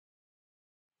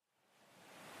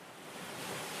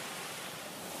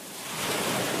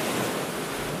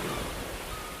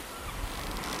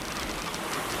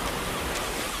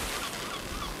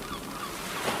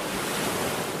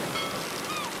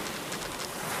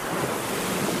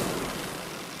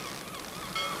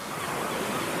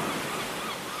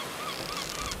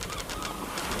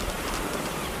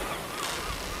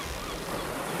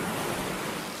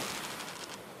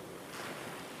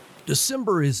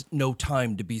December is no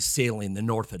time to be sailing the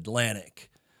North Atlantic,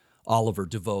 Oliver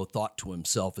Deveau thought to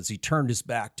himself as he turned his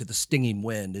back to the stinging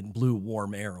wind and blew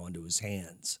warm air onto his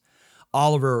hands.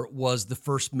 Oliver was the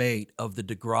first mate of the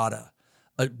De Grata,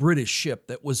 a British ship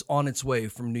that was on its way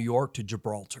from New York to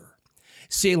Gibraltar.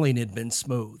 Sailing had been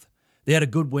smooth. They had a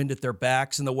good wind at their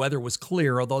backs and the weather was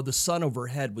clear, although the sun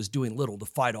overhead was doing little to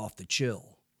fight off the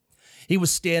chill. He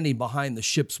was standing behind the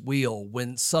ship's wheel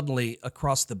when suddenly,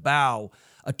 across the bow,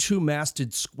 a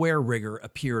two-masted square rigger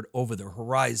appeared over the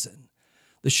horizon.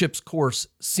 The ship's course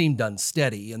seemed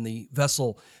unsteady, and the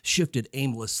vessel shifted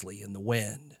aimlessly in the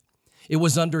wind. It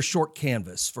was under short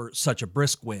canvas for such a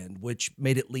brisk wind, which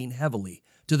made it lean heavily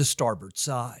to the starboard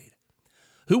side.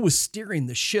 Who was steering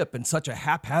the ship in such a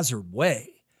haphazard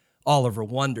way? Oliver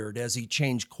wondered as he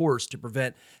changed course to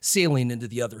prevent sailing into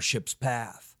the other ship's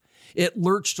path. It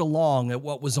lurched along at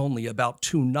what was only about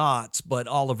 2 knots, but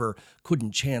Oliver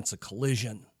couldn't chance a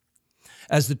collision.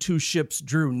 As the two ships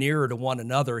drew nearer to one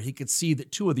another, he could see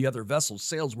that 2 of the other vessel's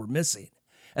sails were missing,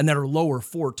 and that her lower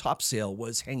fore topsail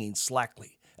was hanging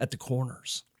slackly at the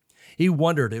corners. He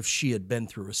wondered if she had been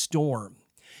through a storm.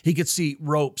 He could see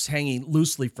ropes hanging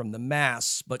loosely from the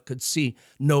masts, but could see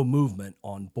no movement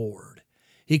on board.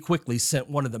 He quickly sent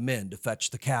one of the men to fetch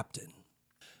the captain.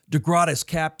 De Grata's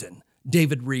captain,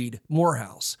 David Reed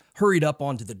Morehouse, hurried up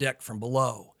onto the deck from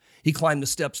below. He climbed the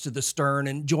steps to the stern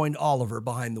and joined Oliver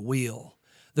behind the wheel.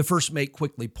 The first mate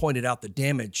quickly pointed out the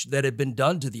damage that had been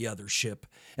done to the other ship,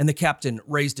 and the captain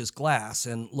raised his glass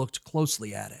and looked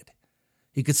closely at it.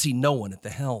 He could see no one at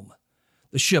the helm.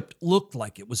 The ship looked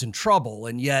like it was in trouble,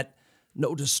 and yet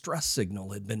no distress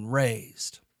signal had been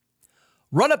raised.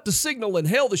 "Run up the signal and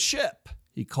hail the ship,"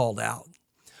 he called out.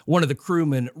 One of the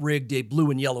crewmen rigged a blue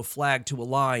and yellow flag to a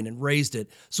line and raised it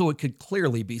so it could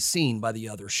clearly be seen by the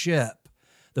other ship.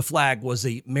 The flag was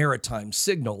a maritime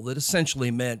signal that essentially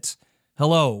meant,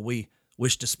 "Hello, we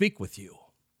wish to speak with you."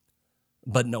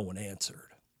 But no one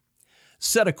answered.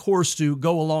 "Set a course to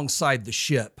go alongside the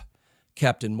ship,"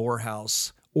 Captain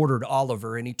Morehouse ordered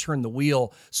Oliver, and he turned the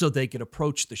wheel so they could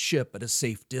approach the ship at a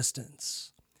safe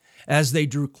distance. As they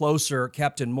drew closer,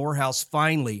 Captain Morehouse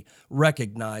finally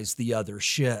recognized the other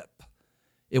ship.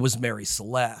 It was Mary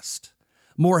Celeste.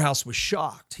 Morehouse was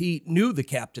shocked. He knew the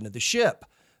captain of the ship,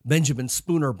 Benjamin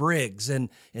Spooner Briggs, and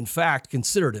in fact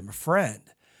considered him a friend.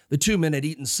 The 2 men had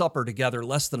eaten supper together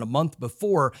less than a month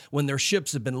before when their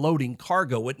ships had been loading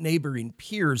cargo at neighboring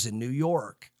piers in New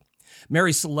York.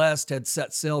 Mary Celeste had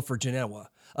set sail for Genoa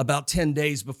about 10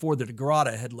 days before the De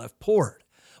Grata had left port.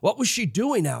 What was she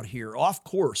doing out here, off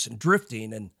course and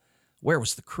drifting, and where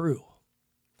was the crew?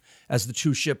 As the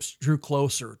 2 ships drew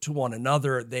closer to one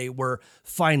another, they were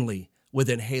finally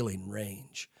within hailing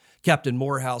range. Captain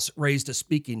Morehouse raised a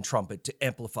speaking trumpet to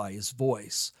amplify his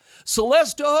voice.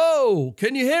 "Celeste, ho!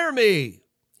 Can you hear me?"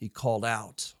 he called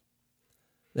out.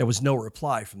 There was no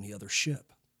reply from the other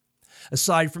ship.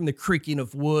 Aside from the creaking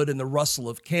of wood and the rustle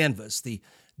of canvas, the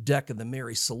deck of the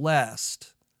Mary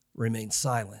Celeste remained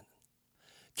silent.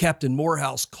 Captain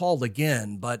Morehouse called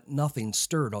again, but nothing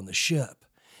stirred on the ship.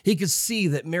 He could see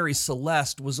that Mary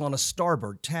Celeste was on a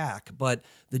starboard tack, but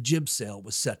the jibsail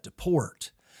was set to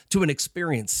port. To an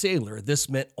experienced sailor, this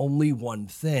meant only one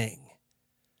thing.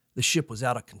 The ship was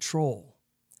out of control.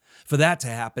 For that to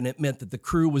happen, it meant that the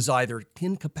crew was either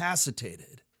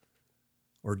incapacitated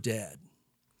or dead.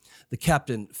 The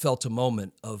captain felt a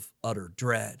moment of utter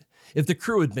dread. If the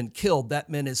crew had been killed, that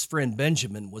meant his friend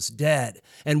Benjamin was dead.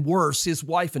 And worse, his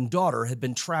wife and daughter had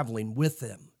been traveling with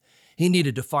him. He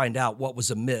needed to find out what was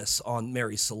amiss on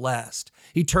Mary Celeste.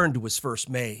 He turned to his first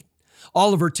mate.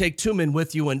 "Oliver, take 2 men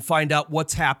with you and find out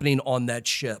what's happening on that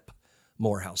ship,"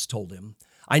 Morehouse told him.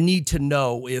 "I need to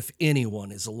know if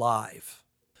anyone is alive."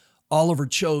 Oliver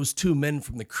chose 2 men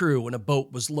from the crew, and a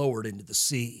boat was lowered into the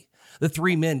sea. The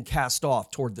 3 men cast off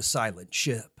toward the silent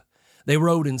ship. They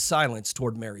rowed in silence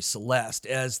toward Mary Celeste.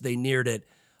 As they neared it,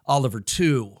 Oliver,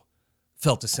 too,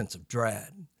 felt a sense of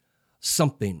dread.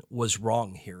 Something was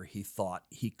wrong here, he thought.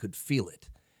 He could feel it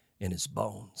in his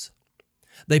bones.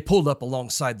 They pulled up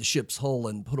alongside the ship's hull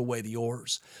and put away the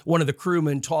oars. One of the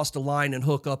crewmen tossed a line and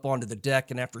hook up onto the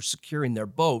deck, and after securing their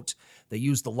boat, they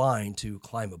used the line to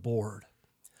climb aboard.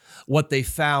 What they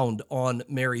found on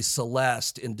Mary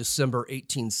Celeste in December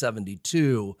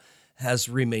 1872 has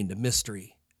remained a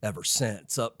mystery ever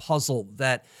since, a puzzle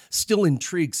that still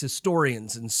intrigues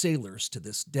historians and sailors to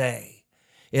this day.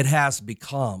 It has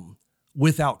become,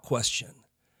 without question,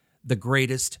 the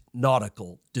greatest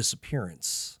nautical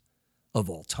disappearance of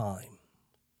all time.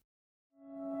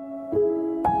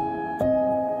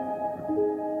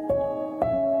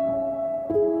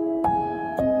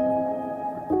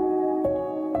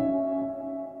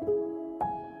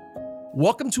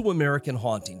 Welcome to American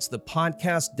Hauntings, the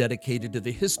podcast dedicated to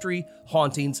the history,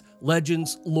 hauntings,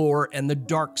 legends, lore, and the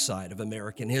dark side of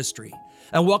American history.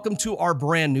 And welcome to our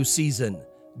brand new season,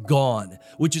 Gone,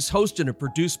 which is hosted and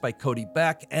produced by Cody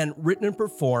Beck and written and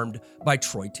performed by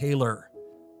Troy Taylor.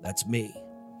 That's me.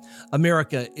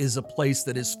 America is a place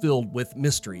that is filled with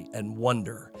mystery and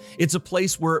wonder. It's a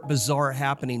place where bizarre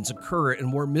happenings occur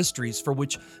and where mysteries for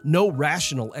which no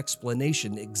rational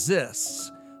explanation exists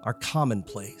are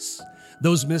commonplace.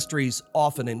 Those mysteries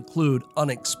often include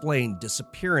unexplained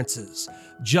disappearances,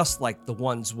 just like the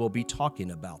ones we'll be talking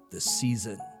about this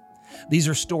season. These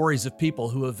are stories of people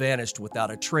who have vanished without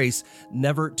a trace,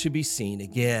 never to be seen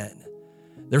again.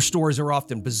 Their stories are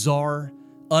often bizarre,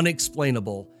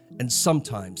 unexplainable, and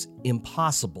sometimes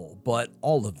impossible, but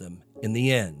all of them, in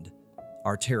the end,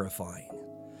 are terrifying.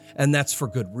 And that's for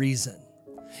good reason.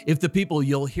 If the people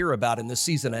you'll hear about in the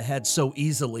season ahead so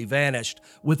easily vanished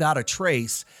without a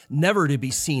trace, never to be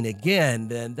seen again,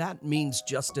 then that means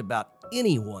just about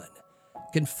anyone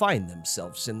can find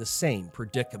themselves in the same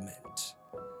predicament.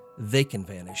 They can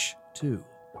vanish too.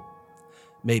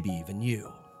 Maybe even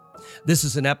you. This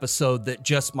is an episode that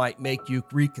just might make you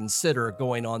reconsider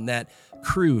going on that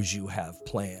cruise you have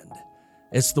planned.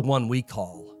 It's the one we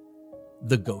call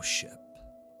the Ghost Ship.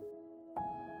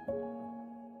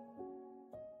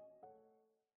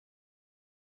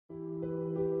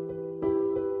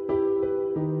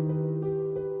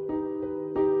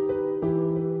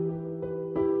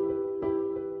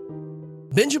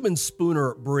 Benjamin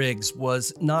Spooner Briggs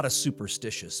was not a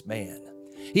superstitious man.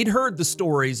 He'd heard the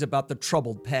stories about the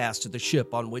troubled past of the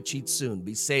ship on which he'd soon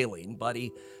be sailing, but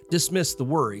he dismissed the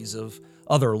worries of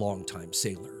other longtime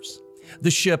sailors. The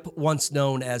ship, once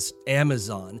known as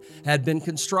Amazon, had been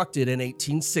constructed in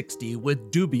 1860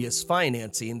 with dubious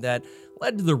financing that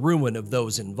led to the ruin of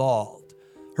those involved.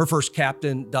 Her first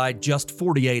captain died just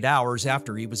 48 hours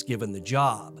after he was given the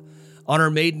job. On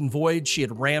her maiden voyage, she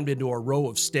had rammed into a row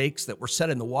of stakes that were set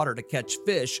in the water to catch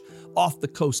fish off the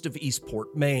coast of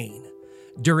Eastport, Maine.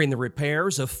 During the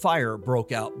repairs, a fire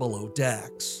broke out below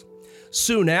decks.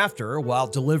 Soon after, while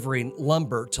delivering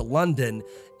lumber to London,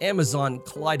 Amazon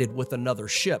collided with another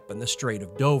ship in the Strait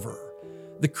of Dover.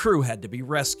 The crew had to be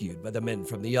rescued by the men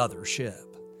from the other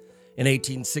ship. In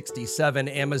 1867,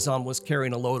 Amazon was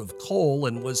carrying a load of coal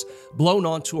and was blown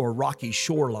onto a rocky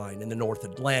shoreline in the North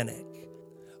Atlantic.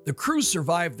 The crew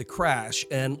survived the crash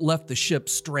and left the ship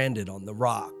stranded on the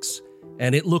rocks.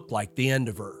 And it looked like the end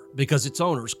of her, because its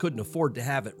owners couldn't afford to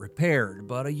have it repaired.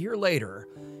 But a year later,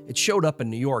 it showed up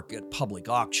in New York at public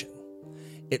auction.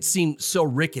 It seemed so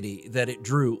rickety that it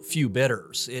drew few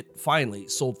bidders. It finally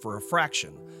sold for a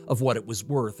fraction of what it was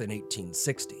worth in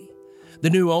 1860. The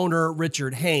new owner,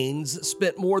 Richard Haynes,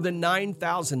 spent more than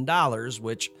 $9,000,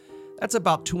 which that's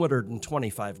about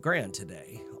 $225,000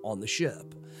 today, on the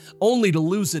ship, only to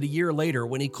lose it a year later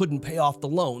when he couldn't pay off the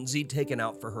loans he'd taken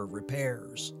out for her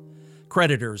repairs.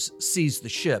 Creditors seized the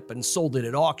ship and sold it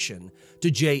at auction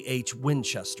to J.H.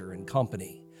 Winchester and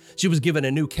Company. She was given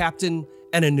a new captain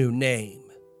and a new name,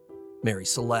 Mary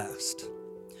Celeste.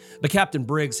 But Captain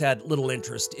Briggs had little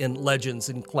interest in legends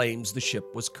and claims the ship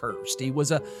was cursed. He was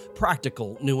a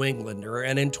practical New Englander,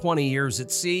 and in 20 years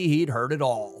at sea, he'd heard it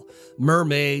all.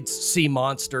 Mermaids, sea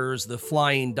monsters, the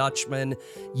Flying Dutchman.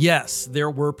 Yes,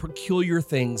 there were peculiar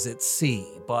things at sea,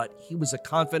 but he was a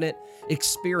confident,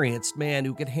 experienced man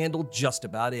who could handle just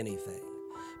about anything.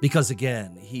 Because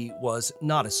again, he was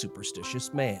not a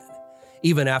superstitious man,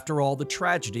 even after all the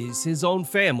tragedies his own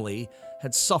family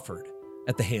had suffered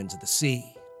at the hands of the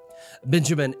sea.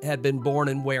 Benjamin had been born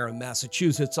in Wareham,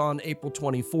 Massachusetts on April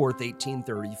 24,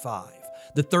 1835,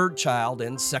 the third child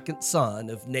and second son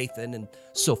of Nathan and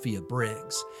Sophia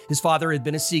Briggs. His father had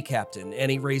been a sea captain,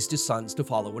 and he raised his sons to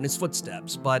follow in his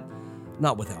footsteps, but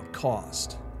not without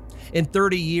cost. In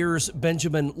 30 years,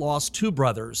 Benjamin lost two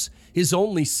brothers, his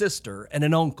only sister, and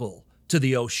an uncle to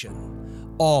the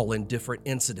ocean, all in different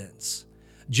incidents.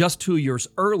 Just 2 years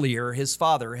earlier, his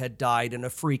father had died in a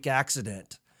freak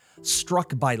accident,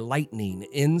 struck by lightning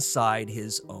inside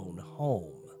his own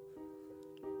home.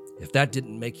 If that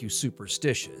didn't make you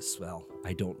superstitious, well,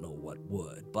 I don't know what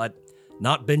would, but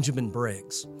not Benjamin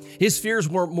Briggs. His fears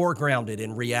were more grounded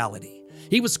in reality.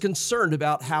 He was concerned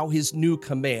about how his new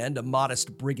command, a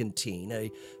modest brigantine,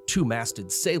 a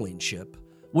two-masted sailing ship,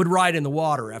 would ride in the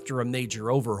water after a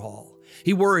major overhaul.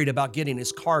 He worried about getting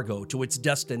his cargo to its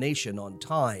destination on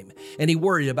time, and he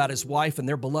worried about his wife and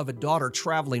their beloved daughter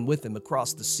traveling with him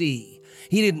across the sea.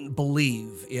 He didn't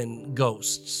believe in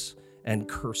ghosts and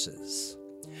curses.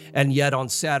 And yet on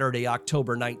Saturday,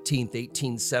 October 19th,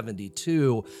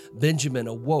 1872, Benjamin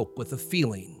awoke with a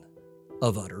feeling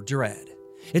of utter dread.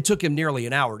 It took him nearly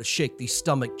an hour to shake the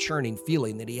stomach-churning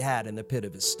feeling that he had in the pit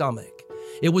of his stomach.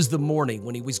 It was the morning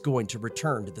when he was going to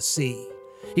return to the sea.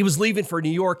 He was leaving for New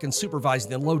York and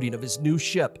supervising the loading of his new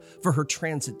ship for her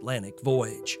transatlantic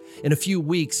voyage. In a few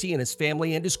weeks, he and his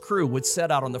family and his crew would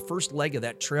set out on the first leg of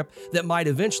that trip that might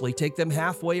eventually take them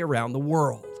halfway around the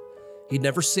world. He'd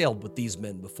never sailed with these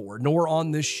men before, nor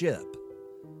on this ship,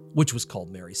 which was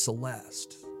called Mary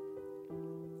Celeste.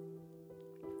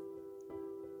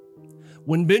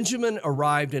 When Benjamin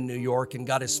arrived in New York and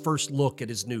got his first look at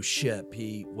his new ship,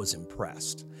 he was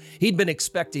impressed. He'd been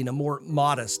expecting a more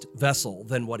modest vessel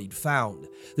than what he'd found.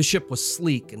 The ship was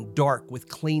sleek and dark with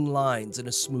clean lines and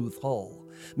a smooth hull.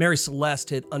 Mary Celeste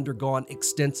had undergone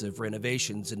extensive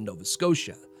renovations in Nova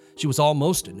Scotia. She was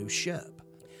almost a new ship.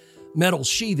 Metal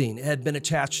sheathing had been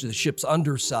attached to the ship's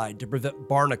underside to prevent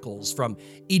barnacles from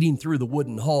eating through the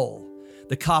wooden hull.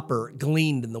 The copper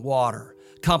gleamed in the water,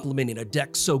 complementing a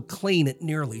deck so clean it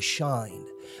nearly shined.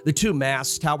 The two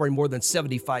masts, towering more than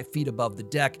 75 feet above the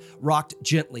deck, rocked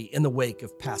gently in the wake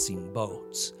of passing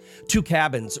boats. Two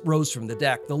cabins rose from the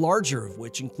deck, the larger of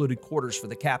which included quarters for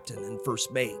the captain and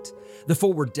first mate. The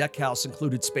forward deckhouse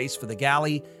included space for the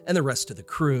galley and the rest of the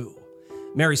crew.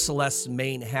 Mary Celeste's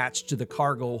main hatch to the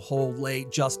cargo hold lay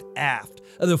just aft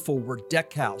of the forward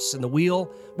deckhouse, and the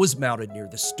wheel was mounted near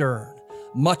the stern.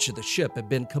 Much of the ship had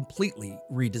been completely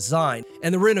redesigned,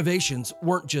 and the renovations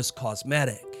weren't just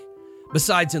cosmetic.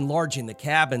 Besides enlarging the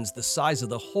cabins, the size of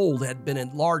the hold had been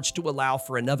enlarged to allow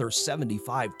for another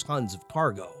 75 tons of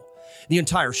cargo. The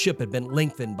entire ship had been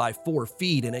lengthened by 4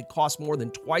 feet, and it cost more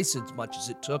than twice as much as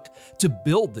it took to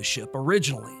build the ship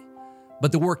originally.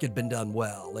 But the work had been done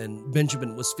well, and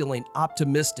Benjamin was feeling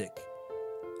optimistic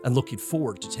and looking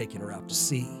forward to taking her out to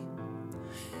sea.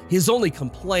 His only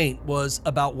complaint was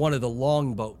about one of the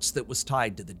longboats that was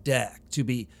tied to the deck to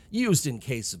be used in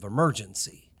case of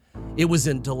emergency. It was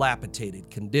in dilapidated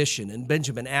condition, and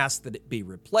Benjamin asked that it be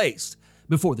replaced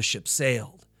before the ship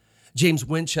sailed. James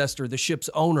Winchester, the ship's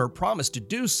owner, promised to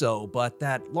do so, but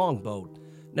that longboat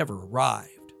never arrived.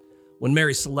 When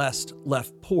Mary Celeste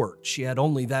left port, she had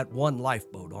only that one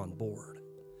lifeboat on board.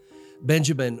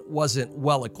 Benjamin wasn't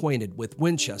well acquainted with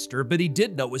Winchester, but he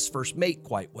did know his first mate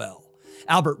quite well.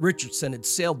 Albert Richardson had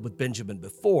sailed with Benjamin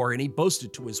before, and he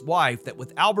boasted to his wife that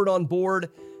with Albert on board,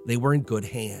 they were in good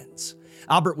hands.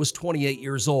 Albert was 28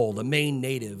 years old, a Maine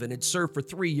native, and had served for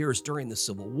 3 years during the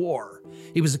Civil War.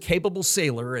 He was a capable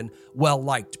sailor and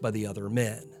well-liked by the other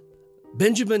men.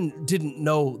 Benjamin didn't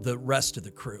know the rest of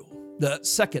the crew. The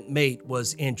second mate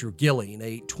was Andrew Gilling,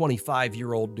 a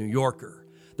 25-year-old New Yorker.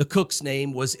 The cook's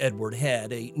name was Edward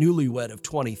Head, a newlywed of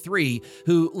 23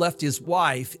 who left his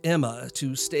wife, Emma,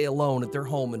 to stay alone at their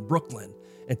home in Brooklyn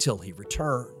until he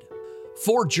returned.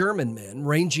 4 German men,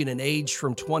 ranging in age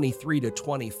from 23 to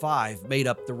 25, made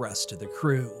up the rest of the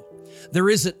crew. There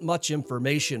isn't much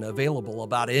information available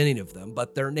about any of them,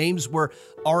 but their names were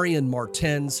Arjen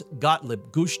Martens,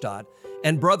 Gottlieb Gustad,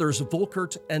 and brothers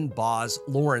Volkert and Boz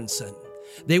Lorentzen.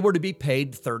 They were to be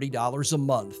paid $30 a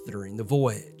month during the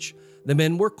voyage. The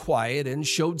men were quiet and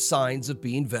showed signs of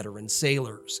being veteran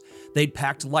sailors. They'd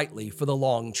packed lightly for the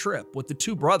long trip, with the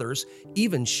 2 brothers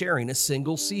even sharing a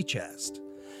single sea chest.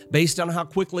 Based on how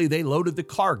quickly they loaded the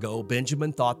cargo,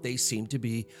 Benjamin thought they seemed to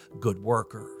be good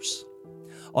workers.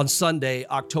 On Sunday,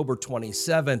 October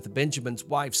 27th, Benjamin's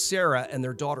wife Sarah and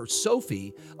their daughter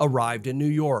Sophie arrived in New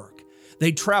York.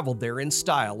 They traveled there in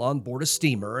style on board a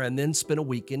steamer and then spent a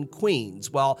week in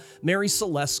Queens while Mary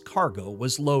Celeste's cargo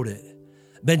was loaded.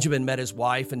 Benjamin met his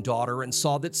wife and daughter and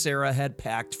saw that Sarah had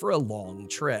packed for a long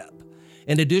trip.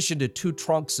 In addition to 2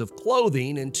 trunks of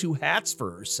clothing and 2 hats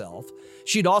for herself,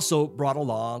 she'd also brought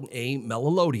along a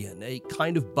melodeon, a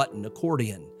kind of button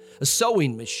accordion, a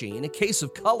sewing machine, a case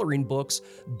of coloring books,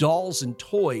 dolls, and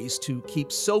toys to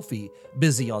keep Sophie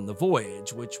busy on the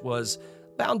voyage, which was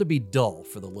bound to be dull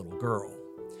for the little girl.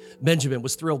 Benjamin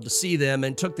was thrilled to see them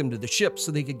and took them to the ship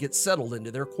so they could get settled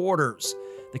into their quarters.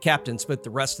 The captain spent the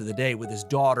rest of the day with his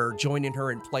daughter, joining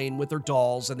her in playing with her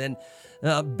dolls and then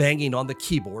banging on the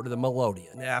keyboard of the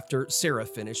melodeon after Sarah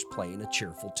finished playing a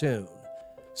cheerful tune.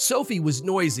 Sophie was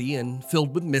noisy and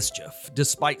filled with mischief,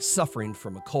 despite suffering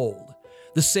from a cold.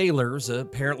 The sailors,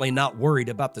 apparently not worried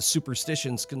about the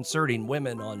superstitions concerning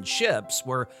women on ships,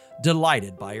 were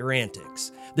delighted by her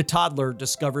antics. The toddler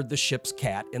discovered the ship's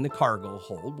cat in the cargo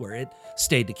hold, where it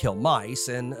stayed to kill mice,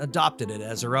 and adopted it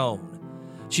as her own.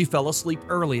 She fell asleep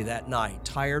early that night,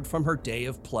 tired from her day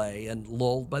of play and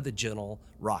lulled by the gentle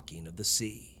rocking of the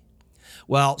sea.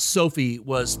 While Sophie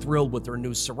was thrilled with her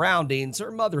new surroundings,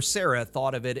 her mother Sarah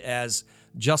thought of it as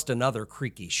just another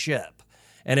creaky ship.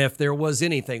 And if there was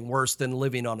anything worse than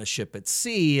living on a ship at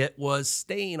sea, it was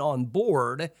staying on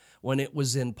board when it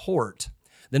was in port.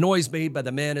 The noise made by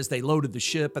the men as they loaded the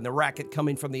ship and the racket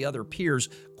coming from the other piers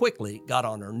quickly got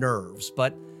on her nerves.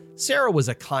 But Sarah was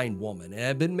a kind woman and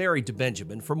had been married to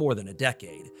Benjamin for more than a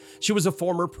decade. She was a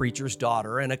former preacher's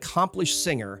daughter, an accomplished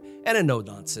singer, and a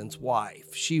no-nonsense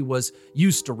wife. She was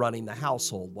used to running the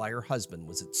household while her husband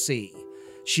was at sea.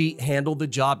 She handled the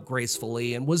job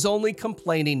gracefully and was only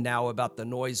complaining now about the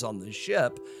noise on the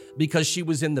ship because she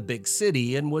was in the big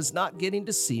city and was not getting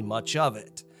to see much of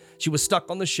it. She was stuck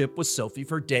on the ship with Sophie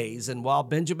for days, and while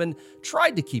Benjamin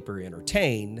tried to keep her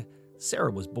entertained,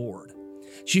 Sarah was bored.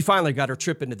 She finally got her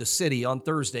trip into the city on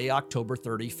Thursday, October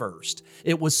 31st.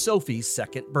 It was Sophie's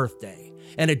second birthday,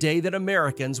 and a day that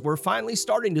Americans were finally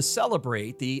starting to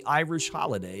celebrate the Irish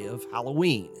holiday of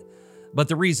Halloween. But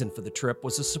the reason for the trip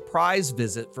was a surprise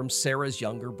visit from Sarah's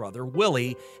younger brother,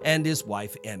 Willie, and his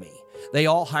wife, Emmy. They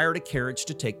all hired a carriage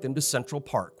to take them to Central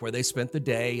Park, where they spent the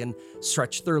day and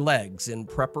stretched their legs in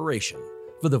preparation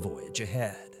for the voyage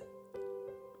ahead.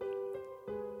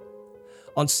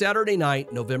 On Saturday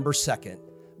night, November 2nd,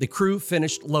 the crew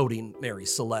finished loading Mary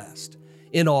Celeste.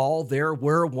 In all, there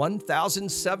were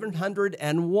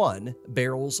 1,701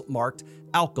 barrels marked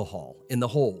alcohol in the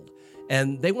hold,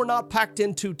 and they were not packed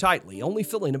in too tightly, only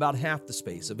filling about half the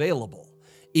space available.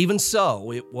 Even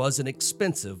so, it was an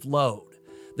expensive load.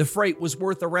 The freight was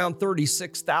worth around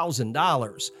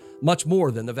 $36,000, much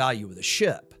more than the value of the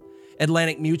ship.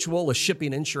 Atlantic Mutual, a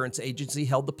shipping insurance agency,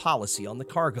 held the policy on the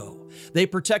cargo. They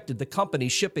protected the company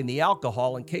shipping the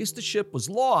alcohol in case the ship was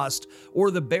lost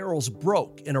or the barrels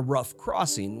broke in a rough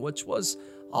crossing, which was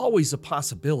always a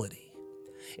possibility.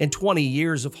 In 20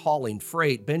 years of hauling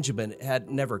freight, Benjamin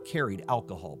had never carried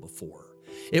alcohol before.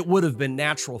 It would have been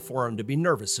natural for him to be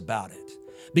nervous about it.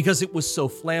 Because it was so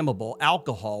flammable,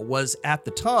 alcohol was, at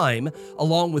the time,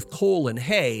 along with coal and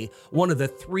hay, one of the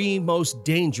three most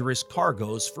dangerous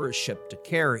cargoes for a ship to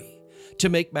carry. To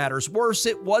make matters worse,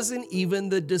 it wasn't even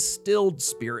the distilled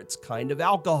spirits kind of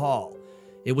alcohol.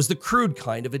 It was the crude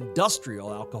kind of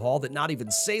industrial alcohol that not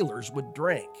even sailors would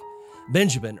drink.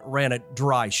 Benjamin ran a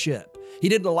dry ship. He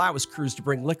didn't allow his crews to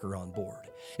bring liquor on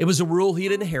board. It was a rule he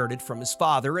had inherited from his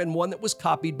father and one that was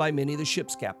copied by many of the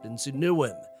ship's captains who knew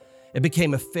him. It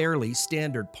became a fairly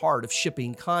standard part of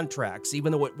shipping contracts,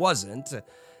 even though it wasn't,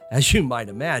 as you might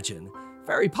imagine,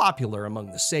 very popular among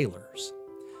the sailors.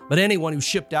 But anyone who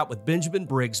shipped out with Benjamin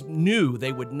Briggs knew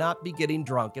they would not be getting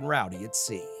drunk and rowdy at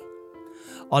sea.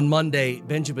 On Monday,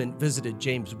 Benjamin visited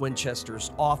James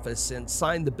Winchester's office and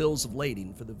signed the bills of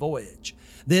lading for the voyage,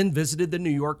 then visited the New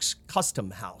York's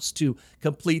Custom House to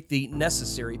complete the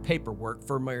necessary paperwork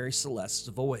for Mary Celeste's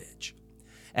voyage.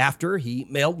 After, he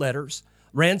mailed letters,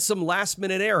 ran some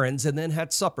last-minute errands, and then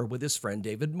had supper with his friend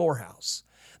David Morehouse.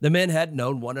 The men had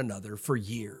known one another for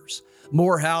years.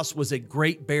 Morehouse was a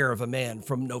great bear of a man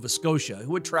from Nova Scotia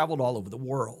who had traveled all over the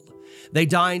world. They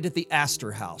dined at the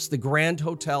Astor House, the Grand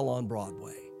Hotel on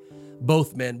Broadway.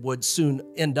 Both men would soon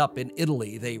end up in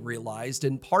Italy, they realized,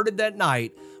 and parted that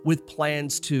night with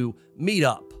plans to meet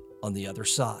up on the other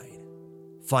side.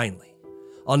 Finally,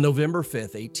 on November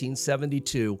 5th,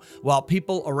 1872, while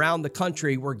people around the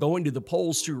country were going to the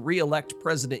polls to re-elect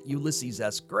President Ulysses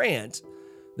S. Grant,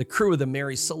 the crew of the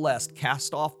Mary Celeste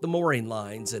cast off the mooring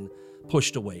lines and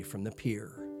pushed away from the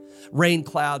pier. Rain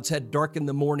clouds had darkened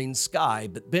the morning sky,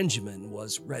 but Benjamin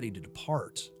was ready to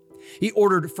depart. He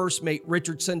ordered First Mate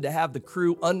Richardson to have the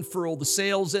crew unfurl the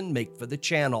sails and make for the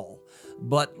channel,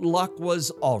 but luck was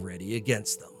already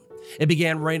against them. It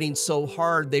began raining so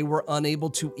hard they were unable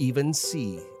to even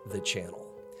see the channel.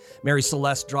 Mary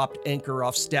Celeste dropped anchor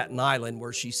off Staten Island,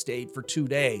 where she stayed for 2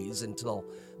 days until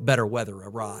better weather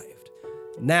arrived.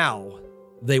 Now,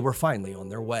 they were finally on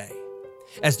their way.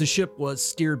 As the ship was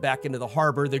steered back into the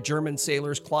harbor, the German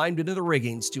sailors climbed into the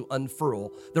riggings to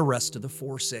unfurl the rest of the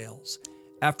foresails.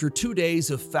 After 2 days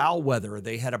of foul weather,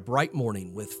 they had a bright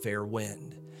morning with fair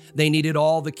wind. They needed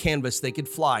all the canvas they could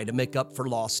fly to make up for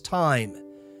lost time.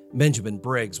 Benjamin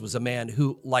Briggs was a man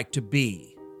who liked to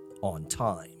be on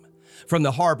time. From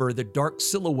the harbor, the dark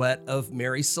silhouette of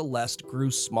Mary Celeste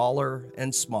grew smaller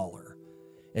and smaller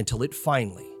until it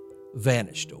finally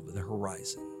vanished over the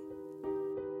horizon.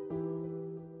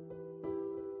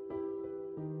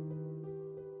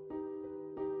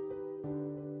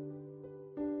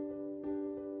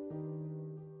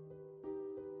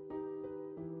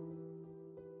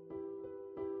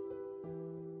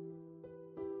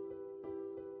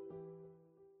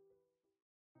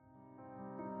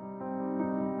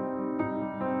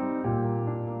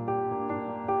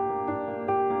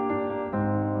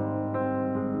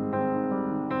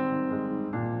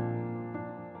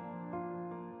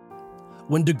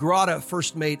 When de Grata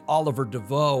first mate Oliver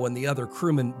Deveau and the other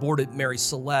crewmen boarded Mary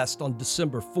Celeste on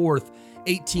December 4th,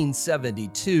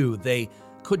 1872, they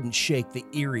couldn't shake the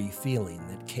eerie feeling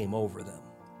that came over them.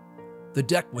 The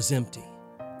deck was empty.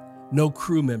 No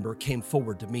crew member came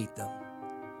forward to meet them.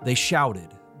 They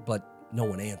shouted, but no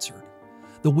one answered.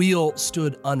 The wheel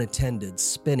stood unattended,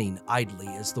 spinning idly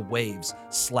as the waves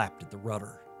slapped at the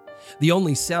rudder. The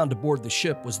only sound aboard the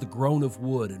ship was the groan of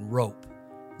wood and rope.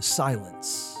 The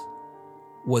silence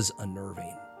was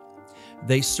unnerving.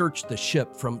 They searched the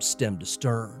ship from stem to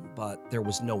stern, but there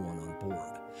was no one on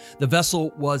board. The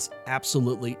vessel was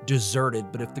absolutely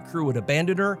deserted, but if the crew had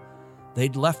abandoned her,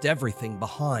 they'd left everything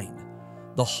behind.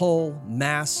 The hull,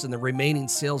 masts, and the remaining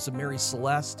sails of Mary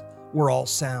Celeste were all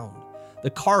sound.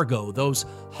 The cargo, those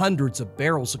hundreds of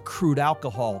barrels of crude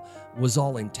alcohol, was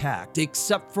all intact,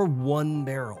 except for one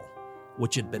barrel,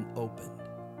 which had been opened.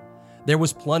 There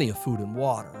was plenty of food and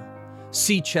water.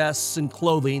 Sea chests and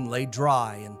clothing lay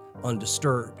dry and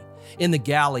undisturbed. In the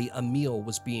galley, a meal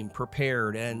was being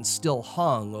prepared and still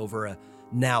hung over a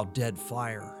now dead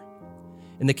fire.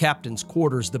 In the captain's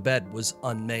quarters, the bed was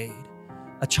unmade.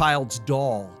 A child's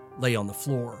doll lay on the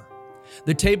floor.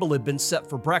 The table had been set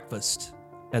for breakfast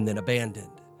and then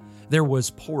abandoned. There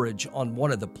was porridge on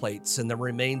one of the plates and the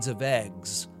remains of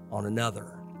eggs on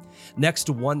another. Next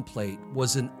to one plate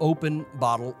was an open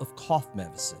bottle of cough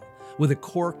medicine with a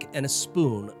cork and a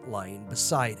spoon lying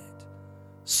beside it.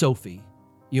 Sophie,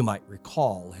 you might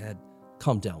recall, had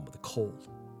come down with a cold.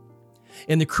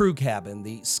 In the crew cabin,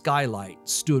 the skylight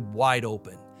stood wide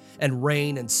open, and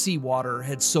rain and seawater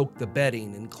had soaked the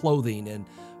bedding and clothing and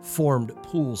formed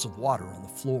pools of water on the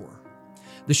floor.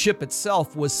 The ship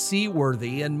itself was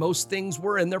seaworthy, and most things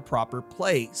were in their proper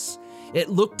place. It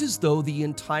looked as though the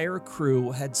entire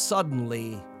crew had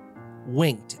suddenly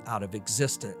winked out of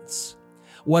existence.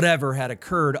 Whatever had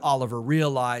occurred, Oliver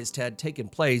realized, had taken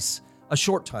place a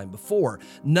short time before.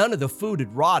 None of the food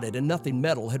had rotted and nothing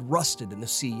metal had rusted in the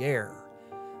sea air.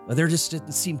 There just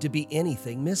didn't seem to be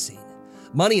anything missing.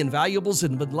 Money and valuables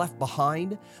had been left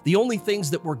behind. The only things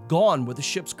that were gone were the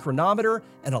ship's chronometer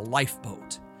and a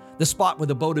lifeboat. The spot where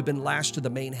the boat had been lashed to the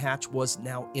main hatch was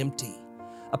now empty.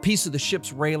 A piece of the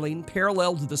ship's railing,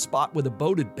 parallel to the spot where the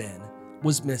boat had been,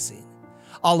 was missing.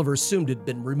 Oliver assumed it had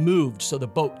been removed so the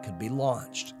boat could be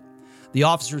launched. The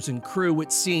officers and crew,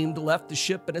 it seemed, left the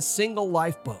ship in a single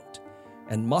lifeboat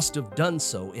and must have done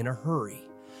so in a hurry.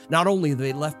 Not only had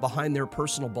they left behind their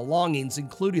personal belongings,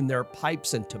 including their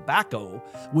pipes and tobacco,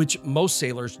 which most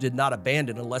sailors did not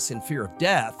abandon unless in fear of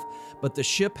death, but the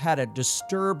ship had a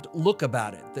disturbed look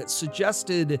about it that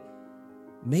suggested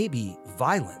maybe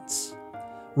violence.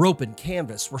 Rope and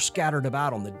canvas were scattered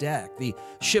about on the deck. The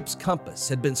ship's compass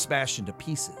had been smashed into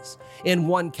pieces. In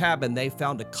one cabin, they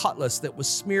found a cutlass that was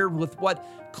smeared with what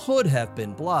could have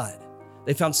been blood.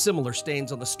 They found similar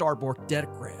stains on the starboard deck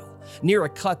rail, near a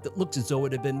cut that looked as though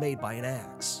it had been made by an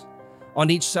axe. On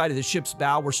each side of the ship's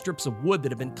bow were strips of wood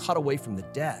that had been cut away from the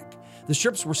deck. The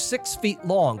strips were 6 feet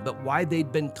long, but why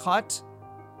they'd been cut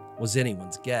was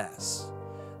anyone's guess.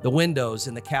 The windows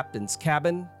in the captain's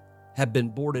cabin had been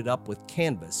boarded up with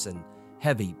canvas and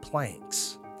heavy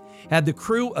planks. Had the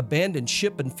crew abandoned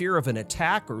ship in fear of an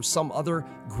attack or some other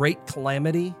great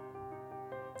calamity?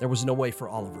 There was no way for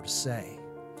Oliver to say.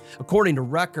 According to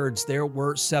records, there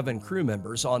were 7 crew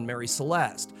members on Mary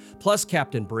Celeste, plus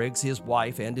Captain Briggs, his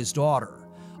wife, and his daughter.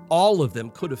 All of them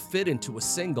could have fit into a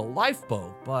single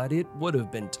lifeboat, but it would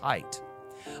have been tight.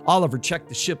 Oliver checked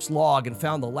the ship's log and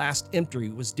found the last entry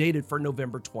was dated for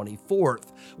November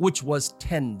 24th, which was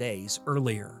 10 days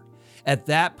earlier. At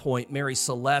that point, Mary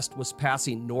Celeste was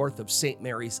passing north of St.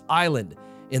 Mary's Island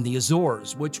in the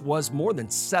Azores, which was more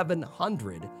than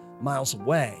 700 miles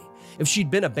away. If she'd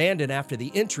been abandoned after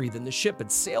the entry, then the ship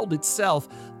had sailed itself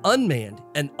unmanned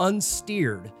and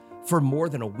unsteered for more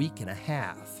than a week and a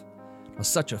half. Now,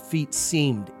 such a feat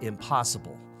seemed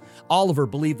impossible. Oliver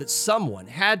believed that someone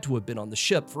had to have been on the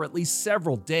ship for at least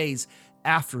several days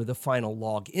after the final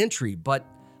log entry, but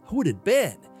who had it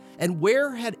been? And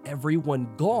where had everyone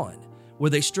gone? Were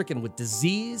they stricken with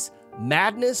disease,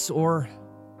 madness, or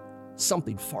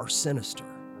something far sinister?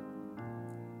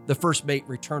 The first mate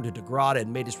returned to de Grata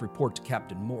and made his report to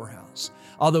Captain Morehouse.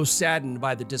 Although saddened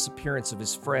by the disappearance of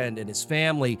his friend and his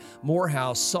family,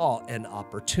 Morehouse saw an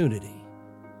opportunity.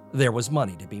 There was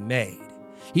money to be made.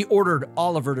 He ordered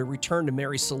Oliver to return to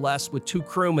Mary Celeste with 2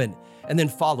 crewmen and then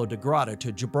follow de Grata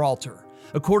to Gibraltar.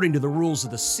 According to the rules of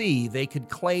the sea, they could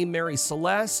claim Mary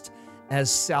Celeste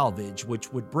as salvage,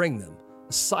 which would bring them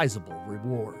a sizable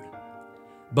reward.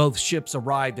 Both ships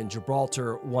arrived in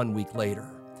Gibraltar 1 week later.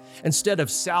 Instead of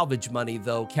salvage money,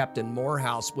 though, Captain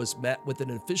Morehouse was met with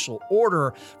an official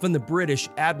order from the British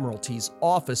Admiralty's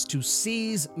office to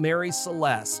seize Mary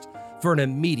Celeste for an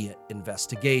immediate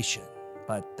investigation.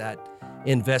 But that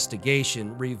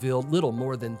investigation revealed little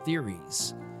more than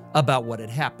theories about what had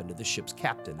happened to the ship's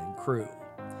captain and crew.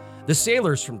 The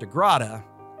sailors from DeGrada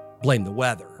blamed the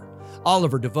weather.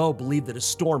 Oliver Deveau believed that a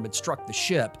storm had struck the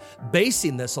ship,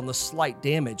 basing this on the slight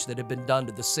damage that had been done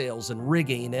to the sails and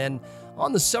rigging and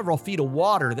on the several feet of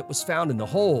water that was found in the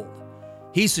hold.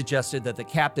 He suggested that the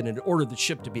captain had ordered the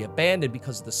ship to be abandoned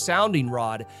because of the sounding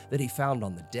rod that he found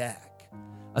on the deck.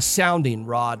 A sounding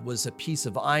rod was a piece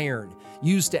of iron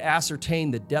used to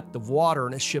ascertain the depth of water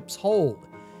in a ship's hold.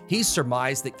 He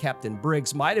surmised that Captain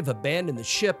Briggs might have abandoned the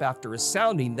ship after a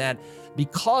sounding that,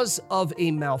 because of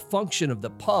a malfunction of the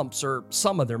pumps or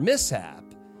some other mishap,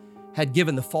 had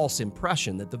given the false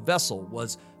impression that the vessel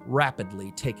was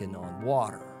rapidly taking on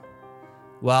water.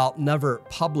 While never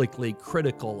publicly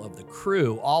critical of the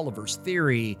crew, Oliver's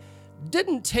theory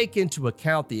didn't take into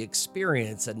account the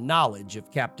experience and knowledge of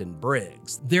Captain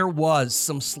Briggs. There was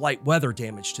some slight weather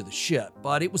damage to the ship,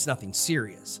 but it was nothing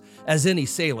serious, as any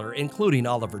sailor, including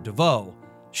Oliver Deveau,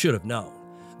 should have known.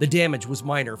 The damage was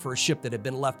minor for a ship that had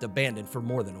been left abandoned for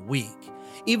more than a week.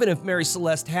 Even if Mary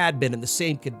Celeste had been in the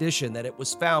same condition that it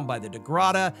was found by the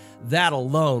DeGrada, that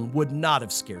alone would not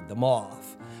have scared them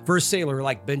off. For a sailor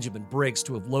like Benjamin Briggs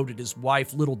to have loaded his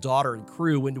wife, little daughter, and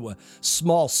crew into a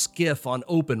small skiff on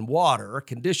open water,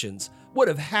 conditions would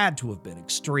have had to have been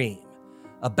extreme.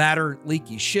 A battered,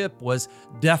 leaky ship was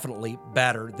definitely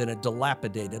better than a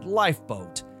dilapidated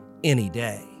lifeboat any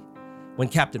day. When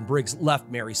Captain Briggs left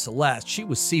Mary Celeste, she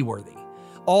was seaworthy.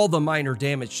 All the minor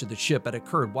damage to the ship had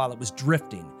occurred while it was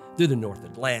drifting through the North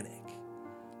Atlantic.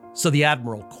 So the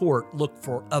Admiral Court looked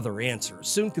for other answers,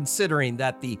 soon considering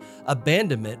that the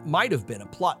abandonment might have been a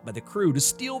plot by the crew to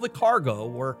steal the cargo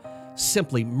or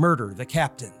simply murder the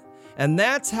captain. And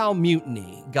that's how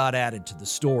mutiny got added to the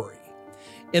story.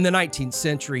 In the 19th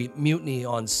century, mutiny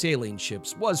on sailing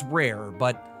ships was rare,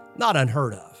 but not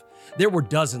unheard of. There were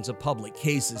dozens of public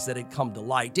cases that had come to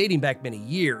light, dating back many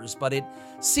years, but it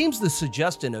seems the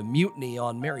suggestion of mutiny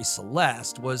on Mary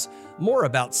Celeste was more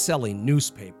about selling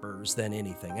newspapers than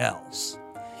anything else.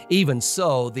 Even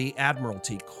so, the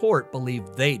Admiralty Court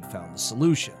believed they'd found the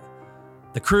solution.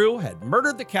 The crew had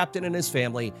murdered the captain and his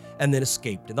family and then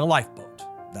escaped in the lifeboat.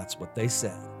 That's what they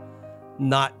said,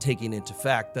 not taking into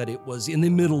fact that it was in the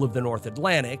middle of the North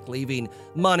Atlantic, leaving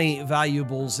money,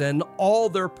 valuables, and all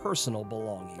their personal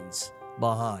belongings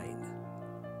behind.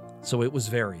 So it was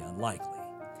very unlikely.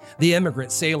 The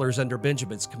immigrant sailors under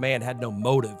Benjamin's command had no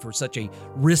motive for such a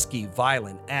risky,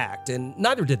 violent act, and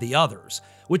neither did the others,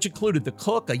 which included the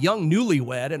cook, a young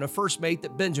newlywed, and a first mate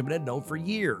that Benjamin had known for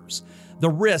years. The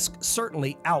risk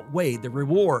certainly outweighed the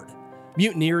reward.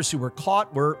 Mutineers who were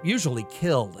caught were usually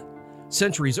killed.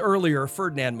 Centuries earlier,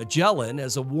 Ferdinand Magellan,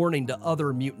 as a warning to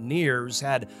other mutineers,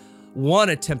 had one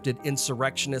attempted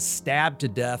insurrectionist stabbed to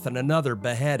death and another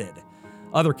beheaded.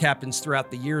 Other captains throughout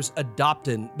the years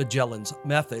adopted Magellan's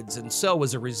methods, and so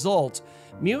as a result,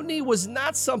 mutiny was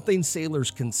not something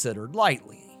sailors considered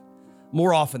lightly.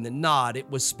 More often than not, it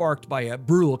was sparked by a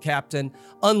brutal captain,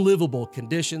 unlivable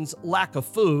conditions, lack of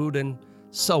food, and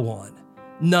so on.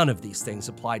 None of these things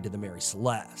applied to the Mary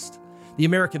Celeste. The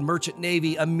American Merchant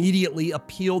Navy immediately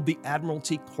appealed the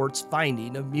Admiralty Court's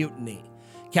finding of mutiny.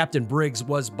 Captain Briggs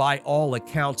was by all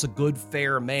accounts a good,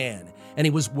 fair man, and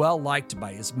he was well liked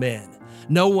by his men.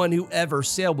 No one who ever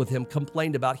sailed with him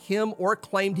complained about him or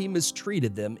claimed he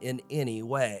mistreated them in any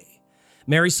way.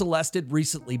 Mary Celeste had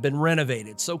recently been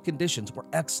renovated, so conditions were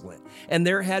excellent, and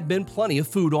there had been plenty of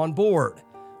food on board,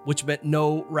 which meant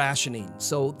no rationing,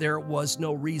 so there was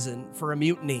no reason for a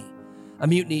mutiny. A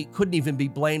mutiny couldn't even be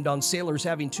blamed on sailors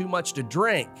having too much to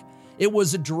drink. It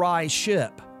was a dry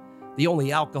ship. The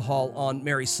only alcohol on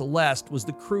Mary Celeste was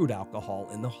the crude alcohol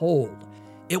in the hold.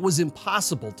 It was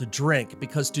impossible to drink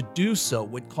because to do so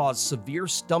would cause severe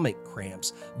stomach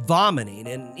cramps, vomiting,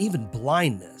 and even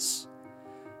blindness.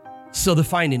 So the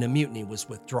finding of mutiny was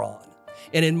withdrawn.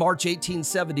 And in March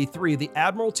 1873, the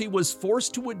Admiralty was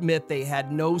forced to admit they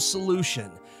had no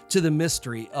solution to the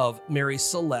mystery of Mary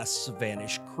Celeste's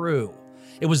vanished crew.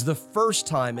 It was the first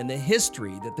time in the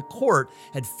history that the court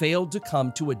had failed to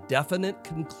come to a definite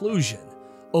conclusion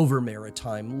over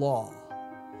maritime law.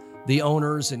 The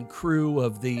owners and crew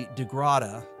of the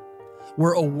DeGrada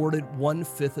were awarded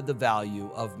 1/5 of the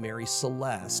value of Mary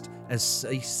Celeste as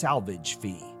a salvage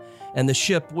fee, and the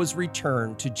ship was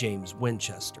returned to James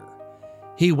Winchester.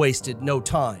 He wasted no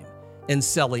time in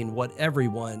selling what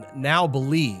everyone now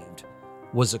believed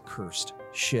was a cursed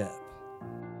ship.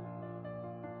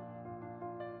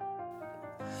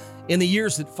 In the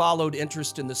years that followed,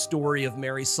 interest in the story of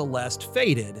Mary Celeste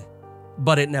faded,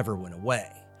 but it never went away.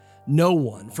 No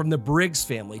one from the Briggs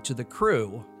family to the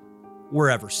crew were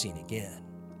ever seen again.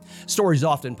 Stories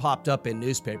often popped up in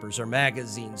newspapers or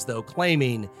magazines, though,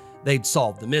 claiming they'd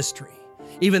solved the mystery.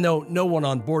 Even though no one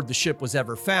on board the ship was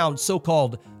ever found,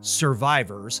 so-called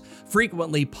survivors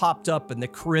frequently popped up in the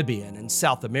Caribbean and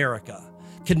South America.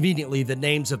 Conveniently, the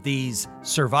names of these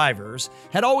survivors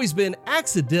had always been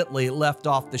accidentally left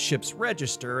off the ship's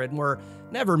register and were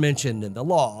never mentioned in the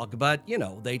log, but,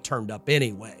 they turned up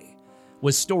anyway,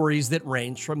 with stories that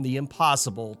ranged from the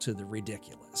impossible to the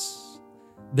ridiculous.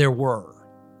 There were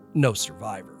no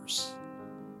survivors.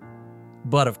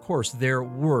 But of course, there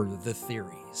were the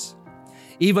theories.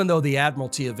 Even though the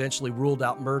Admiralty eventually ruled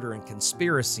out murder and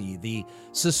conspiracy, the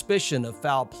suspicion of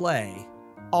foul play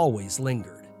always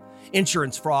lingered.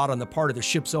 Insurance fraud on the part of the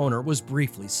ship's owner was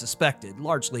briefly suspected,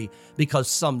 largely because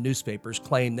some newspapers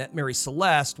claimed that Mary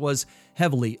Celeste was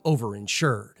heavily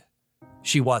overinsured.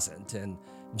 She wasn't, and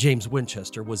James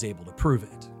Winchester was able to prove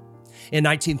it. In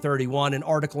 1931, an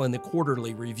article in the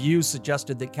Quarterly Review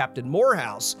suggested that Captain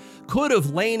Morehouse could have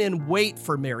lain in wait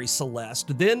for Mary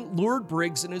Celeste, then lured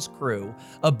Briggs and his crew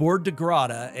aboard Da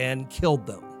Grata and killed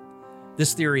them.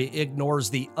 This theory ignores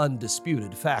the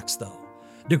undisputed facts, though.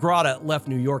 Da Grata left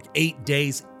New York 8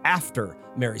 days after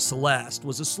Mary Celeste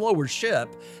was a slower ship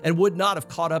and would not have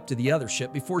caught up to the other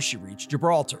ship before she reached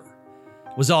Gibraltar.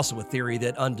 It was also a theory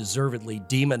that undeservedly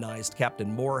demonized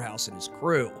Captain Morehouse and his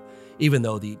crew, even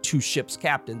though the two ships'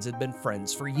 captains had been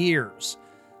friends for years,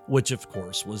 which of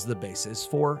course was the basis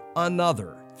for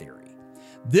another theory.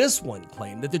 This one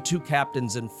claimed that the two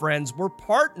captains and friends were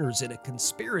partners in a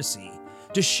conspiracy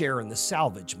to share in the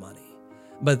salvage money.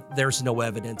 But there's no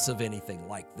evidence of anything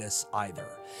like this either.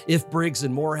 If Briggs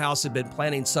and Morehouse had been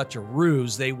planning such a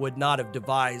ruse, they would not have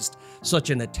devised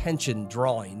such an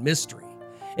attention-drawing mystery.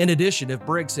 In addition, if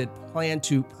Briggs had planned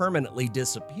to permanently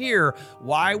disappear,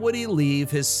 why would he leave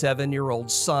his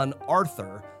 7-year-old son,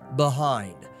 Arthur,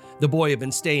 behind? The boy had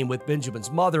been staying with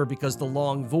Benjamin's mother because the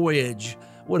long voyage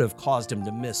would have caused him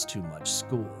to miss too much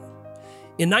school.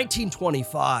 In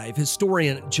 1925,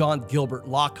 historian John Gilbert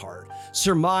Lockhart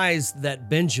surmised that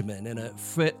Benjamin, in a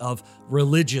fit of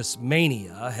religious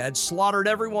mania, had slaughtered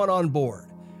everyone on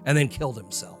board and then killed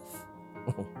himself.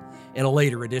 In a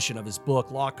later edition of his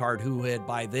book, Lockhart, who had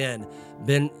by then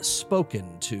been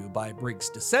spoken to by Briggs'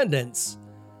 descendants,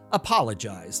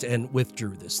 apologized and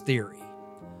withdrew this theory.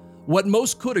 What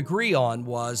most could agree on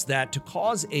was that to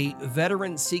cause a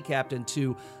veteran sea captain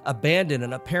to abandon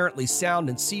an apparently sound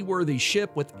and seaworthy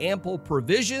ship with ample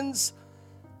provisions,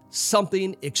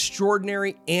 something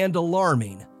extraordinary and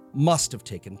alarming must have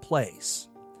taken place.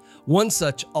 One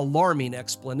such alarming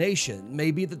explanation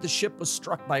may be that the ship was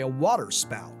struck by a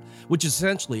waterspout, which is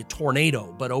essentially a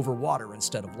tornado, but over water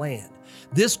instead of land.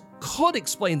 This could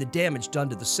explain the damage done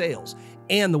to the sails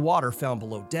and the water found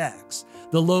below decks.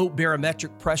 The low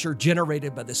barometric pressure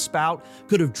generated by the spout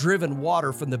could have driven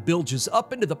water from the bilges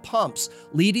up into the pumps,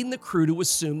 leading the crew to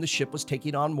assume the ship was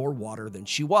taking on more water than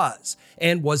she was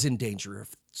and was in danger of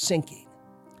sinking.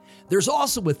 There's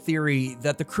also a theory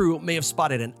that the crew may have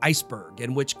spotted an iceberg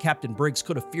in which Captain Briggs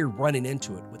could have feared running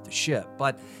into it with the ship,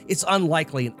 but it's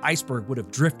unlikely an iceberg would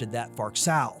have drifted that far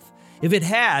south. If it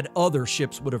had, other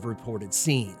ships would have reported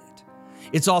seeing it.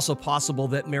 It's also possible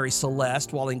that Mary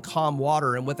Celeste, while in calm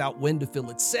water and without wind to fill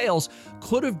its sails,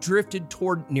 could have drifted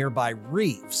toward nearby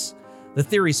reefs. The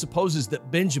theory supposes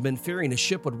that Benjamin, fearing a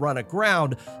ship would run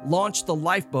aground, launched the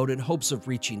lifeboat in hopes of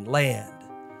reaching land.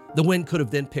 The wind could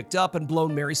have then picked up and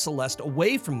blown Mary Celeste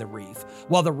away from the reef,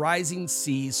 while the rising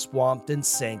seas swamped and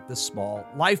sank the small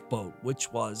lifeboat,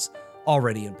 which was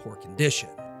already in poor condition.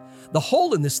 The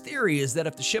hole in this theory is that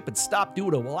if the ship had stopped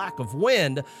due to a lack of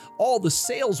wind, all the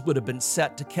sails would have been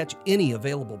set to catch any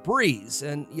available breeze,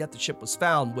 and yet the ship was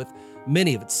found with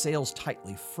many of its sails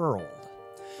tightly furled.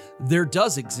 There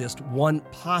does exist one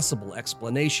possible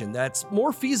explanation that's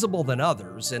more feasible than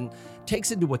others and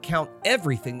takes into account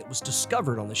everything that was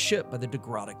discovered on the ship by the Da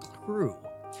Grata crew.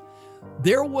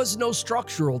 There was no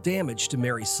structural damage to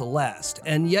Mary Celeste,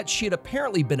 and yet she had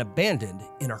apparently been abandoned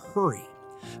in a hurry.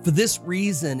 For this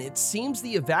reason, it seems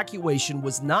the evacuation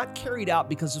was not carried out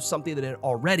because of something that had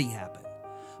already happened,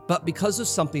 but because of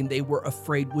something they were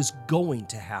afraid was going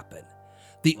to happen.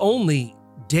 The only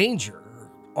danger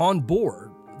on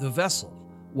board the vessel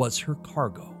was her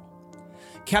cargo.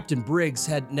 Captain Briggs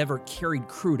had never carried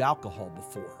crude alcohol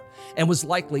before, and was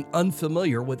likely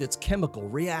unfamiliar with its chemical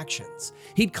reactions.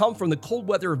 He'd come from the cold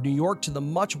weather of New York to the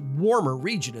much warmer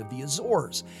region of the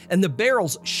Azores, and the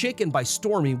barrels, shaken by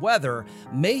stormy weather,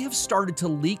 may have started to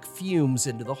leak fumes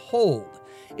into the hold.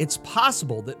 It's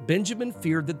possible that Benjamin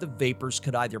feared that the vapors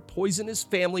could either poison his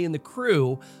family and the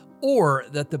crew, or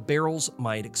that the barrels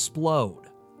might explode.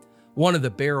 One of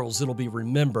the barrels, it'll be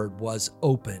remembered, was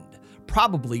opened,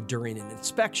 probably during an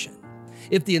inspection.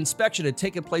 If the inspection had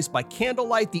taken place by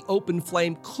candlelight, the open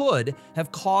flame could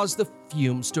have caused the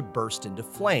fumes to burst into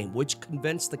flame, which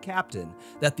convinced the captain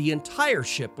that the entire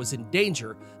ship was in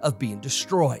danger of being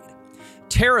destroyed.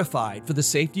 Terrified for the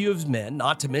safety of his men,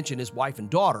 not to mention his wife and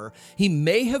daughter, he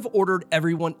may have ordered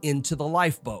everyone into the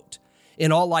lifeboat.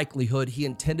 In all likelihood, he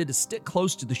intended to stick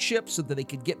close to the ship so that they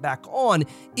could get back on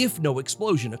if no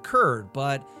explosion occurred,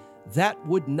 but that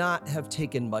would not have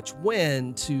taken much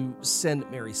wind to send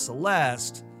Mary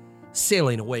Celeste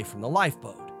sailing away from the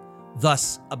lifeboat,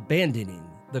 thus abandoning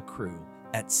the crew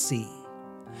at sea.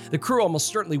 The crew almost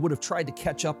certainly would have tried to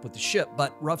catch up with the ship,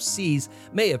 but rough seas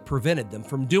may have prevented them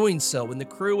from doing so, and the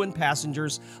crew and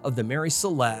passengers of the Mary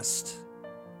Celeste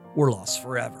were lost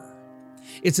forever.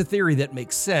 It's a theory that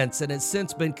makes sense and has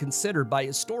since been considered by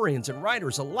historians and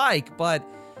writers alike, but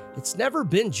it's never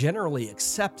been generally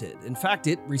accepted. In fact,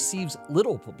 it receives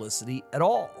little publicity at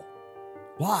all.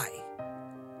 Why?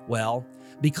 Well,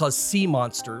 because sea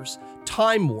monsters,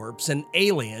 time warps, and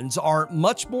aliens are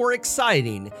much more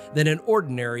exciting than an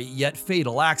ordinary yet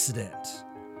fatal accident,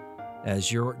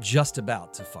 as you're just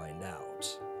about to find out.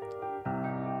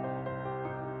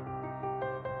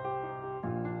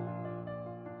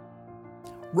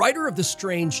 Writer of The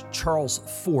Strange, Charles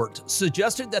Fort,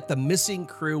 suggested that the missing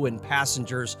crew and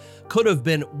passengers could have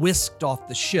been whisked off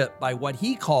the ship by what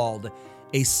he called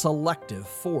a selective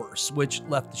force, which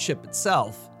left the ship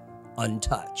itself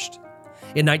untouched.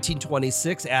 In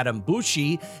 1926, Adam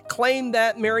Bushey claimed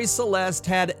that Mary Celeste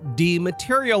had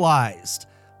dematerialized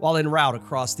while en route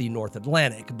across the North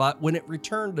Atlantic, but when it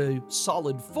returned to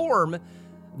solid form,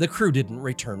 the crew didn't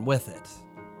return with it.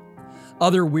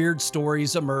 Other weird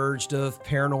stories emerged of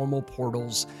paranormal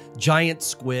portals, giant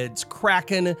squids,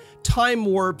 kraken, time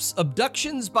warps,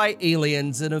 abductions by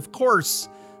aliens, and of course,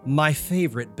 my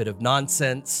favorite bit of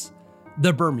nonsense,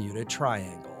 the Bermuda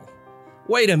Triangle.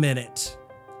 Wait a minute.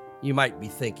 You might be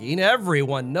thinking,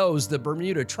 everyone knows the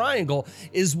Bermuda Triangle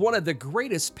is one of the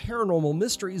greatest paranormal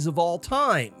mysteries of all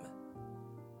time.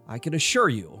 I can assure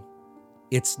you,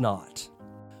 it's not.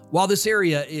 While this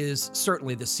area is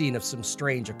certainly the scene of some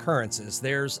strange occurrences,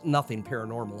 there's nothing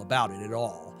paranormal about it at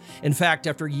all. In fact,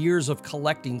 after years of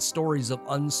collecting stories of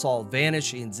unsolved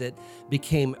vanishings, it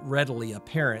became readily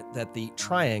apparent that the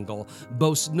Triangle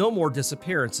boasts no more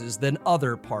disappearances than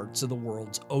other parts of the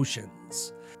world's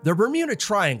oceans. The Bermuda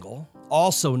Triangle,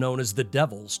 also known as the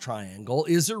Devil's Triangle,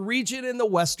 is a region in the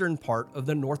western part of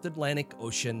the North Atlantic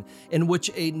Ocean in which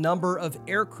a number of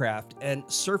aircraft and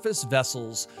surface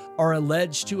vessels are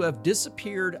alleged to have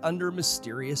disappeared under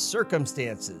mysterious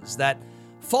circumstances that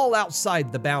fall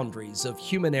outside the boundaries of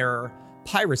human error,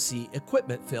 piracy,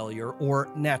 equipment failure,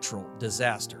 or natural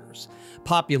disasters.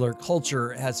 Popular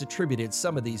culture has attributed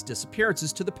some of these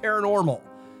disappearances to the paranormal,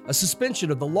 a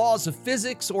suspension of the laws of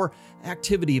physics, or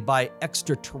activity by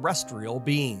extraterrestrial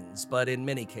beings, but in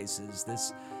many cases,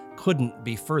 this couldn't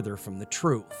be further from the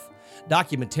truth.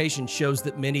 Documentation shows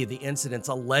that many of the incidents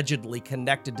allegedly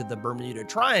connected to the Bermuda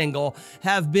Triangle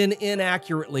have been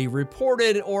inaccurately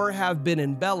reported or have been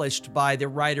embellished by the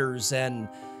writers and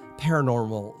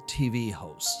paranormal TV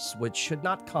hosts, which should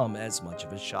not come as much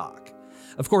of a shock.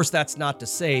 Of course, that's not to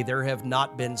say there have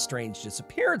not been strange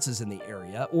disappearances in the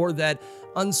area or that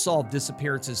unsolved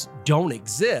disappearances don't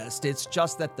exist. It's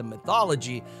just that the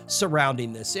mythology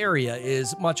surrounding this area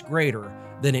is much greater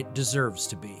than it deserves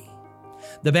to be.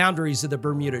 The boundaries of the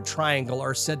Bermuda Triangle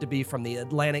are said to be from the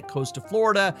Atlantic coast of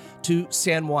Florida to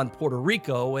San Juan, Puerto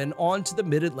Rico, and on to the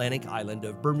mid-Atlantic island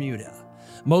of Bermuda.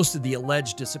 Most of the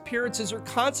alleged disappearances are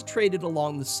concentrated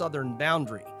along the southern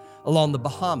boundary, along the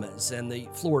Bahamas and the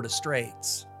Florida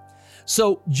Straits.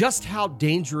 So just how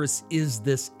dangerous is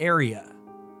this area?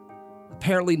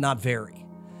 Apparently not very.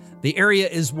 The area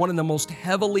is one of the most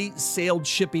heavily sailed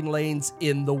shipping lanes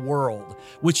in the world,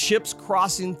 with ships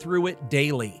crossing through it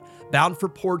daily, bound for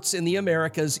ports in the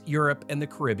Americas, Europe, and the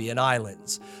Caribbean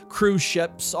islands. Cruise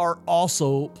ships are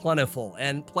also plentiful,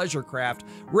 and pleasure craft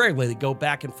regularly go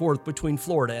back and forth between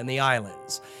Florida and the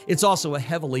islands. It's also a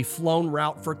heavily flown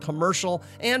route for commercial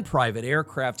and private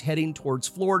aircraft heading towards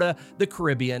Florida, the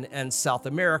Caribbean, and South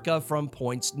America from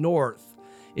points north.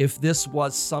 If this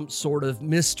was some sort of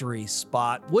mystery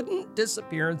spot, wouldn't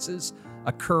disappearances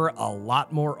occur a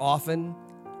lot more often?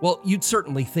 Well, you'd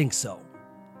certainly think so.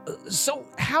 So,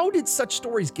 how did such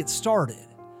stories get started?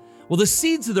 Well, the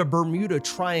seeds of the Bermuda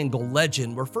Triangle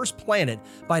legend were first planted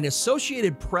by an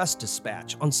Associated Press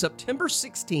dispatch on September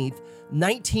 16,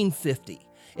 1950,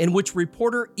 in which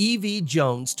reporter E.V.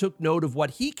 Jones took note of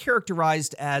what he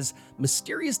characterized as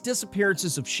mysterious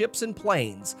disappearances of ships and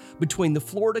planes between the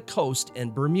Florida coast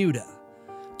and Bermuda.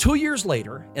 2 years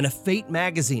later, in a Fate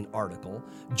magazine article,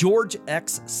 George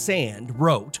X. Sand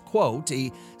wrote, quote,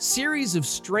 "A series of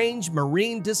strange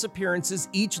marine disappearances,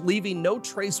 each leaving no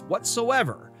trace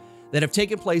whatsoever, that have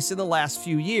taken place in the last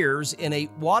few years in a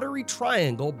watery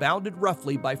triangle bounded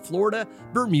roughly by Florida,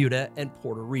 Bermuda, and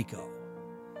Puerto Rico."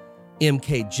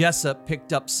 M.K. Jessup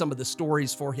picked up some of the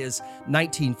stories for his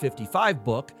 1955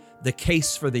 book, The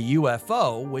Case for the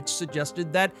UFO, which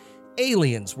suggested that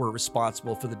aliens were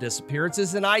responsible for the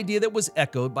disappearances, an idea that was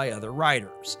echoed by other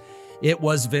writers. It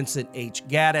was Vincent H.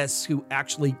 Gaddis who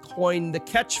actually coined the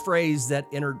catchphrase that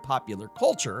entered popular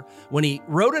culture when he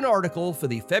wrote an article for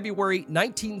the February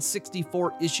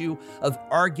 1964 issue of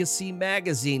Argosy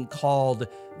magazine called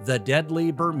The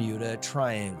Deadly Bermuda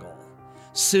Triangle.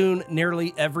 Soon,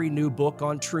 nearly every new book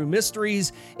on true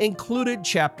mysteries included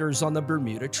chapters on the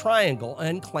Bermuda Triangle,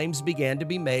 and claims began to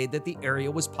be made that the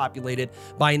area was populated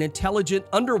by an intelligent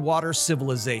underwater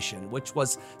civilization, which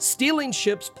was stealing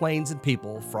ships, planes, and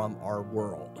people from our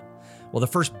world. Well, the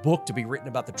first book to be written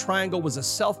about the triangle was a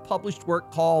self-published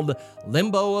work called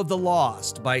Limbo of the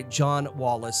Lost by John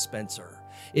Wallace Spencer.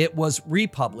 It was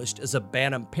republished as a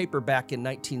Bantam paperback in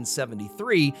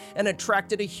 1973 and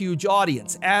attracted a huge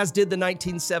audience, as did the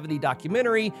 1970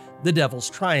 documentary, The Devil's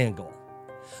Triangle.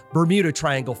 Bermuda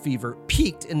Triangle fever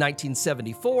peaked in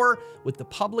 1974 with the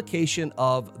publication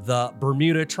of The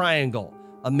Bermuda Triangle,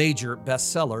 a major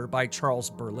bestseller by Charles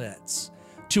Berlitz.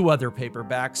 Two other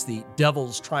paperbacks, The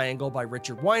Devil's Triangle by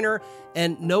Richard Weiner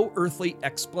and No Earthly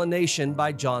Explanation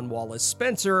by John Wallace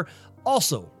Spencer,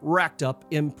 also racked up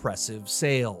impressive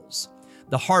sales.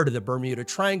 The heart of the Bermuda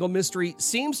Triangle mystery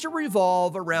seems to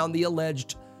revolve around the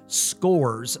alleged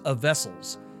scores of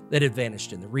vessels that had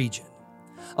vanished in the region.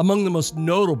 Among the most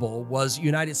notable was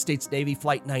United States Navy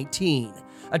Flight 19,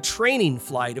 a training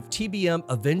flight of TBM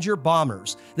Avenger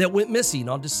bombers that went missing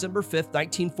on December 5,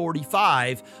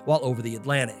 1945, while over the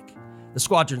Atlantic. The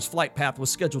squadron's flight path was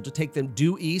scheduled to take them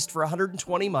due east for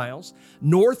 120 miles,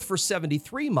 north for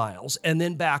 73 miles, and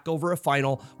then back over a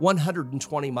final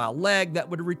 120-mile leg that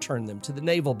would return them to the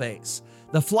naval base.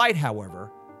 The flight, however,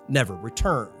 never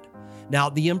returned. Now,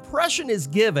 the impression is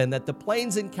given that the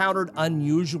planes encountered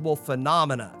unusual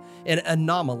phenomena and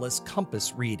anomalous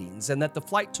compass readings, and that the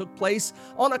flight took place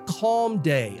on a calm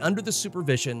day under the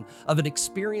supervision of an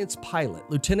experienced pilot,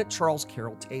 Lieutenant Charles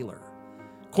Carroll Taylor.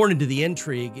 According to the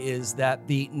intrigue is that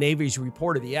the Navy's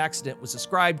report of the accident was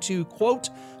ascribed to, quote,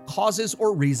 causes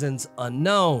or reasons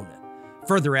unknown.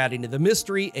 Further adding to the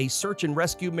mystery, a search and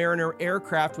rescue Mariner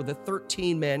aircraft with a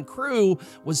 13-man crew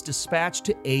was dispatched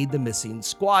to aid the missing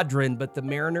squadron, but the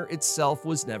Mariner itself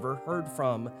was never heard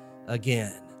from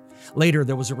again. Later,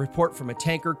 there was a report from a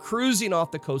tanker cruising off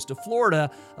the coast of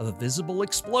Florida of a visible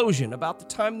explosion about the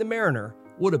time the Mariner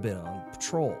would have been on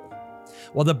patrol.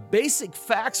 While the basic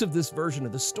facts of this version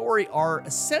of the story are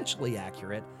essentially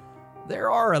accurate,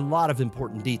 there are a lot of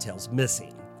important details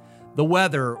missing. The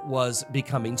weather was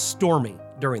becoming stormy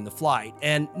during the flight,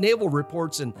 and naval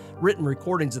reports and written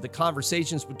recordings of the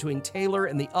conversations between Taylor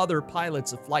and the other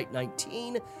pilots of Flight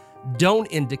 19 don't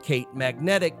indicate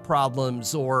magnetic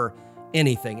problems or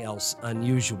anything else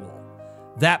unusual.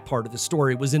 That part of the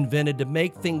story was invented to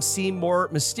make things seem more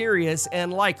mysterious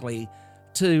and likely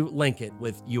to link it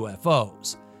with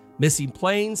UFOs. Missing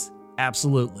planes?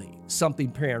 Absolutely. Something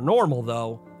paranormal,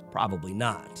 though? Probably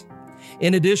not.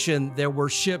 In addition, there were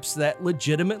ships that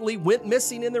legitimately went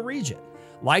missing in the region,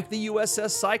 like the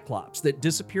USS Cyclops that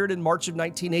disappeared in March of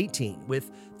 1918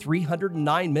 with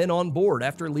 309 men on board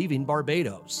after leaving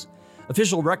Barbados.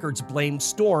 Official records blamed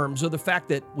storms or the fact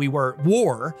that we were at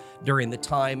war during the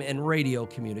time and radio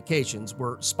communications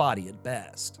were spotty at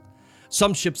best.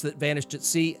 Some ships that vanished at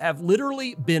sea have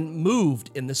literally been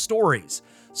moved in the stories,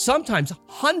 sometimes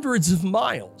hundreds of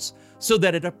miles, so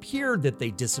that it appeared that they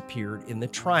disappeared in the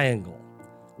triangle.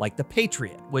 Like the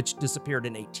Patriot, which disappeared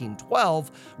in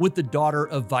 1812 with the daughter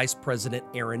of Vice President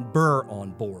Aaron Burr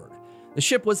on board. The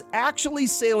ship was actually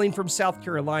sailing from South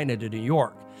Carolina to New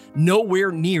York,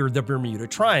 nowhere near the Bermuda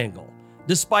Triangle,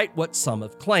 despite what some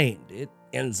have claimed. It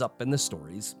ends up in the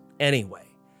stories anyway.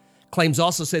 Claims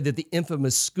also say that the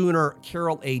infamous schooner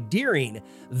Carol A. Deering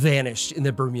vanished in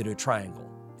the Bermuda Triangle.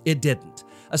 It didn't.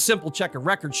 A simple check of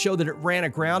records showed that it ran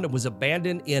aground and was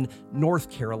abandoned in North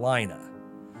Carolina.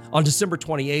 On December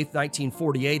 28,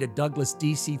 1948, a Douglas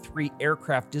DC-3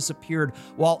 aircraft disappeared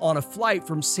while on a flight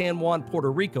from San Juan, Puerto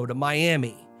Rico to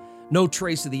Miami. No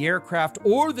trace of the aircraft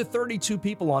or the 32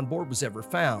 people on board was ever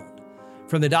found.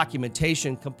 From the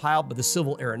documentation compiled by the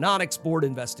Civil Aeronautics Board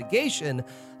investigation,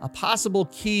 a possible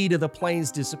key to the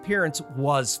plane's disappearance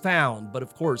was found, but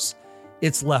of course,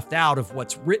 it's left out of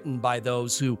what's written by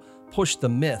those who push the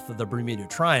myth of the Bermuda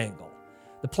Triangle.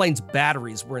 The plane's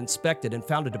batteries were inspected and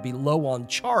found it to be low on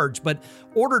charge, but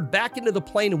ordered back into the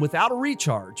plane and without a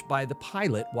recharge by the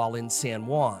pilot while in San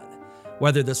Juan.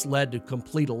 Whether this led to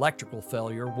complete electrical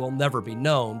failure will never be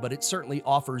known, but it certainly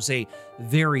offers a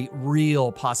very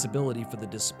real possibility for the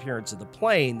disappearance of the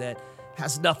plane that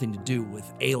has nothing to do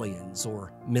with aliens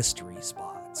or mystery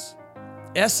spots.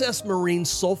 SS Marine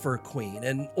Sulphur Queen,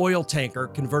 an oil tanker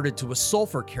converted to a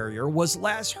sulfur carrier, was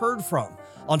last heard from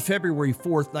on February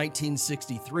 4,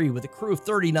 1963, with a crew of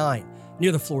 39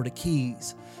 near the Florida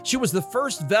Keys. She was the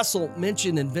first vessel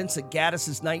mentioned in Vincent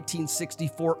Gaddis's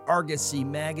 1964 Argosy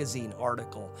magazine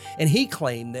article, and he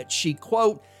claimed that she,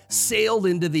 quote, sailed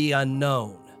into the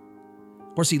unknown.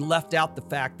 Of course, he left out the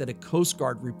fact that a Coast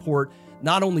Guard report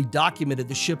not only documented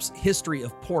the ship's history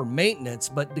of poor maintenance,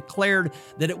 but declared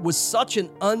that it was such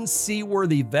an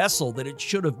unseaworthy vessel that it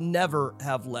should have never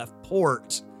have left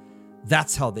port.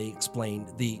 That's how they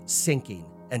explained the sinking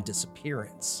and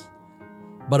disappearance.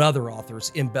 But other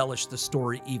authors embellished the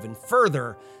story even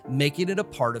further, making it a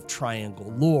part of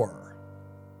triangle lore.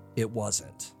 It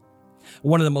wasn't.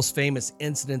 One of the most famous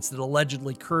incidents that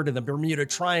allegedly occurred in the Bermuda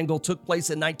Triangle took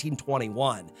place in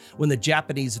 1921, when the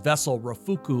Japanese vessel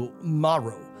Rafuku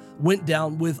Maru went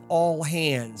down with all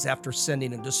hands after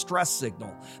sending a distress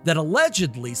signal that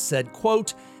allegedly said,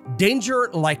 quote, "Danger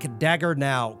like a dagger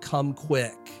now, come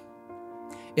quick."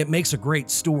 It makes a great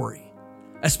story,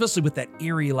 especially with that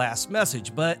eerie last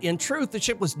message, but in truth, the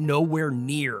ship was nowhere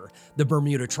near the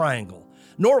Bermuda Triangle,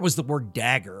 nor was the word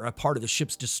dagger a part of the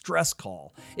ship's distress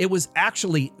call. It was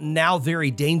actually "now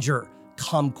very danger,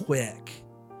 come quick."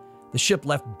 The ship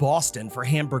left Boston for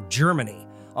Hamburg, Germany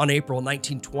on April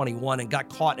 1921 and got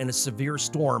caught in a severe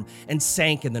storm and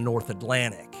sank in the North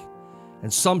Atlantic.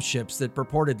 And some ships that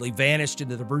purportedly vanished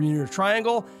into the Bermuda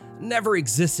Triangle never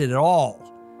existed at all,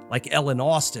 like Ellen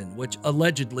Austin, which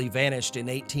allegedly vanished in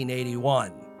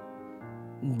 1881,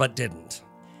 but didn't.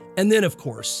 And then, of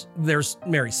course, there's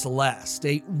Mary Celeste,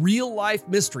 a real-life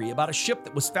mystery about a ship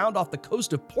that was found off the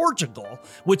coast of Portugal,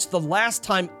 which the last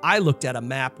time I looked at a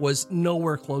map was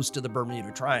nowhere close to the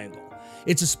Bermuda Triangle.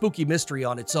 It's a spooky mystery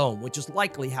on its own, which is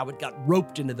likely how it got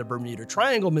roped into the Bermuda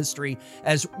Triangle mystery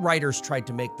as writers tried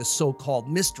to make the so-called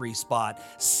mystery spot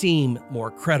seem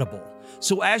more credible.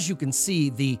 So as you can see,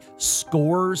 the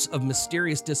scores of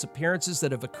mysterious disappearances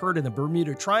that have occurred in the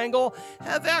Bermuda Triangle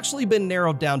have actually been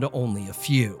narrowed down to only a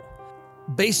few.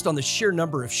 Based on the sheer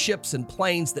number of ships and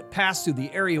planes that pass through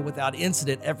the area without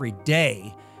incident every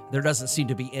day, there doesn't seem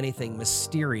to be anything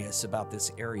mysterious about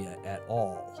this area at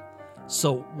all.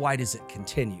 So why does it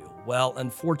continue? Well,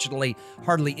 unfortunately,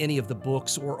 hardly any of the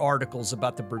books or articles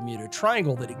about the Bermuda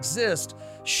Triangle that exist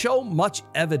show much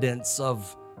evidence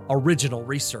of original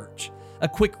research. A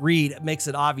quick read makes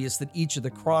it obvious that each of the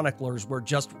chroniclers were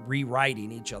just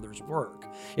rewriting each other's work.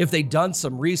 If they'd done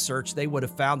some research, they would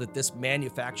have found that this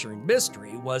manufacturing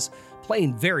mystery was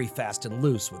playing very fast and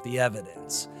loose with the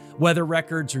evidence. Weather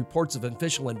records, reports of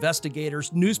official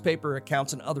investigators, newspaper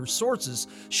accounts, and other sources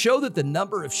show that the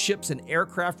number of ships and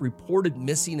aircraft reported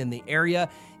missing in the area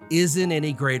isn't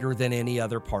any greater than any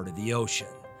other part of the ocean.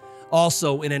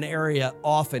 Also, in an area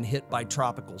often hit by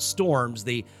tropical storms,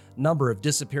 the number of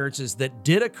disappearances that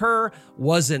did occur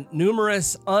wasn't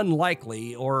numerous,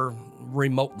 unlikely, or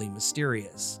remotely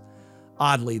mysterious.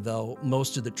 Oddly, though,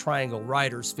 most of the Triangle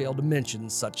writers fail to mention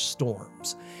such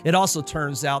storms. It also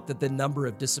turns out that the number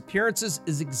of disappearances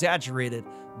is exaggerated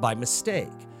by mistake,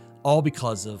 all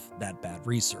because of that bad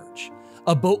research.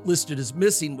 A boat listed as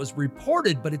missing was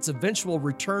reported, but its eventual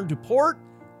return to port,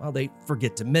 well, they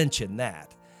forget to mention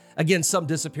that. Again, some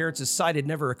disappearances cited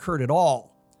never occurred at all.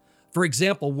 For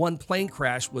example, one plane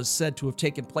crash was said to have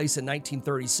taken place in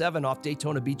 1937 off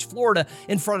Daytona Beach, Florida,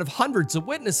 in front of hundreds of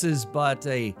witnesses, but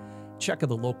a check of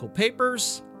the local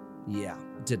papers,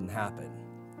 didn't happen.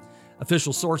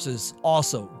 Official sources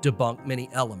also debunk many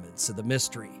elements of the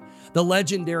mystery. The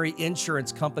legendary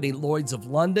insurance company Lloyd's of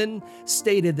London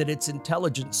stated that its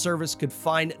intelligence service could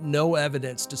find no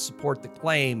evidence to support the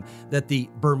claim that the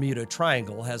Bermuda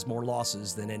Triangle has more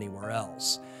losses than anywhere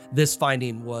else. This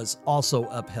finding was also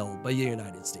upheld by the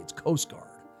United States Coast Guard.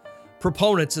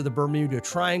 Proponents of the Bermuda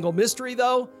Triangle mystery,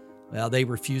 though, well, they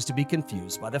refuse to be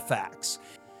confused by the facts.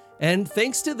 And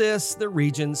thanks to this, the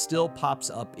region still pops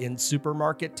up in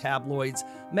supermarket tabloids,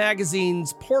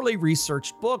 magazines, poorly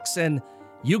researched books, and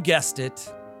you guessed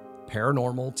it,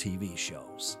 paranormal TV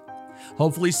shows.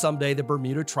 Hopefully someday the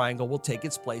Bermuda Triangle will take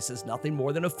its place as nothing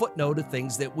more than a footnote of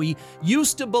things that we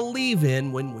used to believe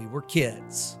in when we were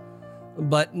kids.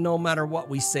 But no matter what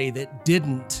we say that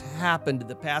didn't happen to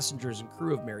the passengers and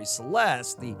crew of Mary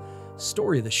Celeste, the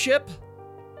story of the ship,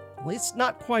 well, it's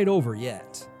not quite over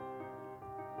yet.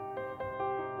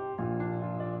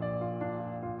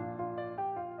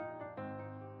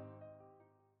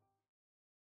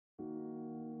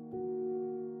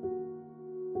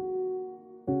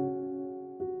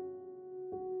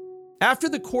 After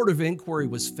the court of inquiry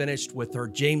was finished with her,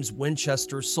 James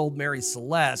Winchester sold Mary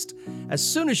Celeste as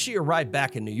soon as she arrived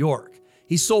back in New York.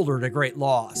 He sold her at a great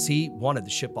loss. He wanted the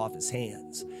ship off his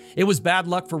hands. It was bad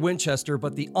luck for Winchester,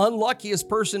 but the unluckiest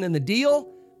person in the deal,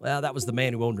 well, that was the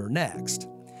man who owned her next.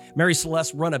 Mary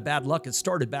Celeste's run of bad luck had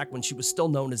started back when she was still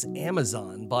known as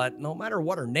Amazon, but no matter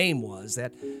what her name was,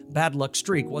 that bad luck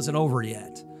streak wasn't over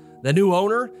yet. The new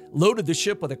owner loaded the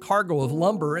ship with a cargo of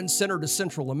lumber and sent her to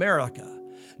Central America.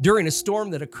 During a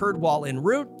storm that occurred while en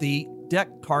route, the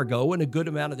deck cargo and a good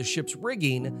amount of the ship's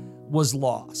rigging was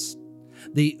lost.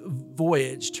 The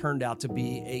voyage turned out to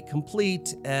be a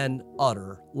complete and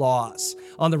utter loss.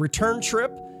 On the return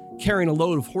trip, carrying a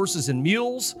load of horses and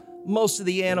mules, most of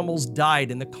the animals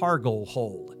died in the cargo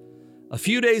hold. A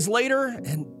few days later,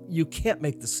 and you can't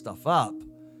make this stuff up,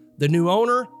 the new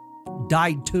owner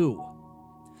died too.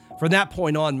 From that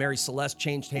point on, Mary Celeste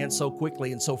changed hands so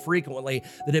quickly and so frequently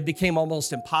that it became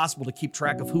almost impossible to keep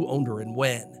track of who owned her and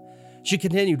when. She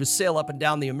continued to sail up and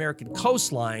down the American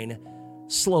coastline,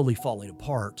 slowly falling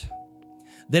apart.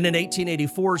 Then in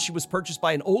 1884, she was purchased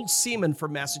by an old seaman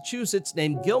from Massachusetts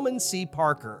named Gilman C.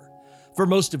 Parker. For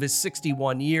most of his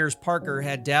 61 years, Parker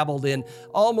had dabbled in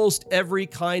almost every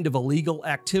kind of illegal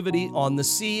activity on the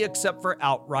sea except for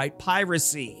outright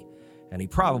piracy, and he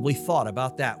probably thought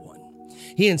about that one.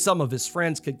 He and some of his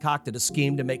friends concocted a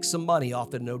scheme to make some money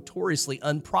off the notoriously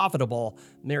unprofitable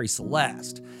Mary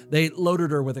Celeste. They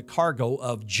loaded her with a cargo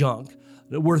of junk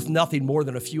worth nothing more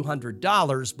than a few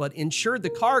 $100s, but insured the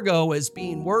cargo as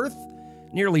being worth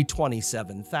nearly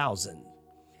 $27,000.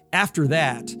 After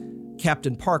that,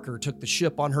 Captain Parker took the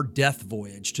ship on her death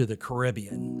voyage to the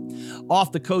Caribbean.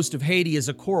 Off the coast of Haiti is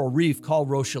a coral reef called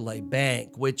Rochelet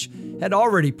Bank, which had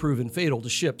already proven fatal to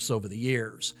ships over the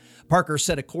years. Parker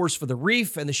set a course for the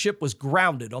reef, and the ship was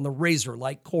grounded on the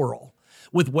razor-like coral.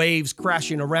 With waves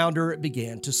crashing around her, it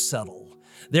began to settle.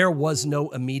 There was no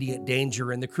immediate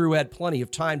danger, and the crew had plenty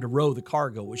of time to row the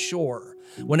cargo ashore.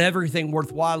 When everything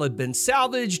worthwhile had been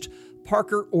salvaged,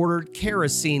 Parker ordered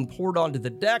kerosene poured onto the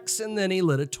decks, and then he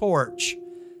lit a torch.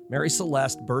 Mary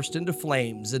Celeste burst into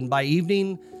flames, and by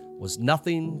evening was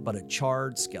nothing but a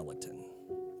charred skeleton.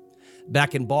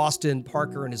 Back in Boston,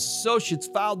 Parker and his associates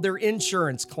filed their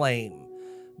insurance claim,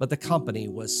 but the company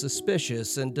was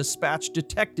suspicious and dispatched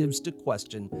detectives to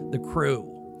question the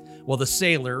crew. Well, the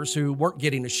sailors, who weren't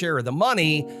getting a share of the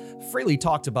money, freely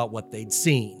talked about what they'd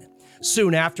seen.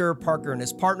 Soon after, Parker and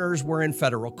his partners were in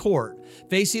federal court,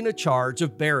 facing a charge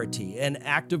of barratry, an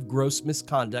act of gross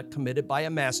misconduct committed by a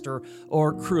master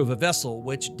or crew of a vessel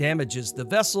which damages the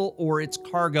vessel or its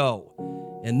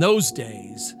cargo. In those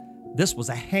days, this was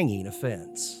a hanging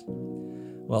offense.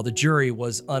 Well, the jury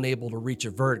was unable to reach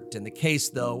a verdict in the case,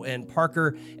 though, and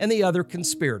Parker and the other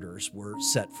conspirators were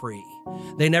set free.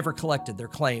 They never collected their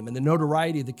claim, and the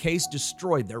notoriety of the case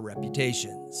destroyed their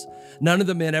reputations. None of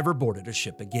the men ever boarded a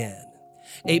ship again.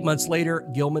 8 months later,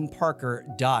 Gilman Parker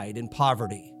died in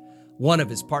poverty. One of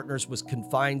his partners was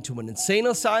confined to an insane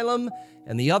asylum,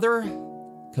 and the other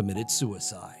committed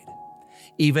suicide.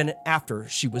 Even after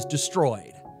she was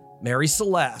destroyed, Mary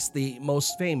Celeste, the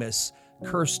most famous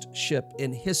cursed ship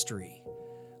in history,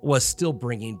 was still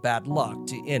bringing bad luck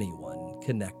to anyone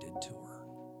connected to her.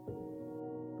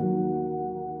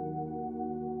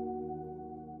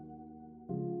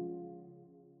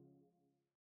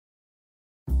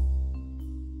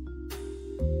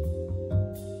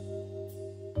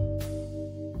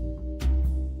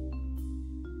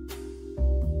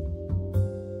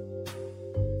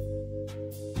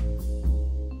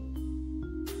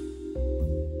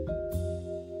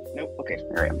 Okay,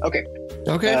 there I am. Okay.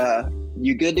 Okay.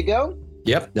 You good to go?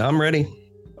 Yep, I'm ready.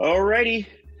 Alrighty.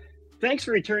 Thanks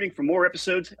for returning for more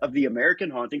episodes of the American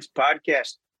Hauntings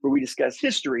podcast, where we discuss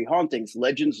history, hauntings,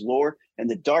 legends, lore, and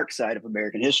the dark side of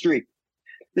American history.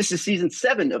 This is season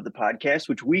 7 of the podcast,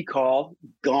 which we call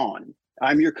Gone.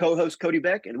 I'm your co-host, Cody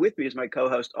Beck, and with me is my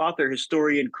co-host, author,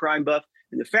 historian, crime buff,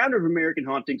 and the founder of American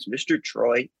Hauntings, Mr.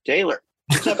 Troy Taylor.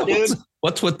 What's up, dude?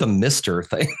 What's with the Mr.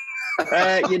 thing?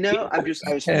 I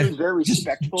was feeling very Just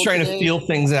respectful trying today. to feel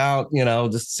things out,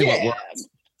 just see what Yeah, works.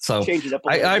 So change it up a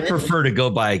little I bit. prefer to go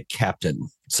by Captain.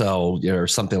 So, or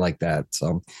something like that.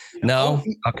 So, no,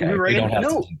 okay, we don't have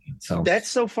to. So that's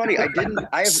so funny. I didn't.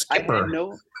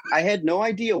 Skipper. I had no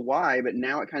idea why, but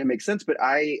now it kind of makes sense. But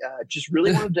I just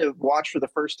really wanted to watch for the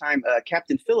first time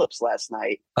Captain Phillips last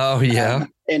night. Oh yeah,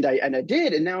 and I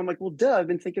did, and now I'm like, well, duh. I've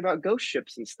been thinking about ghost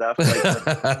ships and stuff. Like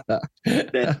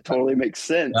that totally makes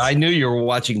sense. I knew you were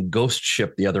watching Ghost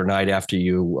Ship the other night after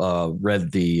you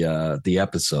read the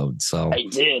episode. So I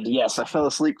did. Yes, I fell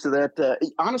asleep to that.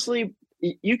 Honestly,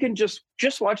 you can just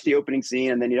watch the opening scene,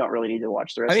 and then you don't really need to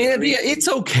watch the rest. I mean, it's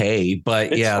okay,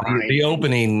 but it's fine. the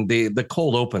opening, the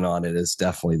cold open on it is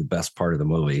definitely the best part of the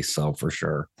movie. So for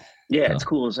sure. Yeah, it's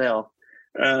cool as hell.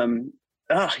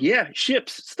 Yeah,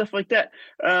 ships, stuff like that.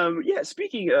 Yeah,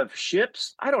 speaking of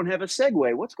ships, I don't have a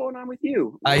segue. What's going on with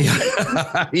you? I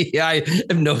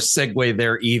have no segue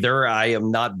there either. I have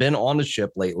not been on a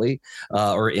ship lately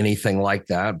or anything like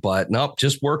that, but nope,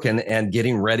 just working and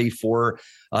getting ready for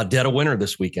Dead of Winter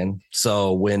this weekend.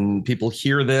 So when people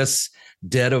hear this,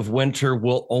 Dead of Winter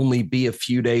will only be a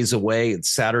few days away.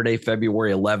 It's Saturday,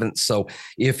 February 11th. So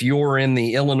if you're in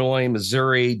the Illinois,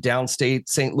 Missouri, downstate,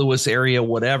 St. Louis area,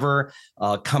 whatever,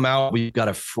 come out. We've got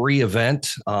a free event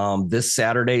this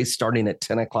Saturday starting at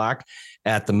 10 o'clock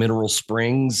at the Mineral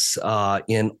Springs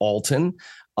in Alton.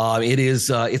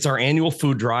 It's our annual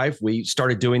food drive. We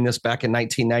started doing this back in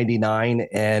 1999,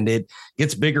 and it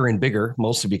gets bigger and bigger,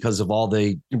 mostly because of all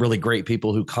the really great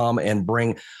people who come and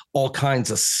bring all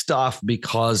kinds of stuff,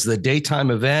 because the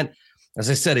daytime event, as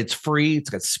I said, it's free.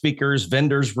 It's got speakers,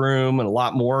 vendors room, and a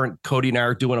lot more. Cody and I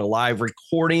are doing a live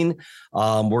recording.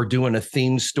 We're doing a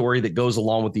theme story that goes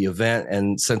along with the event.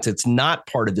 And since it's not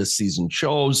part of this season's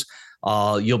shows,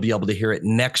 you'll be able to hear it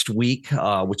next week,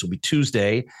 which will be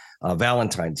Tuesday,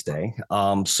 Valentine's Day.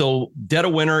 So Dead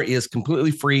of Winter is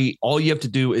completely free. All you have to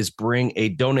do is bring a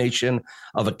donation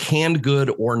of a canned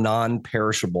good or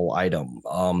non-perishable item.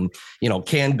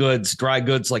 Canned goods, dry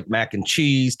goods like mac and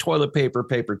cheese, toilet paper,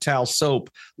 paper towel, soap,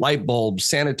 light bulbs,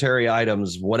 sanitary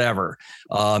items, whatever.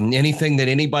 Anything that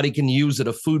anybody can use at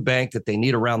a food bank that they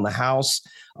need around the house.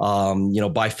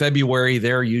 By February,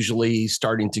 they're usually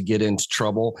starting to get into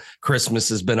trouble. Christmas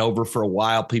has been over for a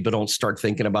while. People don't start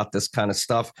thinking about this kind of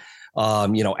stuff.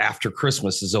 After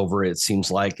Christmas is over, it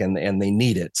seems like, and they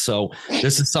need it. So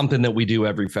this is something that we do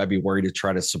every February to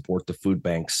try to support the food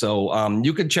bank. So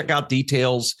you can check out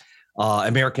details,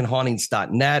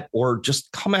 AmericanHauntings.net, or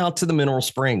just come out to the Mineral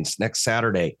Springs next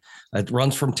Saturday. It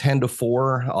runs from 10 to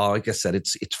 4. Like I said,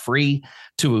 it's free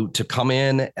to come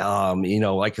in.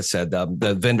 Like I said,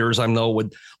 the vendors I know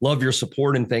would love your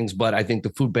support and things, but I think the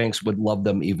food banks would love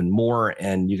them even more.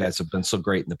 And you guys have been so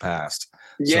great in the past.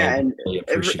 Yeah, so, and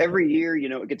really every year,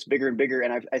 it gets bigger and bigger.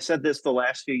 And I said this the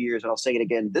last few years, and I'll say it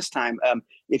again this time.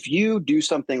 If you do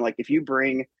something like if you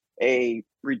bring a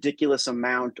ridiculous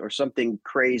amount or something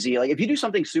crazy, like if you do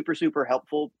something super, super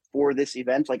helpful for this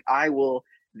event, like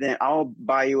then I'll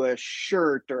buy you a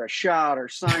shirt or a shot or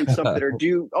sign something or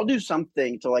I'll do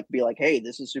something to like be like, hey,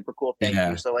 this is super cool. Thank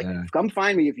you. So come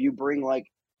find me if you bring like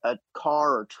a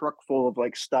car or truck full of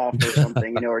like stuff or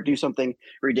something, or do something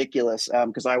ridiculous.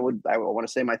 Because I want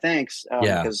to say my thanks.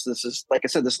 Because this is, like I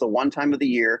said, this is the one time of the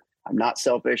year I'm not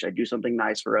selfish. I do something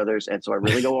nice for others. And so I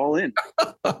really go all in.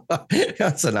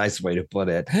 That's a nice way to put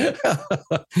it.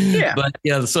 Yeah.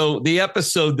 But so the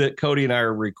episode that Cody and I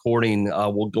are recording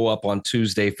will go up on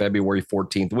Tuesday, February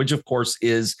 14th, which of course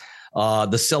is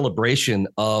the celebration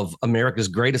of America's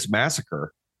Greatest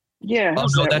Massacre. Yeah. Oh,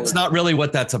 no, that's not really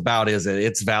what that's about, is it?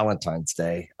 It's Valentine's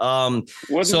Day. So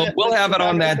we'll have it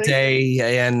on that day.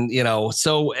 And,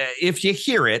 so if you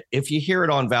hear it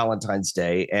on Valentine's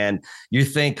Day and you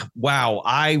think, wow,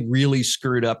 I really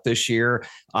screwed up this year,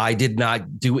 I did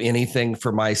not do anything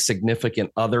for my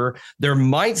significant other, there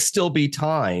might still be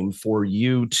time for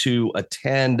you to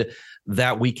attend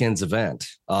that weekend's event,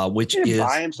 which is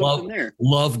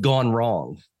Love Gone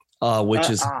Wrong. Which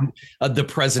is the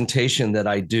presentation that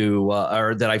I do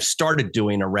or that I've started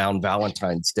doing around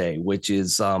Valentine's Day, which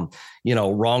is,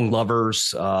 wrong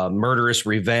lovers, murderous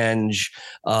revenge,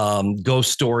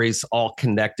 ghost stories, all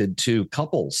connected to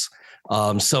couples.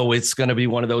 So it's going to be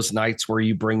one of those nights where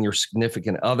you bring your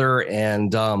significant other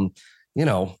and,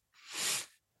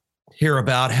 hear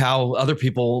about how other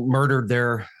people murdered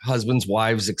their husbands,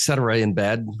 wives, et cetera, in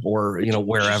bed or,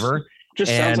 wherever.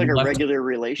 Just sounds like a regular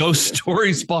relationship. Those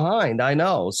stories behind, I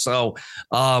know. So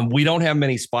we don't have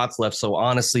many spots left. So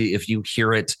honestly, if you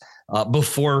hear it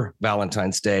before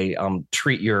Valentine's Day,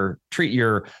 treat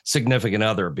your significant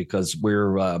other, because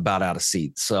we're about out of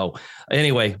seats. So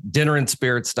anyway,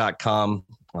 dinnerandspirits.com.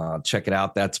 Check it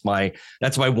out. That's my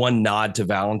one nod to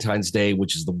Valentine's Day,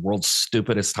 which is the world's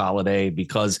stupidest holiday,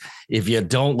 because if you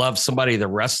don't love somebody the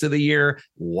rest of the year,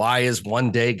 why is one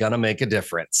day going to make a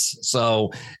difference?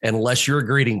 So unless you're a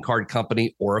greeting card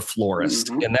company or a florist,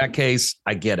 in that case,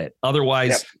 I get it.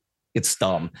 Otherwise, it's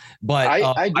dumb. But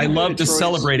I love to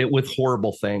celebrate it with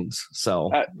horrible things. So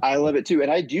I love it too.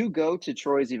 And I do go to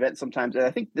Troy's event sometimes. And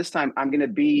I think this time I'm going to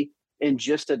be in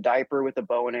just a diaper with a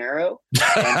bow and arrow.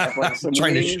 And like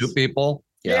trying to shoot people.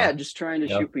 Yeah, just trying to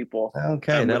shoot people.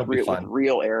 Okay, that'll be fun. With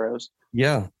real arrows.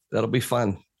 Yeah, that'll be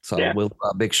fun. So we'll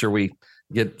make sure we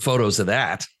get photos of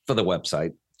that for the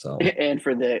website. So and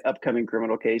for the upcoming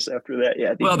criminal case after that.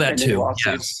 Yeah. Well, that too.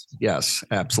 Yes,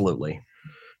 absolutely.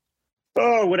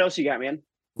 Oh, what else you got, man?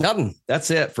 Nothing.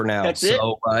 That's it for now.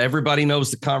 So everybody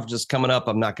knows the conference is coming up.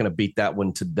 I'm not going to beat that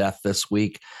one to death this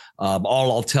week.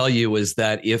 All I'll tell you is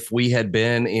that if we had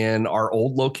been in our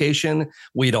old location,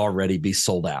 we'd already be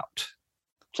sold out.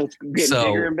 So it's getting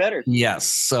bigger and better. Yes.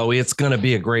 So it's going to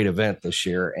be a great event this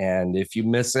year. And if you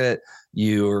miss it,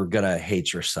 you're going to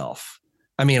hate yourself.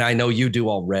 I mean, I know you do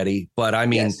already, but I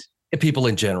mean, people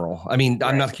in general. I mean,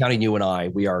 I'm not counting you and I.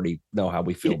 We already know how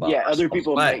we feel about it. Other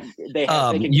people might.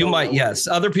 You might, yes.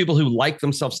 Other people who like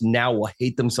themselves now will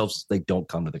hate themselves if they don't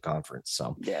come to the conference.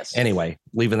 So anyway,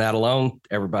 leaving that alone,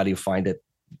 everybody who find it,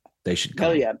 they should come.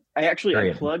 Hell yeah. I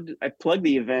plugged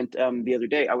the event the other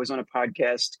day. I was on a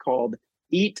podcast called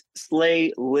Eat,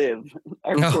 Slay, Live.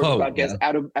 I recorded a podcast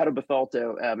out of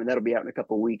Bethalto, and that'll be out in a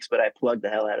couple of weeks, but I plugged the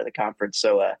hell out of the conference.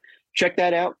 So check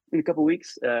that out in a couple of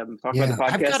weeks. Talk about the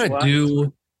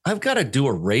podcast. I've got to do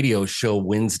a radio show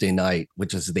Wednesday night,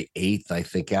 which is the 8th, I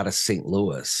think, out of St.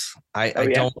 Louis. I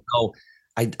don't know.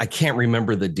 I can't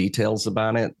remember the details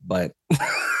about it, but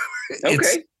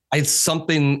it's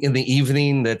something in the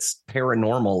evening that's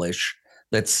paranormal-ish.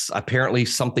 That's apparently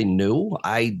something new.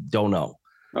 I don't know.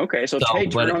 Okay, so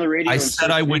turn on the radio. I said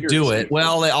I would do it.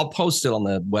 Well, I'll post it on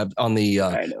the web on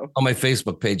my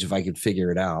Facebook page if I could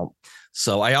figure it out.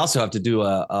 So I also have to do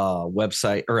a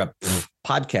website or a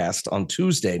podcast on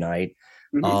Tuesday night.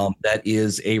 That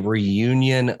is a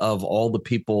reunion of all the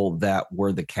people that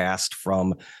were the cast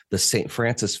from the St.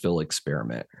 Francisville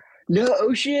experiment.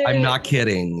 No shit. I'm not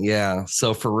kidding. Yeah.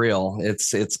 So for real,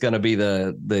 it's going to be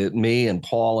the me and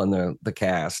Paul and the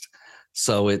cast.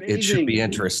 So it should be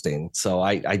interesting. So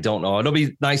I don't know. It'll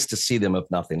be nice to see them if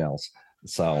nothing else.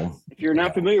 So if you're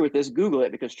not familiar with this, Google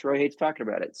it, because Troy hates talking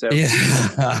about it. So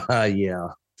yeah.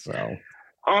 So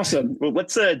awesome. Well,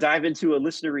 let's dive into a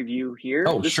listener review here.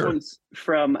 This one's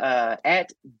from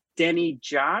at Denny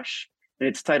Josh, and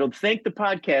it's titled "Thank the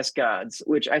Podcast Gods,"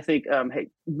 which I think, hey,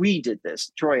 we did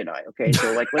this, Troy and I. Okay,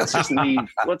 so let's just leave.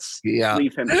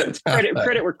 Leave him.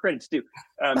 Credit where credit's due.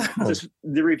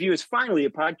 The review is finally a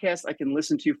podcast I can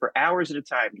listen to for hours at a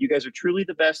time. You guys are truly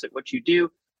the best at what you do.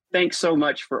 Thanks so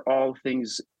much for all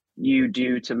things you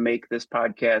do to make this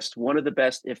podcast one of the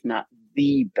best, if not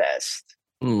the best.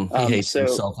 He hates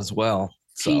himself as well.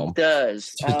 So he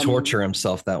does. To torture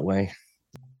himself that way.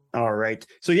 All right.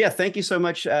 So thank you so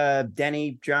much,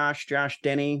 Denny, Josh,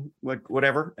 Denny,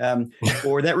 whatever,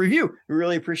 for that review. We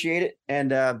really appreciate it.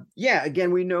 And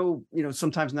again, we know,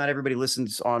 sometimes not everybody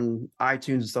listens on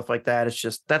iTunes and stuff like that. It's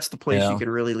just, that's the place you can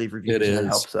really leave reviews. That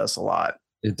helps us a lot.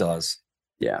 It does.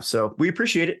 Yeah. So we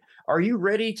appreciate it. Are you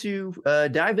ready to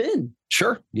dive in?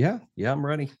 Sure. Yeah. I'm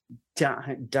ready.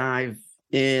 Dive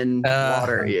in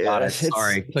water. Yeah.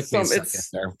 Sorry. Took me a second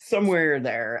there. Somewhere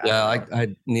there. Yeah.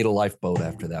 I need a lifeboat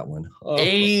after that one.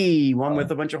 One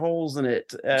with a bunch of holes in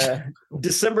it.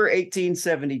 December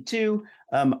 1872.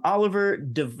 Oliver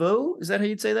Deveau. Is that how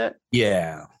you'd say that?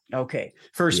 Yeah. Okay.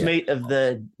 First mate of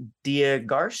the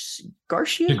Garcia?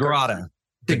 DeGrada.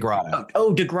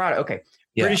 Oh, DeGrada. Okay.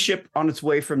 Yeah. British ship on its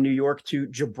way from New York to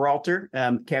Gibraltar.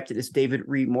 Captain is David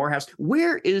Reed Morehouse.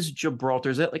 Where is Gibraltar?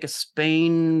 Is that like a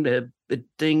Spain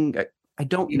thing? I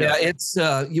don't know. Yeah, it's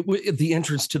the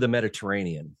entrance to the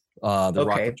Mediterranean. The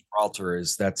Rock of Gibraltar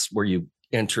that's where you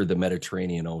enter the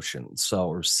Mediterranean Ocean,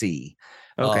 or sea.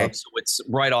 Okay. So it's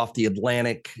right off the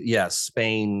Atlantic. Yes,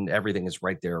 Spain, everything is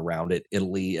right there around it.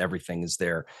 Italy, everything is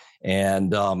there.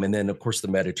 And then of course the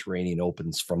Mediterranean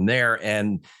opens from there.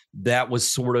 And that was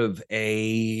sort of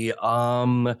a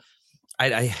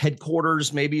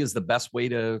headquarters, maybe is the best way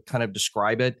to kind of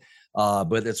describe it.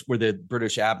 But it's where the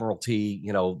British Admiralty,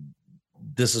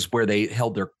 this is where they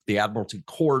held the Admiralty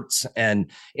courts, and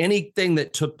anything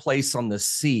that took place on the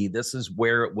sea, this is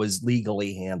where it was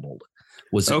legally handled.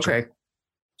 Was it okay?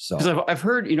 So because I've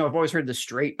heard, I've always heard the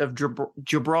Strait of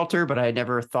Gibraltar, but I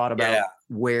never thought about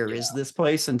where is this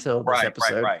place until this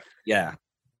episode. Right. Yeah.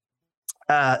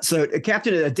 So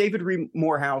Captain David Reed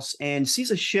Morehouse and sees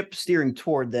a ship steering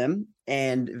toward them,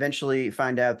 and eventually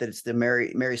find out that it's the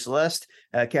Mary Celeste,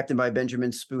 captained by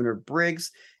Benjamin Spooner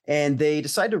Briggs. And they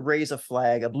decide to raise a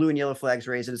flag, a blue and yellow flag's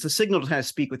raised, and it's a signal to kind of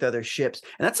speak with other ships.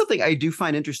 And that's something I do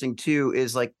find interesting too,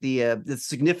 is like the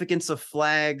significance of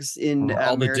flags in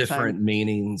all the maritime different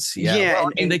meanings. Yeah,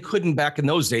 well, and they couldn't back in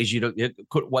those days.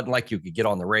 Wasn't like you could get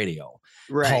on the radio,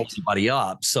 call somebody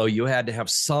up, so you had to have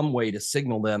some way to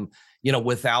signal them,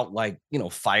 without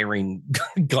firing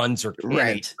guns or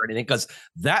cannons or anything, because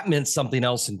that meant something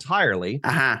else entirely.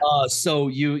 So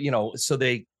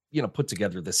they put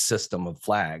together this system of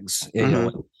flags,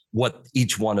 what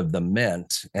each one of them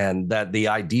meant. And that the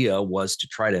idea was to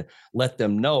try to let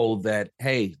them know that,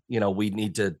 hey,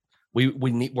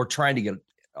 we're trying to get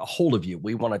a hold of you.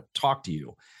 We want to talk to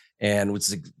you. And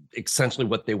it's essentially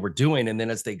what they were doing. And then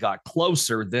as they got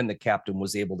closer, then the captain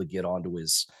was able to get onto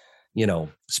his,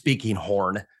 speaking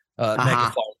horn,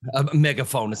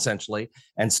 megaphone essentially,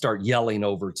 and start yelling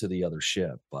over to the other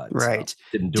ship. But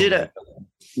didn't do it.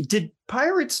 Did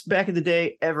pirates back in the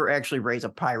day ever actually raise a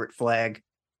pirate flag?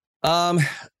 That's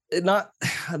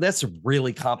a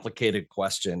really complicated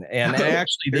question. And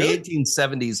actually the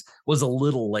 1870s was a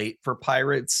little late for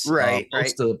pirates.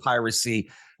 Most of the piracy,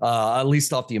 at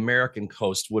least off the American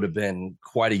coast, would have been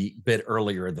quite a bit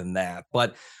earlier than that.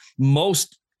 But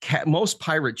most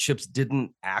pirate ships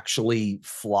didn't actually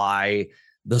fly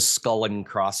the skull and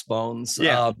crossbones.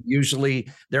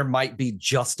 Usually there might be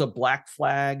just a black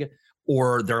flag,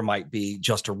 or there might be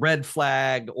just a red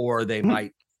flag, or they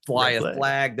might fly a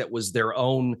flag that was their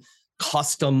own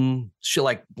custom.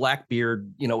 Like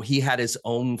Blackbeard, he had his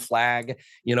own flag,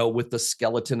 with the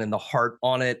skeleton and the heart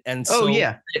on it. And so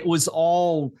it was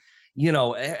all,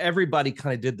 everybody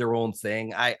kind of did their own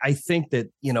thing. I think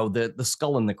that, the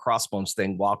skull and the crossbones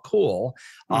thing, while cool,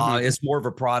 is more of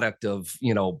a product of,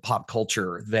 pop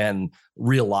culture than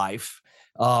real life.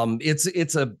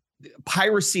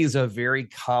 Piracy is a very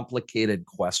complicated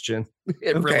question.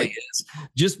 It really is,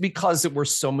 just because there were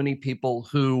so many people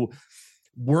who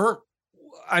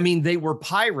they were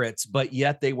pirates, but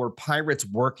yet they were pirates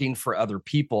working for other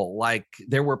people. Like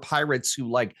there were pirates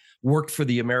who worked for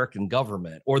the American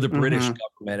government or the British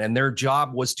government, and their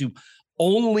job was to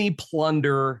only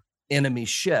plunder enemy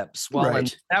ships. Well,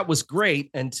 and that was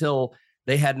great until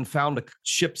they hadn't found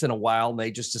ships in a while, and they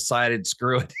just decided,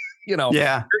 screw it.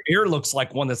 Here looks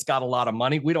like one that's got a lot of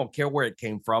money. We don't care where it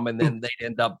came from. And then they'd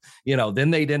end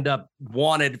up,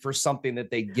 wanted for something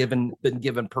that they'd been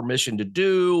given permission to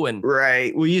do. And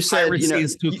well, you said piracy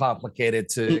is too complicated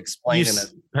to explain in a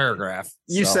paragraph.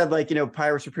 You said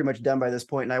pirates were pretty much done by this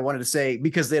point, and I wanted to say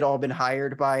because they'd all been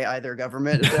hired by either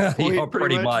government at that point,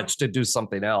 pretty much to do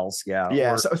something else.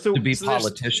 So to be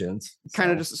politicians.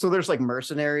 Kind of just so there's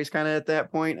mercenaries kind of at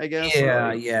that point, I guess.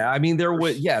 I mean, there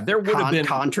would have been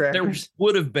contractors. There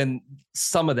would have been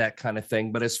some of that kind of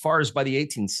thing, but as far as by the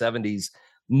 1870s,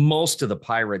 most of the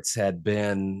pirates had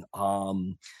been,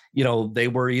 they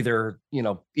were either,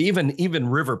 even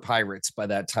river pirates by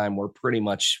that time were pretty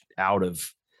much out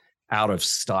of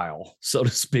style, so to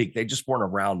speak. They just weren't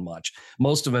around much.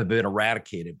 Most of them have been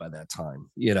eradicated by that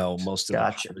time, most of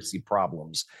the piracy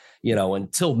problems,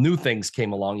 until new things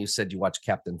came along. You said you watched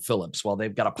Captain Phillips. Well,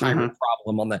 they've got a pirate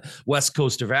problem on the west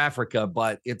coast of Africa,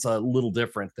 but it's a little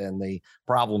different than the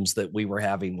problems that we were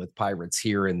having with pirates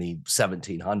here in the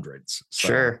 1700s.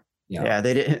 So,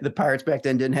 they didn't. The pirates back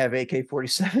then didn't have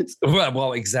AK-47s.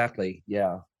 Well, exactly.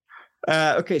 Yeah.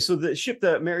 Okay, so the ship,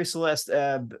 the Mary Celeste.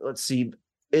 Let's see.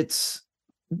 It's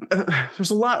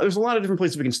there's a lot of different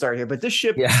places we can start here, but this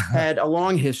ship had a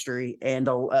long history and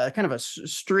a kind of a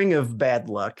string of bad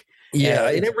luck.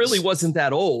 And it really wasn't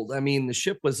that old. I mean, the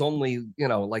ship was only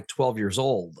 12 years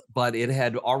old, but it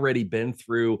had already been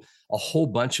through a whole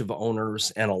bunch of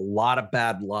owners and a lot of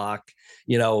bad luck.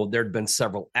 There'd been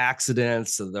several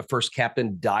accidents. The first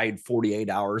captain died 48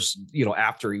 hours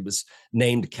after he was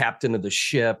named captain of the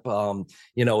ship.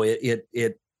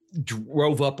 It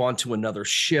drove up onto another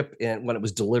ship and when it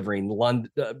was delivering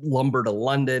lumber to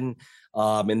London.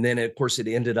 And then, of course, it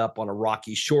ended up on a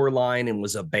rocky shoreline and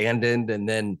was abandoned, and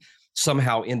then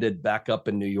somehow ended back up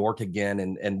in New York again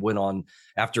and went on,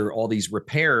 after all these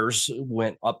repairs,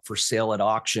 went up for sale at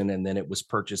auction. And then it was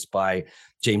purchased by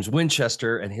James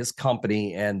Winchester and his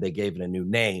company, and they gave it a new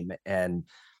name. And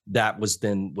that was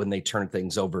then when they turned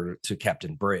things over to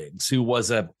Captain Briggs, who was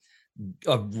a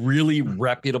a really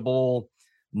reputable,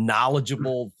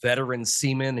 knowledgeable veteran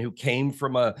seaman who came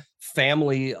from a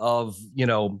family of,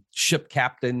 ship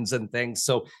captains and things.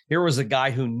 So here was a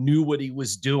guy who knew what he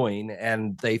was doing,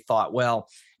 and they thought, well,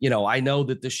 I know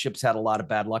that this ship's had a lot of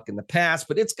bad luck in the past,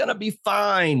 but it's going to be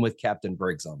fine with Captain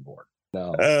Briggs on board.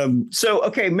 No.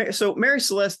 So Mary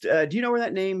Celeste, do you know where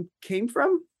that name came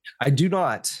from? I do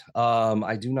not.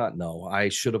 I do not know. I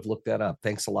should have looked that up.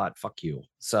 Thanks a lot. Fuck you.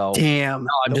 So damn. No,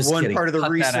 I'm just one kidding. part of the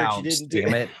Cut research out, you didn't do.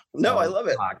 Damn it. No, I love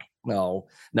it. Fuck. No,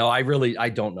 I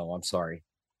don't know. I'm sorry.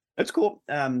 That's cool.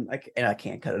 I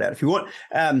can't cut it out if you want.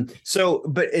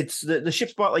 But it's the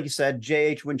ship's bought, like you said,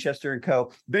 J.H. Winchester and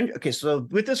Co. So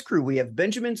with this crew, we have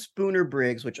Benjamin Spooner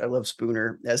Briggs, which I love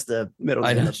Spooner as the middle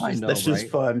name. That's just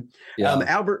fun. Yeah.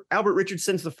 Albert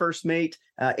Richardson's the first mate.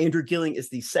 Andrew Gilling is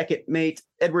the second mate.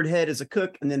 Edward Head is a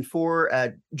cook, and then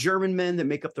 4 German men that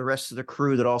make up the rest of the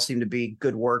crew that all seem to be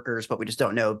good workers, but we just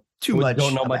don't know much.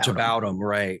 Don't know much about them.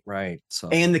 Right. So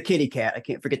and the kitty cat. I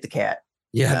can't forget the cat.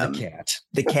 Yeah, the cat.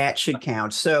 The cat should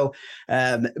count. So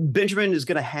Benjamin is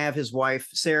going to have his wife,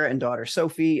 Sarah, and daughter,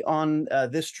 Sophie, on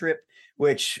this trip,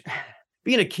 which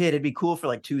being a kid, it'd be cool for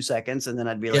like 2 seconds. And then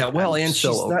I'd be like, yeah, well, and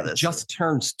she's just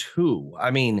turns 2.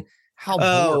 I mean, how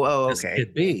boring this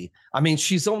could be. I mean,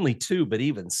 she's only 2, but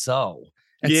even so,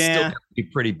 it's still going to be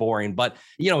pretty boring. But,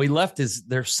 he left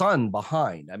their son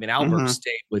behind. I mean, Albert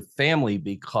stayed with family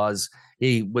because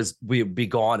we'd be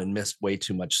gone and missed way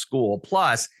too much school.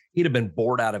 Plus, he'd have been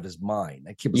bored out of his mind.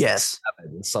 That kid was like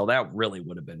 7, so that really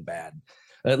would have been bad.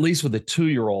 At least with a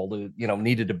 2-year-old who,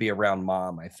 needed to be around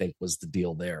mom, I think was the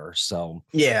deal there. So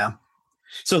yeah.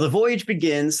 So the voyage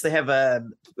begins. They have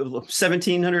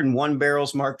 1,701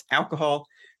 barrels marked alcohol,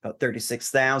 about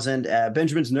 36,000.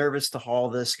 Benjamin's nervous to haul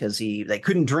this because they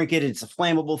couldn't drink it. It's a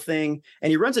flammable thing.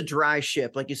 And he runs a dry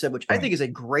ship, like you said, which I think is a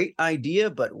great idea,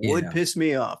 but would piss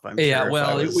me off. I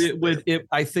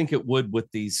think it would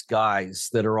with these guys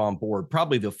that are on board,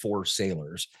 probably the 4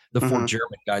 sailors, the 4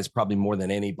 German guys, probably more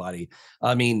than anybody.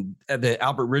 I mean,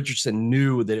 Albert Richardson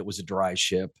knew that it was a dry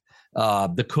ship.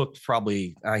 The cook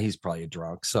probably, he's probably a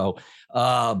drunk. So,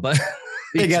 but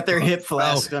they got their hip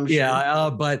flask. I'm sure. Yeah.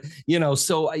 But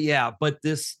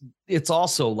it's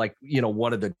also like,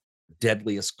 one of the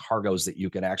deadliest cargoes that you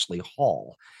can actually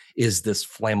haul is this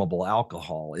flammable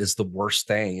alcohol. Is the worst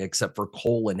thing except for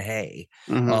coal and hay.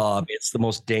 It's the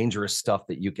most dangerous stuff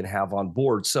that you can have on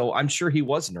board. So I'm sure he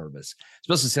was nervous,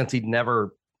 especially since he'd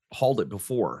never hauled it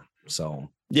before. So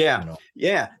yeah.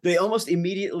 They almost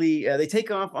immediately they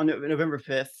take off on November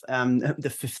 5th, the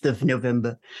 5th of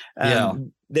November.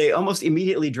 They almost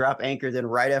immediately drop anchor then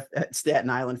right at Staten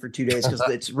Island for 2 days because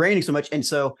it's raining so much. And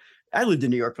so I lived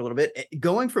in New York for a little bit.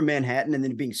 Going from Manhattan and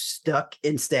then being stuck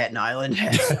in Staten Island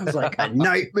was like a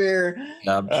nightmare.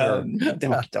 I'm sure.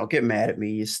 Don't get mad at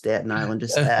me, you Staten Island.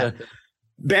 Just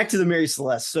back to the Mary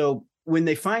Celeste. So when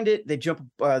they find it, they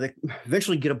they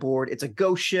eventually get aboard. It's a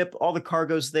ghost ship. All the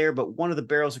cargo's there, but one of the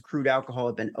barrels of crude alcohol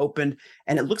had been opened.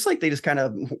 And it looks like they just kind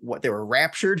of, they were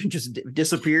raptured and just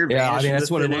disappeared. Yeah, I mean, that's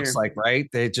what it looks like, right?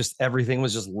 Everything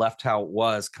was just left how it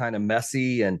was, kind of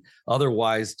messy and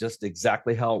otherwise just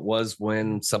exactly how it was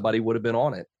when somebody would have been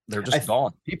on it. They're just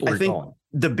gone. People are gone.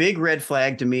 The big red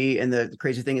flag to me and the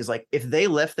crazy thing is like, if they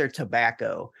left their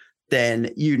tobacco,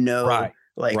 then right.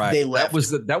 Like they left.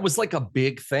 That was like a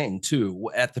big thing too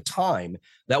at the time.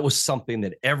 That was something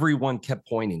that everyone kept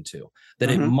pointing to, that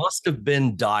it must have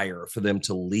been dire for them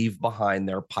to leave behind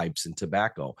their pipes and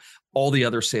tobacco. All the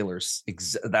other sailors,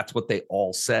 that's what they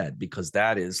all said, because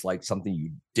that is like something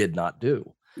you did not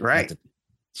do. Right.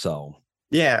 So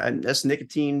yeah, and that's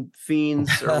nicotine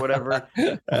fiends or whatever.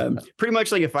 Pretty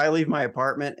much like if I leave my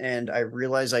apartment and I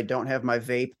realize I don't have my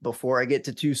vape before I get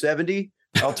to 270,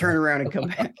 I'll turn around and come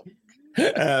back.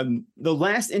 The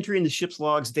last entry in the ship's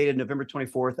logs dated November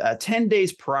 24th, 10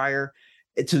 days prior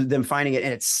to them finding it,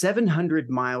 and it's 700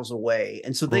 miles away.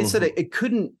 And so they said it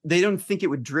couldn't, they don't think it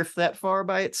would drift that far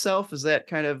by itself. Is that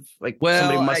kind of like,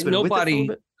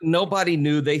 nobody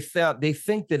knew. They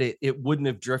think that it wouldn't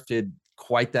have drifted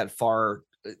quite that far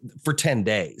for 10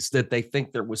 days, that they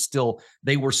think they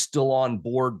were still on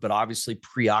board, but obviously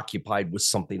preoccupied with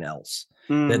something else.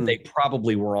 That they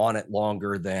probably were on it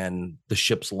longer than the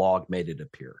ship's log made it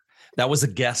appear. That was a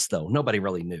guess, though. Nobody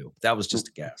really knew. That was just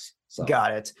a guess. So.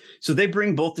 Got it. So they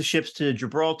bring both the ships to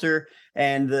Gibraltar,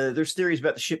 and there's theories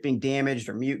about the ship being damaged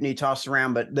or mutiny tossed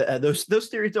around, but those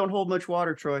theories don't hold much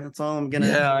water, Troy. That's all I'm gonna.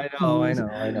 Yeah,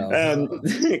 I know.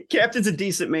 Captain's a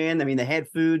decent man. I mean, they had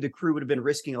food. The crew would have been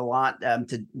risking a lot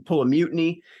to pull a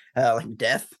mutiny, like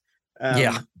death.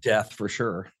 Death for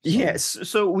sure. Yes.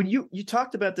 So when you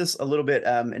talked about this a little bit,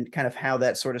 and kind of how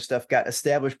that sort of stuff got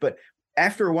established, but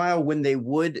after a while, when they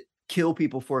would kill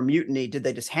people for mutiny, did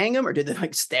they just hang them, or did they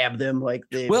like stab them? Like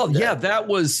that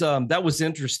was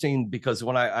interesting, because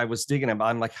when I was digging them,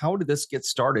 I'm like, how did this get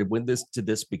started? When did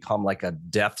this become like a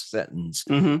death sentence?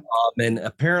 And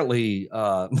apparently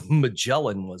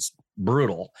Magellan was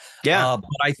brutal. But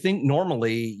I think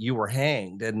normally you were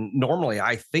hanged, and normally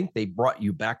I think they brought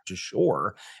you back to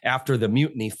shore after the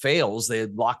mutiny fails.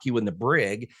 They'd lock you in the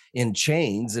brig in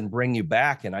chains and bring you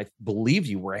back, and I believe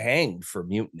you were hanged for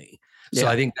mutiny. So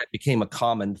I think that became a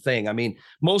common thing. I mean,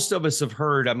 most of us have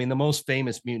heard, I mean, the most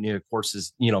famous mutiny, of course,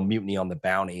 is, Mutiny on the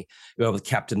Bounty, with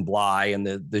Captain Bligh and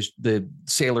the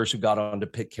sailors who got onto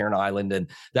Pitcairn Island. And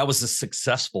that was a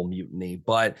successful mutiny,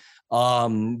 but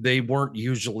they weren't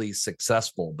usually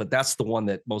successful. But that's the one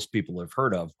that most people have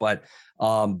heard of. But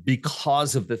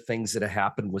because of the things that have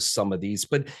happened with some of these,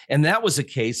 and that was a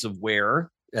case of where,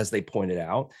 as they pointed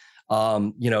out,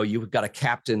 you've got a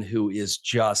captain who is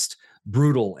just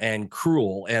brutal and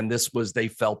cruel, and they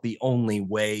felt the only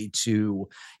way to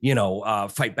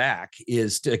fight back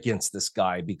is against this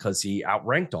guy, because he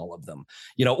outranked all of them,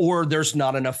 or there's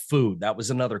not enough food. That was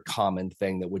another common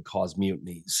thing that would cause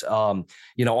mutinies. On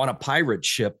a pirate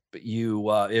ship,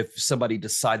 if somebody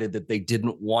decided that they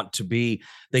didn't want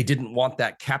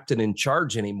that captain in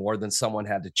charge anymore, then someone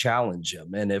had to challenge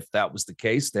him, and if that was the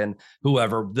case, then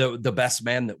whoever the best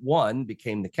man that won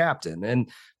became the captain.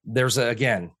 And there's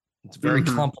it's a very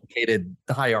complicated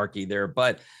hierarchy there.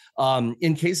 But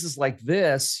in cases like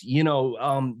this,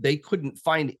 they couldn't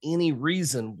find any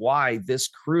reason why this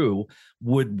crew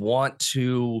would want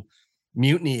to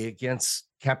mutiny against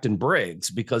Captain Briggs,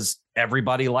 because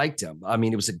everybody liked him. I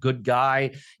mean, he was a good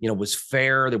guy, was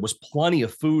fair. There was plenty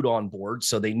of food on board,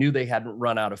 so they knew they hadn't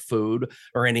run out of food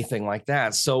or anything like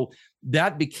that. So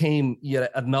that became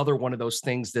yet another one of those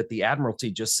things that the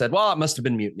Admiralty just said, well, it must have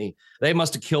been mutiny. They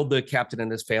must have killed the captain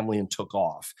and his family and took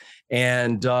off.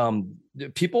 And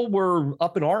people were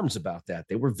up in arms about that.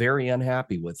 They were very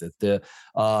unhappy with it. The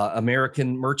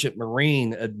American Merchant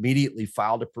Marine immediately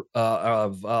filed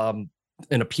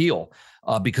an appeal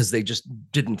because they just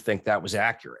didn't think that was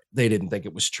accurate. They didn't think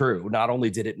it was true. Not only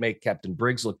did it make Captain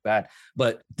Briggs look bad,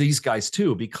 but these guys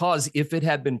too, because if it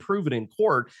had been proven in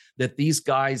court that these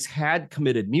guys had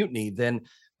committed mutiny, then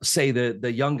say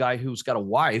the young guy who's got a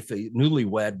wife, a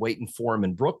newlywed waiting for him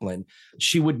in Brooklyn,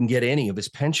 she wouldn't get any of his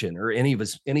pension or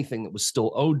anything that was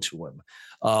still owed to him.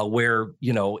 Where,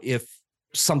 if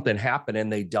something happened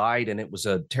and they died and it was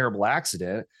a terrible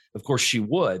accident, of course she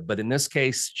would, but in this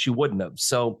case she wouldn't have.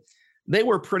 So they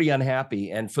were pretty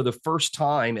unhappy, and for the first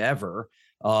time ever,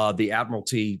 the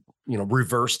Admiralty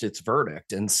reversed its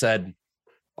verdict and said,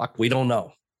 fuck, we don't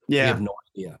know. We have no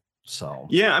idea. So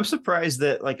I'm surprised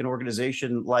that like an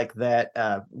organization like that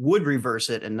would reverse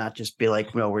it and not just be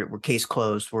like, we're case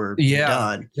closed, we're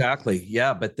done. Exactly.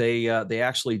 Yeah, but they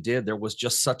actually did. There was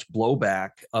just such blowback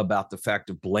about the fact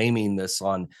of blaming this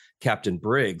on Captain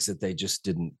Briggs that they just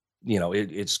didn't. It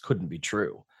just couldn't be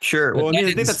true. Sure. Well, I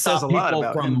think that says a lot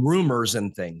about from rumors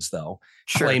and things, though,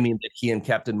 claiming that he and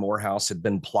Captain Morehouse had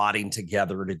been plotting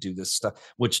together to do this stuff,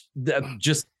 which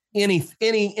just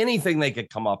anything they could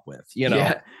come up with,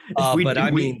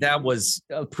 that was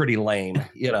pretty lame,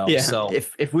 So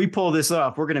if we pull this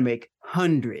off, we're going to make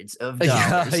hundreds of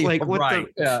dollars.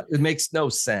 It makes no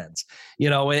sense,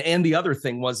 and the other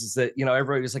thing is that,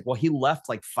 everybody was like, well, he left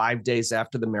like 5 days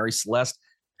after the Mary Celeste.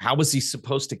 How was he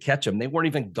supposed to catch him? They weren't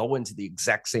even going to the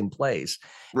exact same place.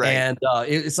 Right. And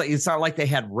it's not like they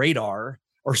had radar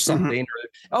or something.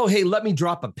 Or, hey, let me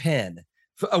drop a pin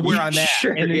where I'm at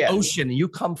in the ocean, and you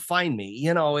come find me.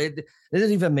 It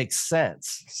doesn't even make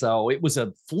sense. So it was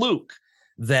a fluke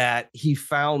that he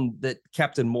found that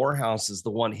Captain Morehouse is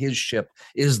his ship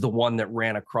is the one that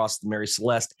ran across the Mary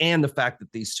Celeste, and the fact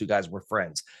that these two guys were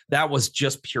friends. That was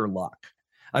just pure luck.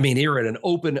 I mean, you're in an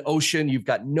open ocean. You've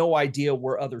got no idea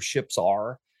where other ships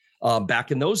are.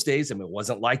 Back in those days, it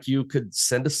wasn't like you could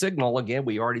send a signal. Again,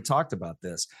 we already talked about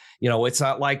this. It's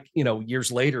not like,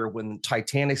 years later when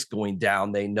Titanic's going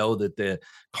down, they know that the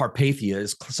Carpathia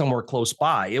is somewhere close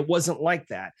by. It wasn't like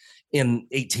that in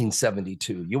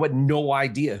 1872. You had no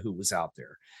idea who was out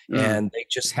there. And they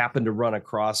just happened to run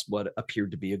across what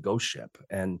appeared to be a ghost ship.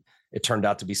 And it turned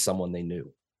out to be someone they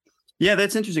knew. Yeah,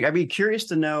 that's interesting. I'd be curious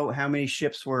to know how many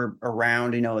ships were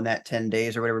around, in that 10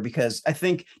 days or whatever, because I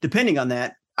think depending on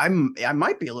that, I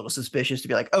might be a little suspicious to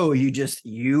be like, oh,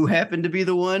 you happen to be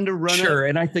the one to run. Sure.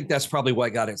 And I think that's probably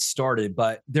what got it started.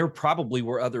 But there probably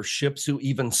were other ships who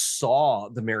even saw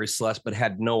the Mary Celeste, but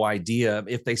had no idea.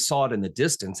 If they saw it in the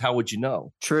distance, how would you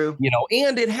know? True.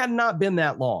 And it had not been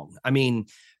that long. I mean,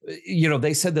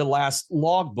 they said the last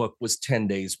logbook was 10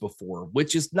 days before,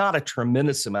 which is not a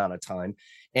tremendous amount of time.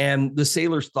 And the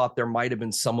sailors thought there might have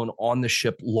been someone on the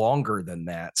ship longer than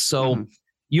that. So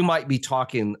you might be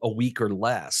talking a week or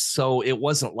less. So it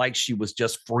wasn't like she was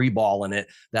just freeballing it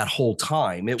that whole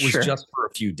time. It was just for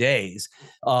a few days.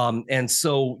 And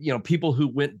so, people who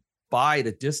went by at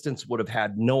a distance would have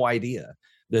had no idea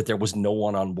that there was no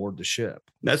one on board the ship.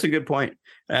 That's a good point.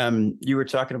 You were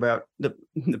talking about the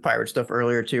pirate stuff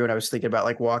earlier too, and I was thinking about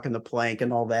like walking the plank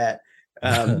and all that.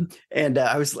 I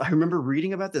remember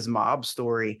reading about this mob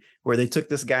story where they took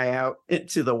this guy out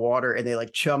into the water and they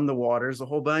like chummed the waters a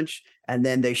whole bunch, and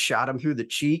then they shot him through the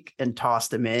cheek and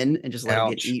tossed him in and just let him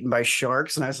get eaten by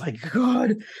sharks. And I was like,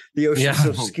 God, the ocean's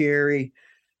so scary.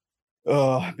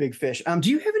 Oh, big fish. Do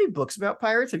you have any books about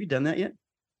pirates? Have you done that yet?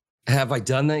 Have I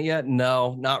done that yet?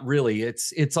 No, not really.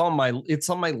 It's on my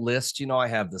list. I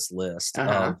have this list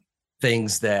of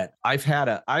things that I've had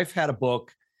a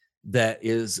book that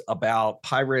is about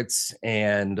pirates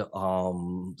and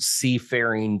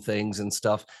seafaring things and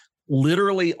stuff,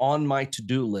 literally on my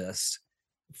to-do list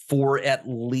for at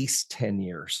least 10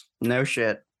 years. No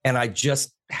shit. And I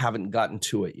just haven't gotten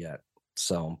to it yet.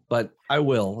 So, but I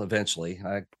will eventually.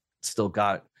 I still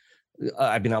got,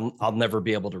 I'll never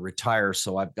be able to retire,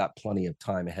 so I've got plenty of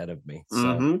time ahead of me.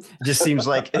 So. Just seems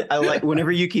like I like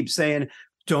whenever you keep saying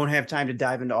don't have time to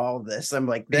dive into all of this, I'm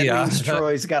like, that means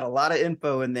Troy's got a lot of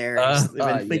info in there. I've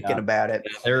been thinking about it.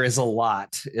 There is a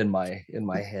lot in my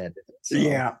head. So.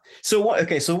 Yeah. So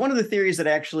one of the theories that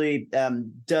actually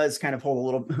does kind of hold a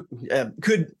little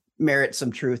could merit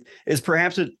some truth is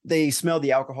perhaps they smelled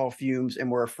the alcohol fumes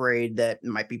and were afraid that it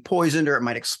might be poisoned or it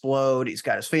might explode. He's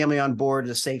got his family on board,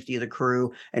 the safety of the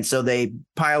crew, and so they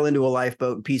pile into a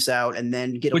lifeboat and peace out, and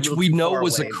then get which we know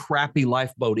was a crappy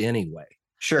lifeboat anyway.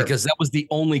 Sure. Because that was the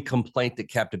only complaint that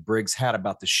Captain Briggs had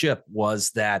about the ship, was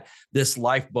that this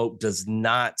lifeboat does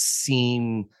not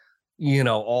seem,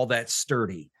 all that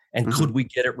sturdy. And could we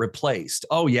get it replaced?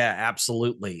 Oh yeah,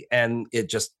 absolutely. And it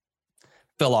just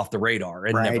fell off the radar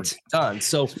and never got done.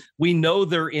 So we know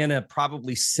they're in a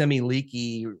probably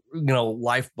semi-leaky,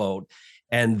 lifeboat.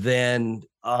 And then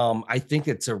I think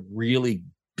it's a really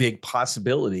big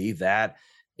possibility that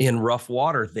in rough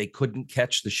water, they couldn't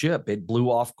catch the ship. It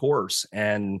blew off course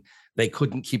and they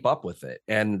couldn't keep up with it.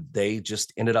 And they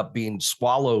just ended up being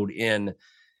swallowed in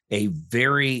a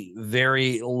very,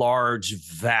 very large,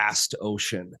 vast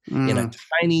ocean in a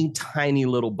tiny, tiny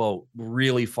little boat,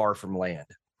 really far from land.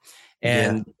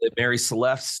 And the Mary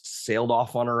Celeste sailed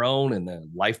off on her own, and the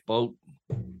lifeboat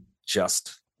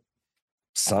just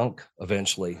sunk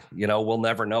eventually. We'll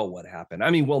never know what happened. I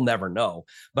mean, we'll never know.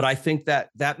 But I think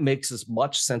that makes as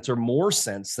much sense or more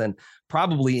sense than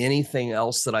probably anything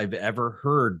else that I've ever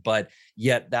heard. But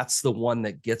yet that's the one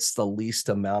that gets the least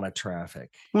amount of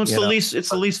traffic. Well, it's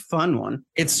the least fun one.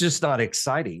 It's just not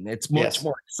exciting. It's much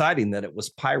more exciting that it was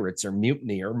pirates or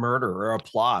mutiny or murder or a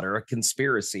plot or a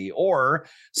conspiracy or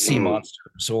sea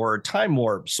monsters or time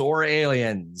warps or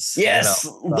aliens. Yes.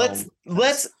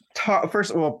 Let's talk.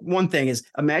 First of all, one thing is,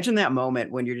 imagine that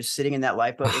moment when you're just sitting in that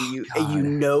lifeboat and you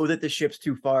know that the ship's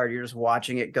too far. You're just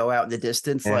watching it go out in the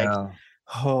distance. I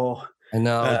know.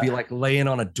 It'd be like laying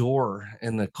on a door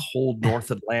in the cold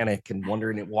North Atlantic and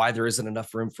wondering why there isn't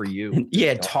enough room for you.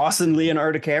 Tossing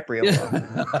Leonardo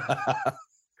DiCaprio.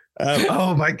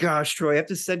 Oh my gosh, Troy, I have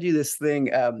to send you this thing.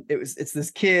 It's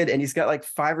this kid, and he's got like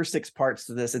 5 or 6 parts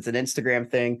to this. It's an Instagram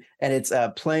thing, and it's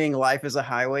playing Life as a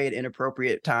Highway at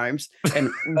inappropriate times. And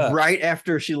right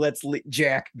after she lets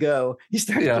Jack go, he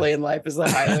starts playing Life as a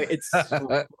Highway. It's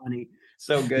so funny.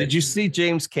 So good. Did you see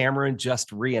James Cameron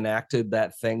just reenacted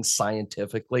that thing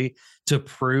scientifically to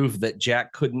prove that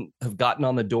Jack couldn't have gotten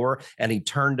on the door, and it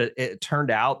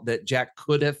turned out that Jack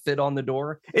could have fit on the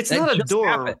door? It's not a door.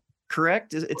 Happened.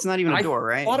 Correct? It's not even a door,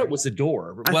 right? I thought it was a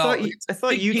door. I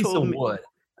thought you told me. Wood.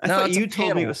 I thought you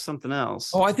told me it was something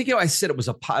else. Oh, I think I said it was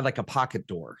like a pocket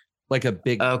door, like a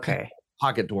big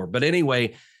pocket door. But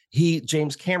anyway,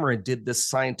 James Cameron did this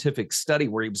scientific study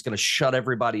where he was going to shut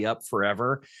everybody up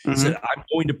forever. He said, I'm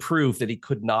going to prove that he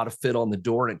could not have fit on the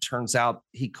door. And it turns out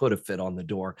he could have fit on the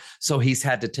door. So he's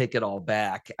had to take it all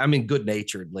back. I mean, good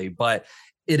naturedly, but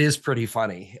it is pretty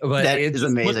funny. But that is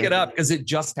amazing. Look it up because it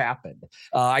just happened.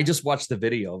 I just watched the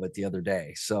video of it the other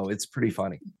day. So it's pretty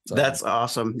funny. So. That's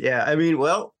awesome. Yeah. I mean,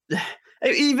 well,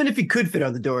 even if he could fit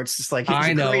on the door, it's just like,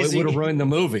 I know it would have ruined the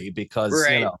movie because,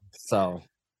 so.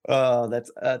 Oh,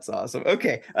 that's awesome.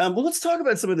 Okay. Well, let's talk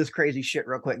about some of this crazy shit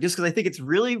real quick, just because I think it's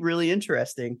really, really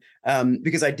interesting.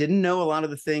 Because I didn't know a lot of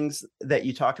the things that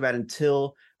you talked about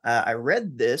until I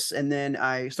read this, and then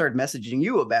I started messaging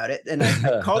you about it. And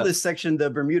I called this section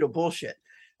the Bermuda bullshit.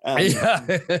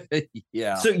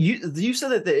 Yeah. So you said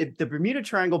that the Bermuda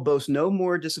Triangle boasts no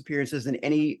more disappearances than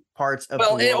any parts of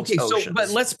the world's oceans. But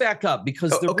let's back up,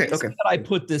 because the reason that I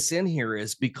put this in here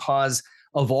is because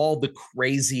of all the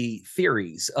crazy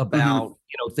theories about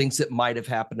things that might have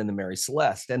happened in the Mary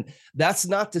Celeste. And that's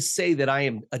not to say that I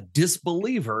am a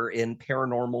disbeliever in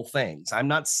paranormal things. I'm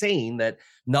not saying that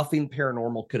nothing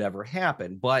paranormal could ever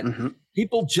happen, but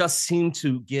people just seem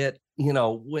to get,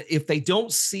 if they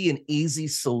don't see an easy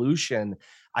solution,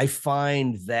 I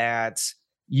find that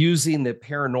using the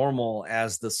paranormal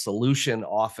as the solution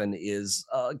often is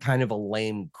kind of a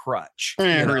lame crutch.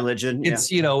 Religion.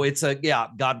 It's,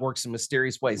 God works in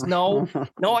mysterious ways. No,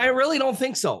 I really don't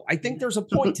think so. I think there's a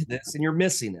point to this and you're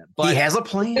missing it. But he has a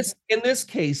plan. In this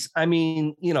case, I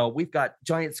mean, we've got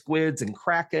giant squids and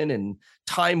kraken and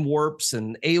time warps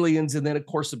and aliens. And then, of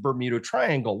course, the Bermuda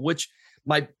Triangle, which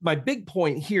my big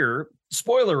point here,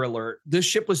 spoiler alert, this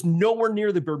ship was nowhere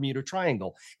near the Bermuda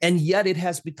Triangle, and yet it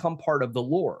has become part of the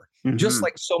lore, just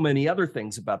like so many other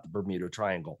things about the Bermuda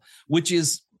Triangle, which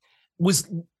was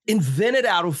invented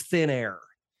out of thin air.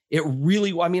 It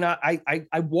really, I mean,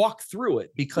 I walk through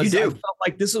it because I felt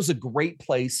like this was a great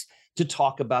place to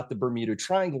talk about the Bermuda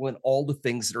Triangle and all the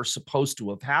things that are supposed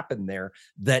to have happened there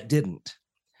that didn't.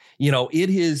 It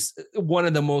is one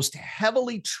of the most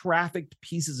heavily trafficked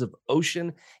pieces of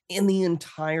ocean in the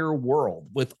entire world,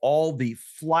 with all the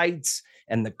flights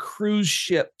and the cruise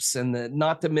ships and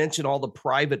not to mention all the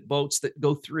private boats that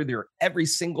go through there every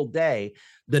single day.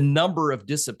 The number of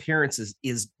disappearances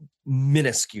is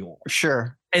minuscule.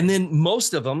 Sure. And then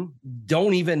most of them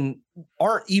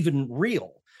aren't even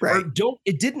real. Right.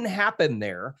 It didn't happen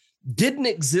there. Didn't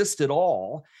exist at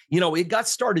all. It got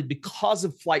started because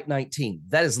of Flight 19.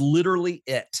 That is literally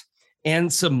it.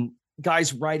 And some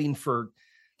guys writing for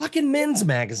fucking men's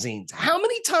magazines. How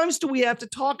many times do we have to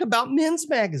talk about men's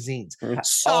magazines?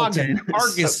 Saga and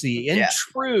Argosy and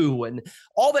True and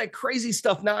all that crazy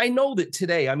stuff. Now, I know that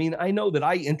today, I know that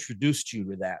I introduced you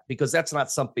to that because that's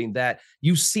not something that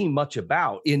you see much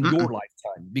about in your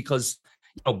lifetime. Because,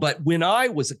 but when I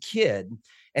was a kid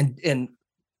and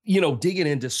digging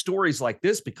into stories like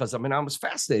this, because I was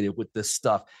fascinated with this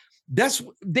stuff.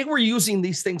 They were using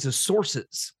these things as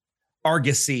sources,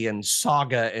 Argosy and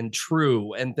Saga and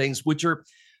True and things, which are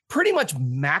pretty much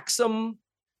Maxim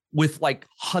with like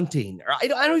hunting. I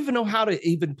don't even know how to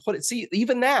even put it. See,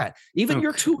 even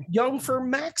you're too young for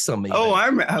Maxim. Even. Oh,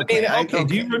 I'm okay. Okay.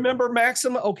 Do you remember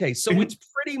Maxim? Okay. So it's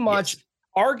pretty much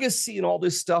Argosy and all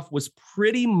this stuff was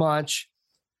pretty much,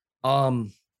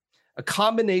 a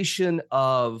combination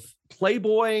of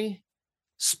Playboy,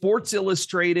 Sports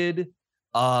Illustrated,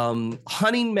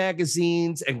 hunting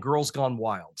magazines, and Girls Gone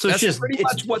Wild. So that's pretty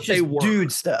much what they were.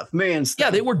 Dude stuff, man stuff.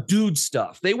 Yeah, they were dude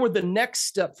stuff. They were the next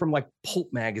step from like pulp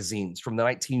magazines from the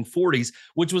 1940s,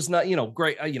 which was not,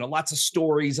 great, lots of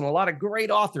stories and a lot of great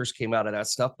authors came out of that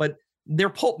stuff, but they're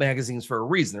pulp magazines for a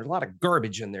reason. There's a lot of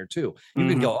garbage in there too. You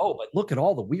can go, oh, but look at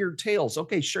all the weird tales.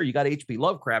 Okay, sure, you got H.P.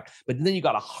 Lovecraft, but then you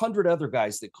got 100 other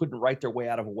guys that couldn't write their way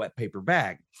out of a wet paper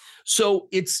bag. So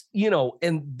it's,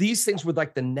 and these things were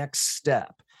like the next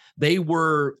step. They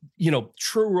were,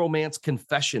 true romance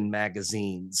confession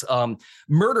magazines,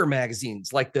 murder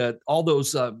magazines, like all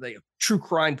those True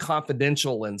Crime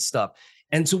Confidential and stuff.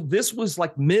 And so this was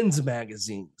like men's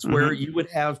magazines where you would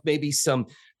have maybe some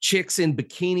chicks in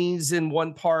bikinis in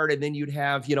one part, and then you'd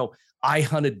have, I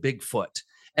hunted Bigfoot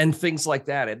and things like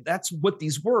that. And that's what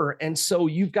these were. And so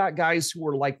you've got guys who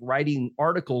are like writing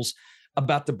articles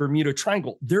about the Bermuda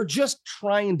Triangle. They're just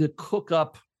trying to cook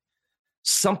up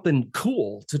something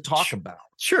cool to talk about.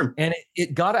 Sure. And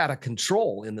it got out of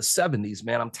control in the 70s,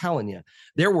 man. I'm telling you,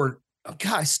 there were,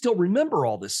 God, I still remember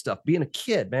all this stuff being a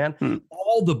kid, man.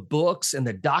 All the books and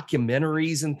the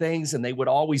documentaries and things, and they would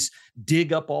always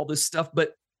dig up all this stuff.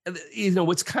 But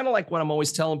it's kind of like what I'm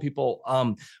always telling people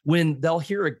when they'll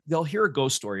hear a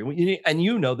ghost story.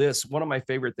 And this, one of my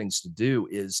favorite things to do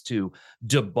is to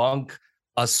debunk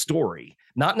a story,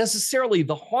 not necessarily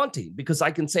the haunting, because I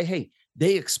can say, hey,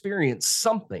 they experienced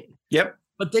something. Yep.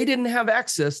 But they didn't have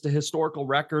access to historical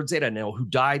records. They didn't know who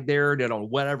died there. They don't know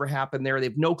whatever happened there. They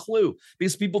have no clue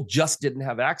because people just didn't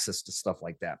have access to stuff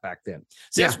like that back then.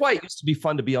 So that's why it used to be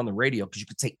fun to be on the radio, because you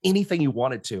could say anything you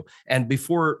wanted to. And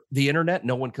before the internet,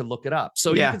 no one could look it up.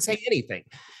 So you could say anything.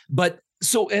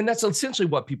 And that's essentially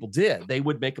what people did. They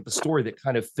would make up a story that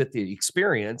kind of fit the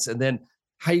experience. And then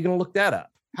how are you going to look that up?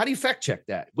 How do you fact check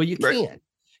that? Well, you can't.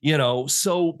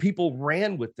 So people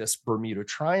ran with this Bermuda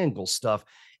Triangle stuff,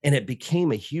 and it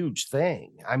became a huge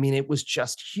thing. I mean, it was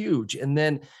just huge. And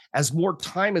then as more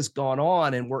time has gone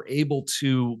on and we're able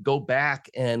to go back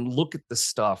and look at the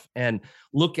stuff and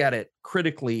look at it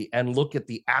critically and look at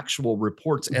the actual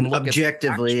reports and look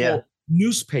objectively, at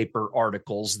newspaper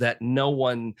articles that no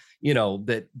one,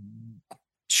 that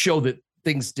show that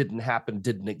things didn't happen,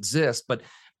 didn't exist. But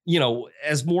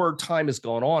as more time has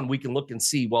gone on, we can look and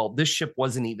see, well, this ship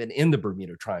wasn't even in the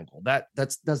Bermuda Triangle.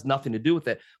 That's nothing to do with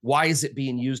it. Why is it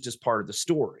being used as part of the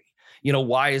story?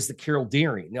 Why is the Carol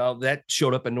Deering? That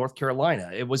showed up in North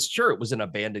Carolina. It was an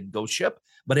abandoned ghost ship,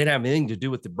 but it didn't have anything to do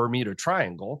with the Bermuda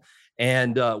Triangle.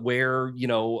 And where,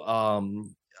 the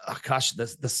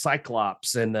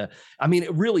Cyclops and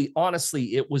it really,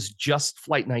 honestly, it was just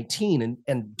Flight 19.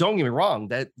 And don't get me wrong,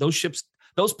 that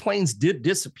those planes did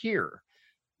disappear.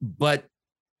 But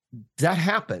that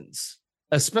happens,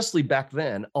 especially back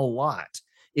then, a lot.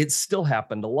 It still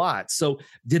happened a lot. So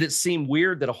did it seem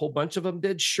weird that a whole bunch of them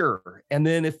did? Sure. And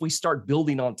then if we start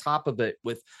building on top of it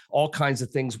with all kinds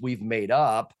of things we've made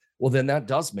up, well, then that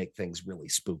does make things really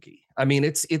spooky. I mean,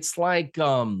 it's like,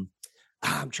 I'm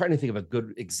trying to think of a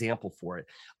good example for it.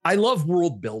 I love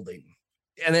world building.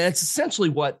 And that's essentially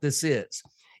what this is.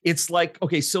 It's like,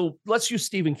 okay, so let's use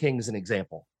Stephen King as an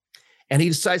example. And he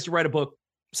decides to write a book,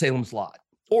 Salem's Lot,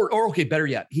 or okay, better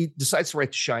yet, he decides to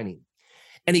write The Shining,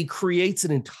 and he creates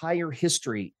an entire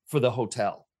history for the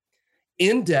hotel,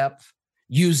 in depth,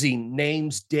 using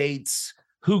names, dates,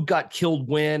 who got killed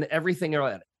when, everything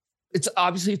around it. It's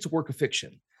a work of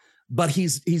fiction, but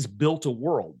he's built a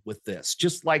world with this,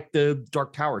 just like the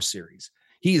Dark Tower series.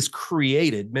 He has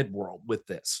created Midworld with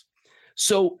this.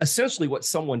 So essentially, what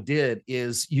someone did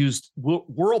is used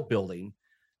world building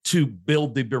to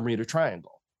build the Bermuda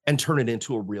Triangle and turn it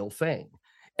into a real thing.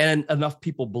 And enough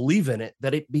people believe in it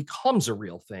that it becomes a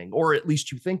real thing, or at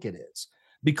least you think it is,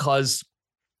 because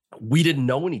we didn't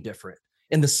know any different.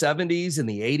 In the 70s, in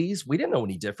the 80s, we didn't know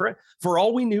any different. For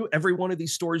all we knew, every one of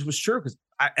these stories was true, because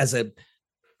as a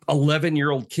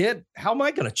 11-year-old kid, how am I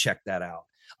going to check that out?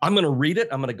 I'm going to read it.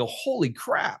 I'm going to go, holy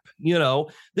crap.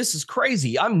 This is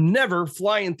crazy. I'm never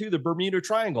flying through the Bermuda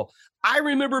Triangle. I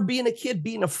remember being a kid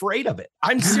being afraid of it.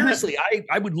 I'm seriously,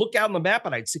 I would look out on the map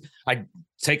and I'd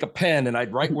take a pen and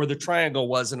I'd write where the triangle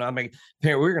was. And I'm like,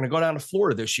 we're going to go down to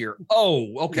Florida this year.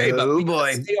 Oh, okay. But we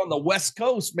gotta stay on the West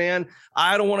Coast, man.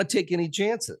 I don't want to take any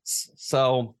chances.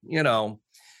 So,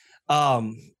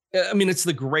 it's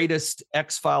the greatest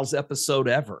X-Files episode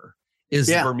ever.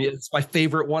 Bermuda. It's my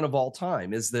favorite one of all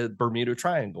time, is the Bermuda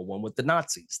Triangle one with the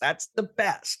Nazis. That's the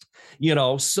best,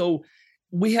 so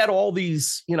we had all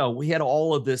these, we had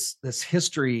all of this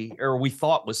history, or we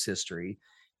thought was history.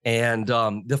 And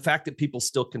the fact that people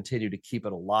still continue to keep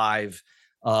it alive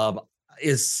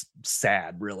is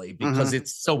sad, really, because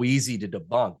it's so easy to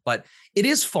debunk, but it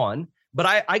is fun. But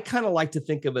I kind of like to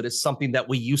think of it as something that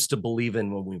we used to believe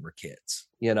in when we were kids,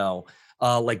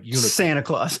 like Santa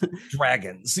Claus,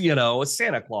 dragons, a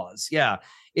Santa Claus. Yeah.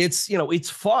 It's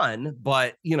fun,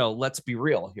 but let's be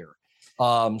real here.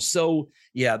 But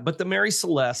the Mary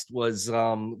Celeste was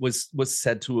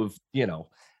said to have,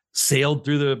 sailed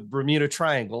through the Bermuda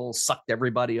Triangle, sucked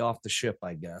everybody off the ship,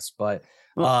 I guess. But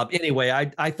anyway,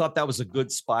 I thought that was a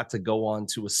good spot to go on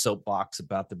to a soapbox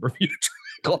about the Bermuda Triangle.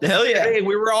 Hell yeah. Hey,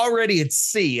 we were already at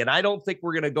sea, and I don't think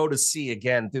we're going to go to sea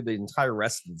again through the entire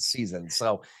rest of the season.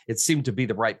 So it seemed to be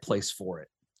the right place for it.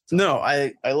 No,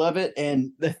 I love it.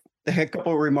 And a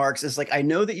couple of remarks is like, I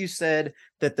know that you said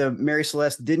that the Mary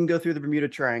Celeste didn't go through the Bermuda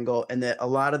Triangle, and that a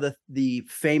lot of the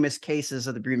famous cases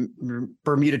of the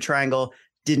Bermuda Triangle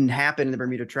didn't happen in the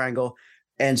Bermuda Triangle.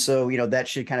 And so, that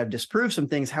should kind of disprove some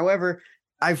things. However,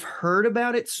 I've heard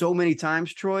about it so many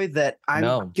times, Troy, that I'm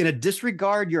going to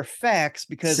disregard your facts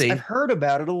because I've heard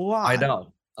about it a lot. I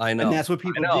know. And that's what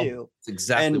people do. It's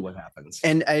exactly what happens.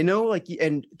 And I know,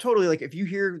 and totally, if you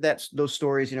hear those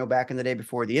stories, back in the day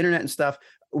before the internet and stuff,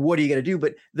 what are you going to do?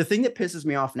 But the thing that pisses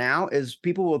me off now is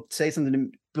people will say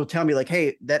something, will tell me like,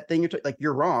 hey, that thing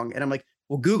you're wrong. And I'm like,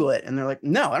 well, Google it. And they're like,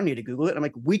 no, I don't need to Google it. I'm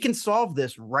like, we can solve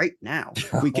this right now.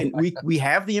 We can, we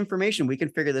have the information. We can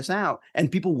figure this out,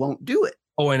 and people won't do it.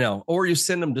 Oh, I know. Or you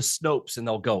send them to Snopes and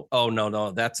they'll go, oh,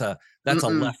 no, that's a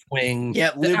left wing.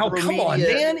 Yeah. Come on,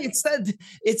 man. It's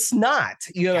not,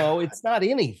 it's not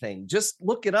anything. Just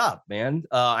look it up, man.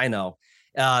 I know.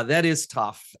 That is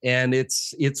tough. And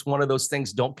it's one of those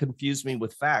things. Don't confuse me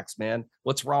with facts, man.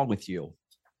 What's wrong with you?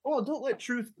 Well, don't let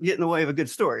truth get in the way of a good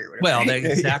story. Or whatever. Well,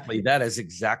 exactly. That is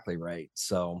exactly right.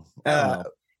 So,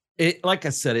 like I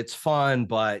said, it's fun,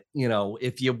 but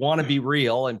if you want to be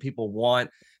real and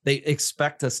they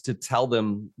expect us to tell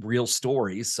them real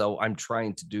stories. So I'm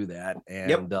trying to do that.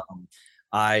 And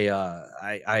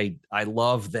I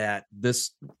love that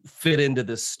this fit into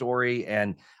this story,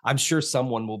 and I'm sure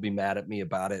someone will be mad at me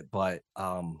about it, but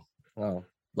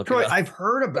look, Troy, I've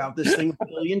heard about this thing a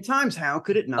billion times. How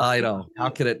could it not? I know. How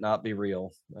could it not be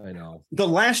real? I know. The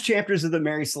last chapters of the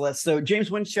Mary Celeste. So James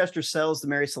Winchester sells the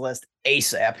Mary Celeste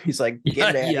ASAP. He's like,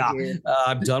 get it out of here.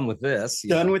 I'm done with this.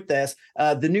 Done with this.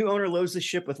 The new owner loads the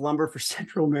ship with lumber for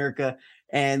Central America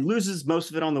and loses most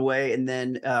of it on the way, and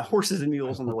then horses and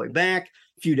mules on the way back.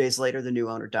 A few days later, the new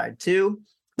owner died too.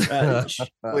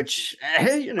 Which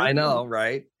I know,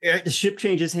 right? The ship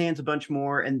changes hands a bunch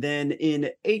more, and then in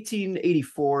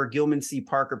 1884, Gilman C.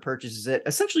 Parker purchases it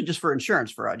essentially just for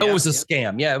insurance fraud. It was a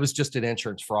scam. Yeah, it was just an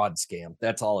insurance fraud scam.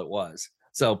 That's all it was.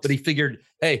 So, but he figured,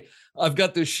 hey, I've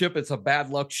got this ship. It's a bad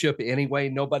luck ship anyway.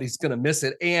 Nobody's going to miss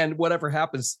it. And whatever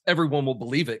happens, everyone will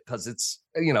believe it because it's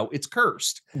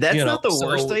cursed. That's not the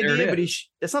worst idea, but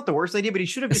that's not the worst idea, but he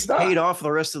should have just paid off the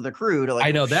rest of the crew to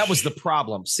I know that was the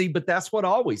problem. See, but that's what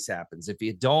always happens. If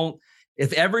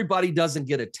everybody doesn't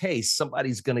get a taste,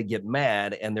 somebody's going to get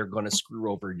mad and they're going to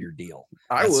screw over your deal.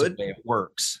 That's the way it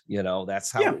works. That's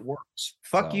how it works.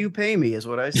 Fuck you, pay me is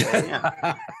what I say.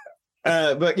 Yeah.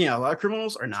 But a lot of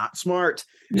criminals are not smart.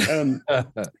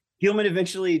 Gilman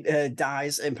eventually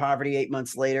dies in poverty 8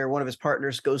 months later. One of his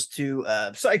partners goes to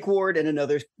psych ward, and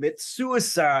another commits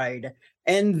suicide,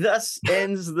 and thus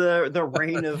ends the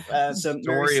reign of the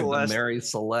Mary Celeste. Mary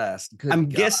Celeste. I'm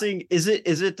guessing, is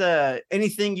it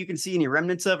anything you can see any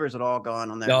remnants of, or is it all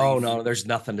gone on that? No, there's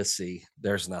nothing to see.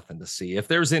 There's nothing to see. If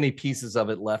there's any pieces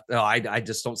of it left, no, I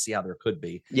just don't see how there could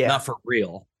be. Yeah, not for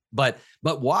real. But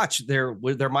watch, there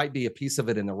might be a piece of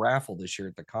it in the raffle this year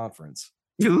at the conference.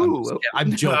 Ooh,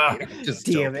 I'm joking.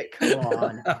 Damn it, come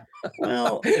on.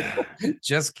 Well,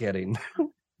 just kidding.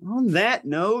 On that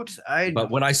note, but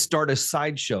when I start a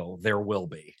sideshow, there will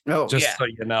be. Oh, just so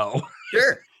you know.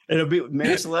 Sure. It'll be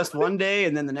Mary Celeste one day,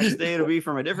 and then the next day it'll be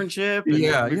from a different ship.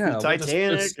 Yeah.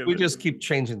 Titanic. We just keep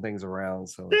changing things around.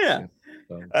 So yeah.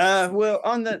 Well,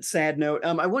 on that sad note,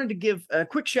 I wanted to give a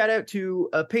quick shout out to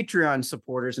Patreon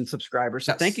supporters and subscribers.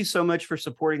 So thank you so much for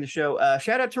supporting the show.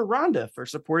 Shout out to Rhonda for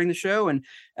supporting the show. And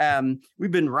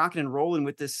we've been rocking and rolling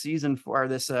with this season for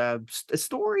this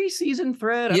story season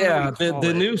thread.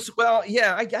 The new. Well,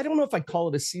 yeah, I don't know if I call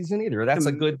it a season either. That's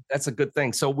a good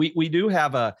thing. So we do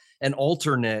have an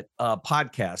alternate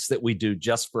podcast that we do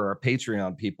just for our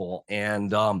Patreon people,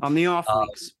 and on the off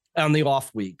weeks. On the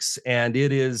off weeks, and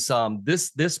it is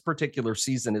this particular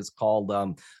season is called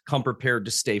Come Prepared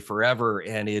to Stay Forever,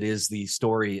 and it is the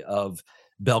story of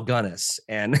Belle Gunness.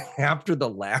 And after the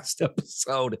last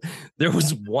episode, there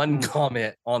was one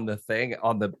comment on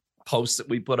the post that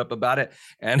we put up about it,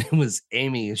 and it was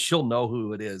Amy, and she'll know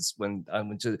who it is when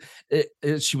it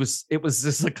was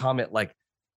just a comment like,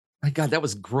 my God, that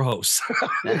was gross.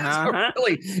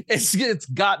 Really, it's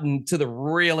gotten to the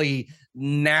really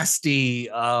nasty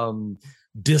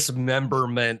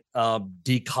dismemberment,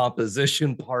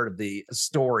 decomposition part of the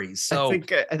story. So I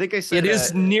think I said it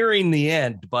is nearing the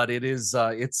end, but it is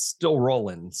it's still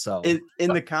rolling. So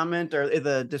in the comment or in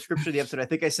the description of the episode, I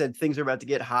think I said things are about to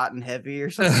get hot and heavy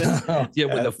or something.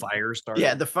 When the fire started.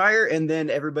 Yeah, the fire, and then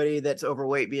everybody that's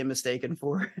overweight being mistaken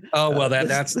for. Oh well,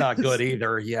 that's not good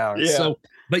either. Yeah. So,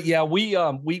 but yeah,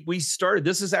 we started.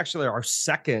 This is actually our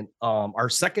second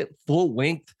full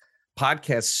length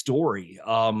podcast story.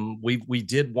 We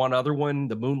did one other one,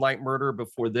 the Moonlight Murder,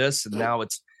 before this, and now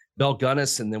it's Belle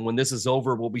Gunness. And then when this is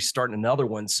over, we'll be starting another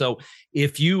one. So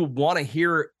if you want to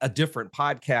hear a different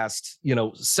podcast,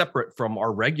 separate from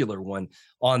our regular one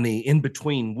on the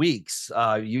in-between weeks,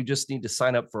 you just need to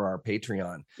sign up for our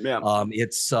Patreon. Yeah.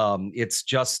 It's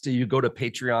just, you go to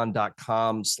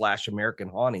patreon.com/American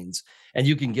Hauntings, and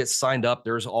you can get signed up.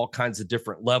 There's all kinds of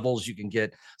different levels. You can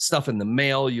get stuff in the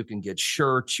mail. You can get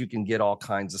shirts. You can get all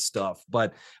kinds of stuff.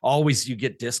 But always you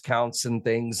get discounts and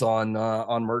things on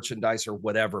merchandise or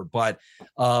whatever. But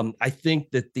I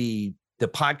think that the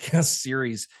podcast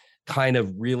series kind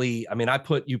of really, I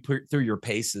put through your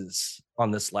paces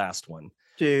on this last one.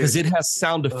 Because it has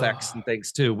sound effects and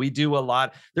things too. We do a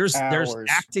lot. There's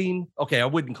acting. Okay, I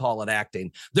wouldn't call it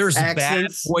acting. There's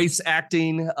accents. Bad voice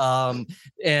acting,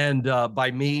 and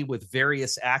by me with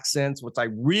various accents, which I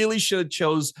really should have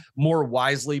chose more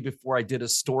wisely before I did a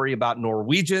story about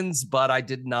Norwegians, but I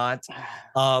did not.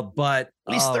 But at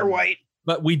least they're white.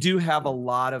 But we do have a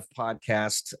lot of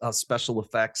podcast special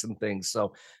effects and things.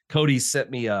 So Cody sent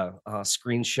me a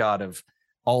screenshot of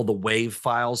all the wave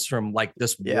files from like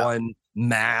this one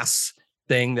mass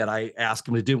thing that I asked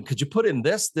him to do. Could you put in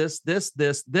this,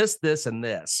 and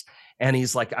this? And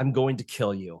he's like, I'm going to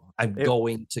kill you. I'm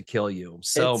going to kill you.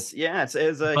 So it's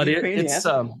a but it's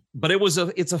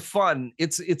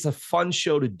a fun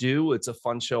show to do. It's a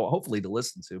fun show, hopefully, to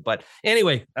listen to. But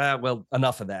anyway, well,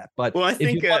 enough of that. But I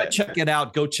think if you want to check it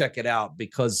out, go check it out,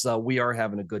 because we are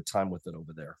having a good time with it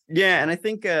over there. Yeah, and I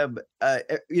think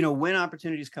when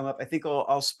opportunities come up, I think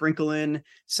I'll sprinkle in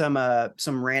some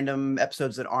random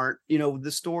episodes that aren't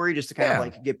the story, just to kind of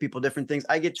like give people different things.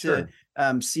 I get to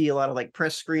see a lot of like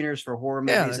press screeners for horror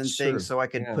movies and things, so I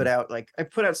could put out I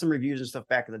put out some reviews and stuff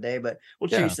back in the day, but we'll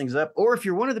change things up. Or if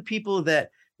you're one of the people that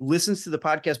listens to the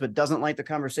podcast but doesn't like the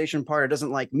conversation part or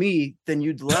doesn't like me, then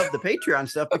you'd love the Patreon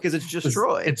stuff because it's just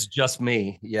Troy. It's just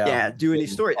me. Doing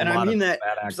these stories. And I mean that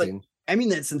I mean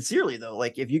that sincerely though.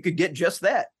 Like if you could get just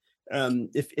that,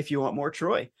 if you want more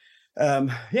Troy.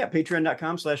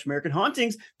 Patreon.com/American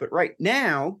Hauntings. But right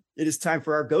now it is time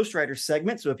for our Ghostwriter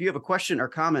segment. So if you have a question or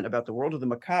comment about the world of the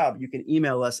macabre, you can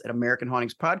email us at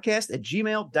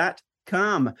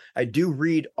AmericanHauntingsPodcast@gmail.com. I do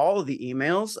read all of the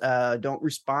emails. Don't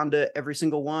respond to every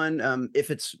single one.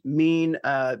 If it's mean,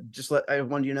 just I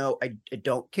want you to know I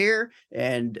don't care,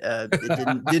 and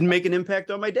it didn't make an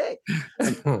impact on my day.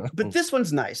 But this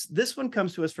one's nice. This one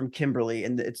comes to us from Kimberly,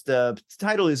 and the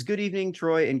title is "Good Evening,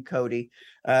 Troy and Cody."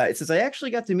 It says, I actually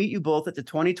got to meet you both at the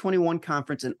 2021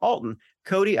 conference in Alton.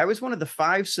 Cody, I was one of the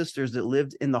 5 sisters that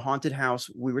lived in the haunted house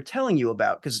we were telling you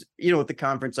about, because, at the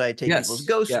conference, I take people's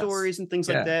ghost stories and things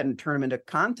like that and turn them into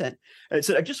content.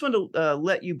 So I just wanted to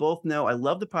let you both know I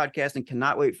love the podcast and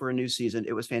cannot wait for a new season.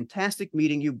 It was fantastic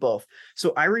meeting you both.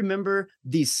 So I remember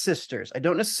these sisters. I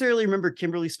don't necessarily remember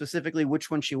Kimberly specifically which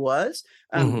one she was,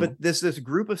 but this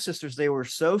group of sisters, they were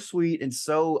so sweet and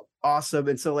so awesome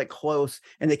and so like close,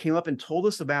 and they came up and told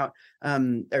us about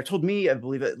or told me, I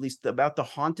believe at least, about the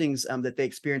hauntings that they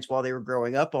experienced while they were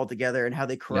growing up all together, and how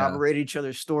they corroborated each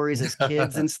other's stories as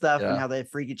kids and stuff, and how they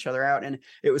freak each other out. And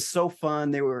it was so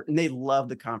fun. They loved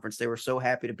the conference. They were so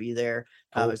happy to be there.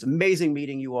 It was amazing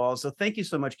meeting you all. So thank you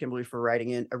so much, Kimberly, for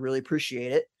writing in. I really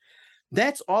appreciate it.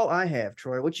 That's all I have.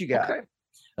 Troy, what you got? Okay.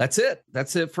 That's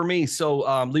it for me.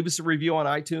 So leave us a review on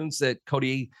iTunes that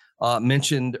Cody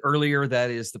mentioned earlier.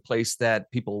 That is the place that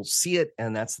people see it,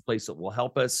 and that's the place that will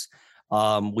help us.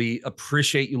 We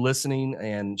appreciate you listening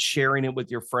and sharing it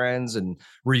with your friends and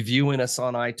reviewing us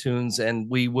on iTunes. And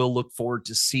we will look forward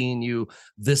to seeing you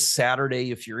this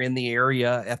Saturday if you're in the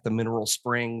area at the Mineral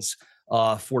Springs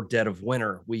for Dead of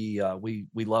Winter. We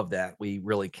love that. We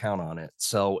really count on it.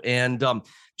 So, and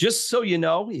just so you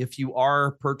know, if you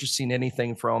are purchasing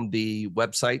anything from the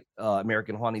website,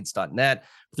 AmericanHauntings.net,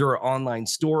 through our online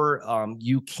store,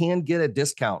 you can get a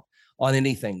discount on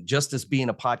anything. Just as being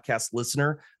a podcast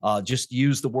listener, just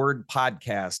use the word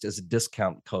podcast as a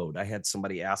discount code. I had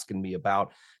somebody asking me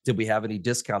about, did we have any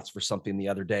discounts for something the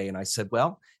other day? And I said,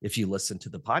 well, if you listen to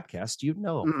the podcast, you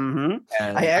know.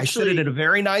 And I said it in a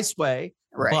very nice way,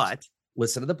 but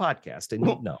listen to the podcast and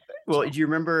you know. Well, do you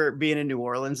remember being in New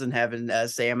Orleans and having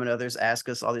Sam and others ask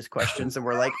us all these questions, and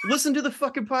we're like, listen to the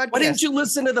fucking podcast. Why didn't you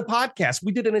listen to the podcast?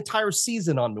 We did an entire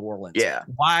season on New Orleans. Yeah.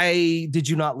 Why did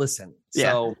you not listen?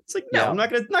 So it's like, no, I'm not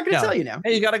gonna tell you now.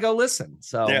 Hey, you got to go listen.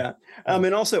 So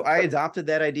and also I adopted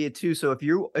that idea too. So if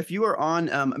you are on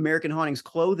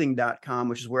AmericanHauntingsClothing.com,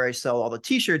 which is where I sell all the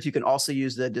t-shirts, you can also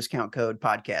use the discount code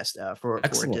podcast for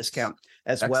a discount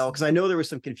as well. Because I know there was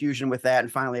some confusion with that,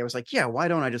 and finally I was like, why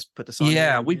don't I just put this on?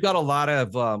 Yeah, we've got a lot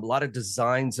of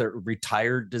designs, that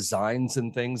retired designs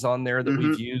and things on there that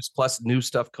we've used, plus new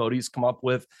stuff Cody's come up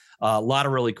with. A lot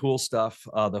of really cool stuff.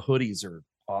 The hoodies are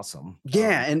awesome.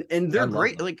 And they're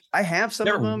great. Them. Like I have some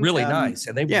of them. They're really nice,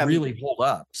 and they really hold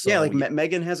up. So, like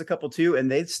Megan has a couple too,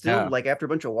 and they still like after a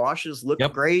bunch of washes look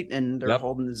great, and they're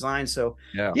holding the design. So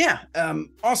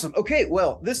awesome. Okay,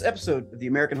 well, this episode of the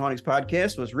American Hauntings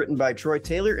podcast was written by Troy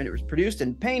Taylor, and it was produced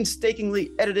and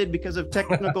painstakingly edited because of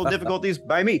technical difficulties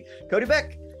by me, Cody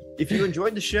Beck. If you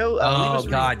enjoyed the show,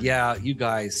 you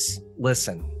guys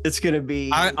listen. It's gonna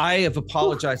be. I have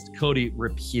apologized to Cody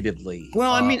repeatedly.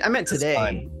 Well, I meant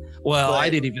today. Well, I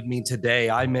didn't even mean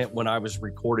today. I meant when I was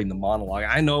recording the monologue.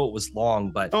 I know it was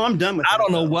long, but I'm done with it. I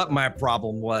don't know what my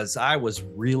problem was. I was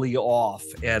really off,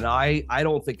 and I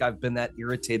don't think I've been that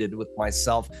irritated with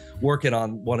myself working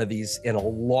on one of these in a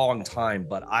long time,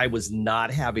 but I was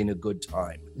not having a good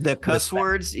time. The cuss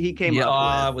words he came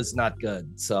up with. It was not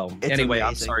good. So It's anyway, I'm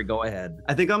amazing. sorry. Go ahead.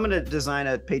 I think I'm going to design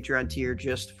a Patreon tier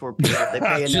just for people if they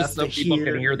pay enough Just so to people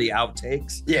can hear the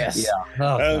outtakes. Yes. Yeah.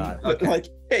 Oh, God. But Okay. like,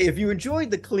 hey, if you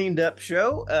enjoyed the cleaned up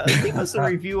show, leave us a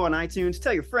review on iTunes.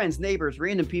 Tell your friends, neighbors,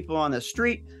 random people on the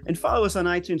street, and follow us on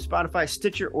iTunes, Spotify,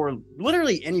 Stitcher, or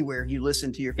literally anywhere you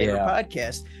listen to your favorite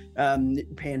podcast.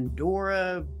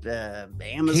 Pandora,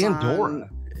 Amazon. Pandora.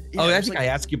 Yeah, I think I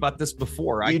asked you about this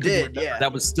before. You did, yeah.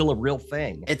 That was still a real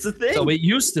thing. It's a thing. So it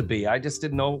used to be. I just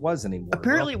didn't know it was anymore.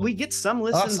 Apparently, we get some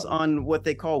listens Awesome. on what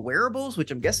they call wearables,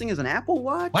 which I'm guessing is an Apple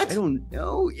Watch. What? I don't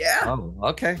know. Yeah. Oh,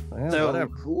 okay. Yeah, So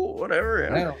whatever. cool,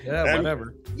 whatever. Yeah,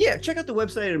 whatever. Yeah, check out the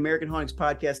website at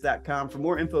AmericanHauntingspodcast.com for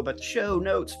more info about the show,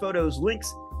 notes, photos,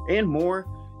 links, and more.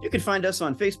 You can find us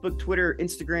on Facebook, Twitter,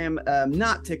 Instagram,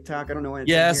 not TikTok. I don't know when it's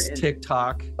Yes, in here.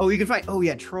 TikTok. Oh, you can find,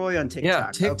 Troy on TikTok. Yeah,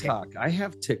 Okay, TikTok. I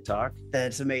have TikTok.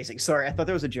 that's amazing. Sorry, I thought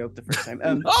that was a joke the first time.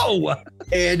 Oh,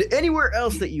 And anywhere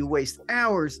else that you waste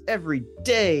hours every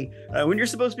day when you're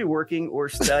supposed to be working or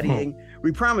studying,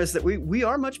 we promise that we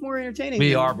are much more entertaining. we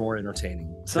than are more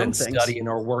entertaining some than things. studying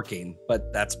or working,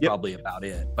 but that's probably about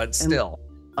it. But still,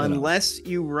 Unless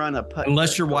you run a putt.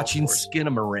 unless you're golf watching course.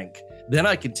 Skinamarink, then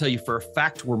I can tell you for a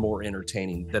fact we're more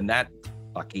entertaining than that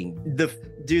fucking.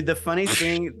 The funny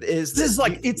thing is This is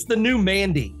like it's the new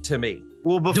Mandy to me.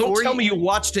 well before Don't tell me you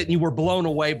watched it and you were blown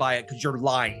away by it because you're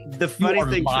lying. the funny are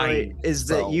thing, Troy, lying, is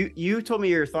so. that you told me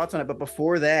your thoughts on it, but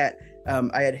before that,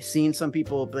 I had seen some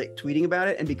people like tweeting about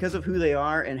it, and because of who they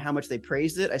are and how much they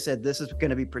praised it, I said this is going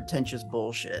to be pretentious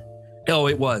bullshit. Oh,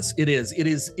 it was. It is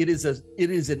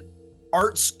an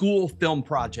art school film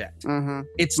project. Mm-hmm.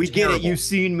 It's We get terrible. it. You've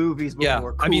seen movies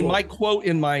before. Yeah, I mean, Cool. my quote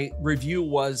in my review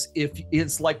was, "If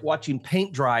it's like watching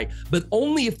paint dry, but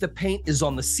only if the paint is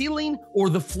on the ceiling or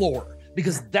the floor,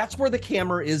 because that's where the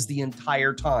camera is the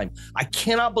entire time." I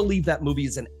cannot believe that movie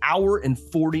is an hour and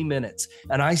 40 minutes,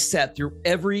 and I sat through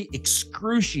every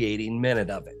excruciating minute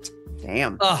of it.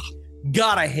 Damn. Oh,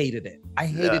 God, I hated it. I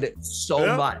hated Yeah. it so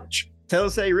Yeah. much. Tell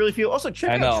us how you really feel. Also, check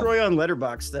I out know. Troy on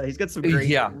Letterboxd. He's got some great.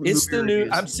 Yeah, it's movie the new.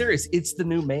 reviews. I'm serious. It's the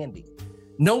new Mandy.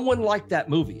 No one liked that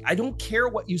movie. I don't care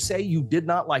what you say. You did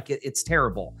not like it. It's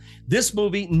terrible. This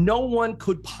movie, no one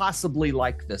could possibly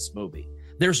like this movie.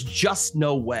 There's just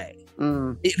no way.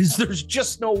 Mm. There's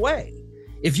just no way.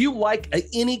 If you like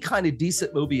any kind of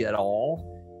decent movie at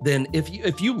all, then if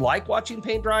you like watching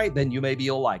paint dry, then maybe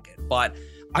you'll like it. But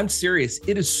I'm serious.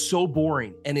 It is so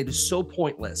boring and it is so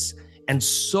pointless and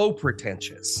so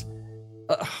pretentious.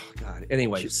 Oh, God.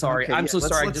 Anyway, sorry. Okay, I'm yeah, so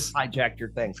sorry. I let's- just hijacked your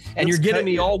thing. And let's you're getting cut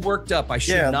me you- all worked up. I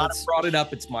should Yeah, not let's- have brought it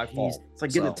up. It's my fault. It's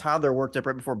like getting a So. toddler worked up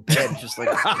right before bed. Just like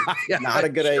Yeah, not a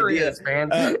good it sure idea. is,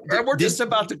 man. Uh, And we're did- just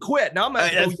about to quit. Now I'm going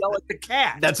to go that's- yell at the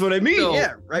cat. that's what I mean. So,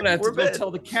 Yeah, right I'm gonna have before to go bed.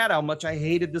 tell the cat how much I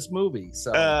hated this movie.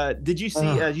 So Did you see?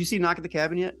 Did you see Knock at the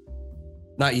Cabin yet?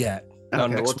 not yet. No,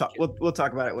 Okay, next we'll talk. weekend. We'll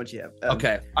talk about it once you have.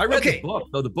 Okay. I read okay. the book,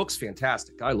 though. The book's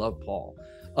fantastic. I love Paul.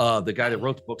 The guy that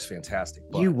wrote the book's fantastic.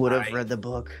 but You would have I- read the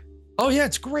book. Oh, yeah,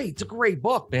 it's great. It's a great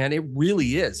book, man. It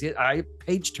really is. I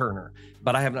page turner,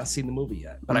 but I have not seen the movie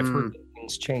yet. But I've heard that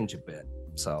things change a bit.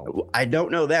 So I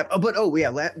don't know that.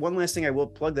 One last thing I will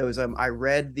plug though is I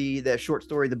read the short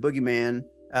story The Boogeyman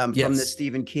from the Yes.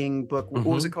 Stephen King book. What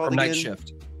was it called From again? Night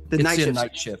Shift. The It's Night in Shift.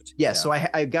 Night Shift. Yeah, so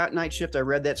I got Night Shift. I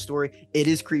read that story. It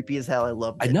is creepy as hell. I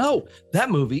loved it. I know that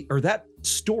movie or that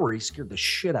story scared the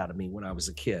shit out of me when I was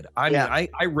a kid. I mean,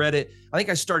 I read it. I think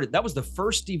I started. That was the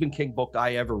first Stephen King book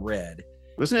I ever read.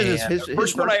 Wasn't it And his the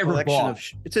first one I ever collection bought. of?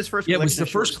 It's his first. Yeah, it was collection the of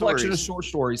short first collection of stories. short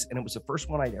stories, and it was the first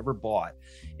one I'd ever bought.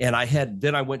 And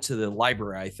then I went to the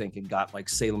library, I think, and got like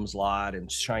Salem's Lot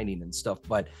and Shining and stuff.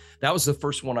 But that was the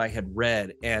first one I had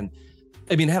read, and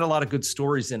I mean, it had a lot of good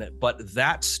stories in it. But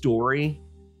that story,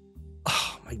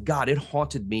 oh my God, it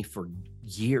haunted me for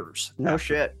years. No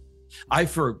shit.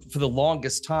 For the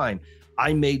longest time,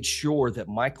 I made sure that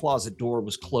my closet door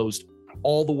was closed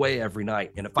all the way every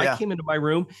night. And if I came into my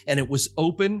room and it was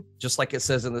open, just like it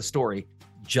says in the story,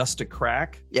 just a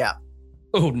crack. Yeah.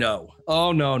 Oh no.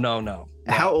 Oh no.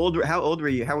 How old were you? How old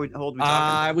were we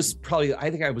talking? I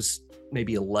think I was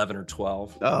maybe 11 or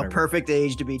 12. Oh, perfect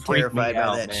age to be Freaked me terrified by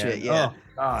out, that man. shit. Yeah. Oh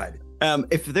God.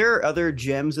 If there are other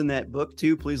gems in that book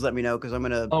too, please let me know because I'm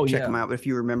gonna check them out if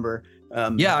you remember.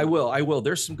 Yeah, I will.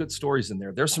 There's some good stories in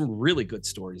there. There's some really good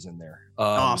stories in there.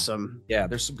 Awesome. Yeah,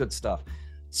 there's some good stuff.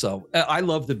 So I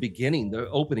love the beginning, the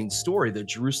opening story, the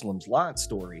Jerusalem's Lot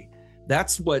story.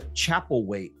 That's what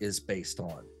Chapelwaite is based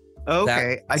on.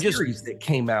 Okay, that series that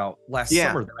came out last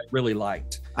summer that I really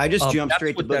liked. I just jumped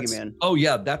straight to Boogeyman. Oh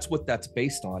yeah, that's what that's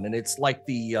based on, and it's like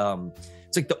the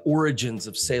origins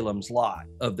of Salem's Lot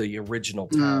of the original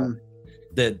town.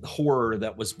 the horror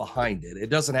that was behind it. It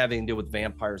doesn't have anything to do with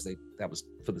vampires. That was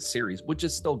for the series, which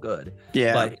is still good.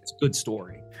 Yeah, but it's a good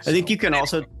story. I think you can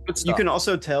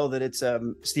also tell that it's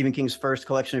Stephen King's first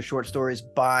collection of short stories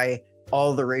by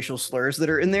all the racial slurs that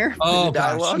are in there. Oh, in the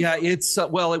dialogue. gosh. Yeah, it's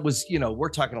well, it was, we're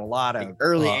talking a lot of like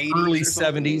early 80s, early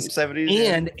 70s.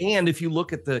 Yeah. And if you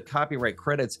look at the copyright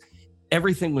credits,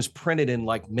 everything was printed in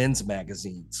like men's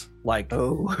magazines. Like,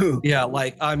 yeah,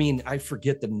 like, I mean, I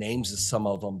forget the names of some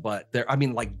of them, but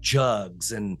like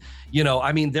Jugs and,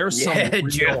 there's some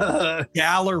real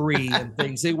gallery and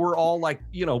things. They were all like,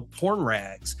 porn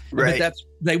rags. Right. But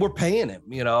they were paying him,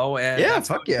 and yeah, that's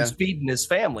fuck he was feeding his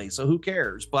family. So who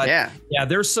cares? But yeah,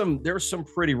 there's some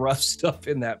pretty rough stuff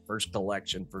in that first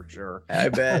collection for sure. I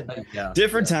bet. Yeah.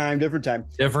 Different time. Doesn't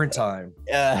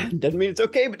mean it's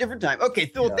okay, but different time. Okay,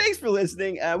 Phil, thanks for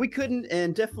listening. We couldn't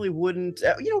and definitely wouldn't.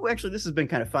 Actually, this has been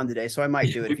kind of fun today, so I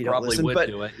might do it if you don't listen. But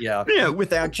do it, yeah.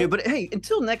 Without you. But hey,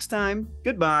 until next time,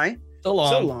 goodbye. So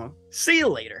long. See you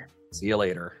later.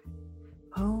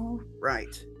 All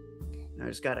right. I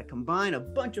just got to combine a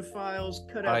bunch of files,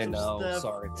 cut out some stuff.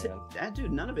 Sorry, man.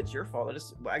 Dude, none of it's your fault.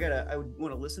 I would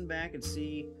want to listen back and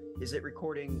see, is it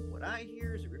recording what I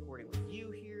hear? Is it recording what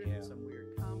you hear? Yeah.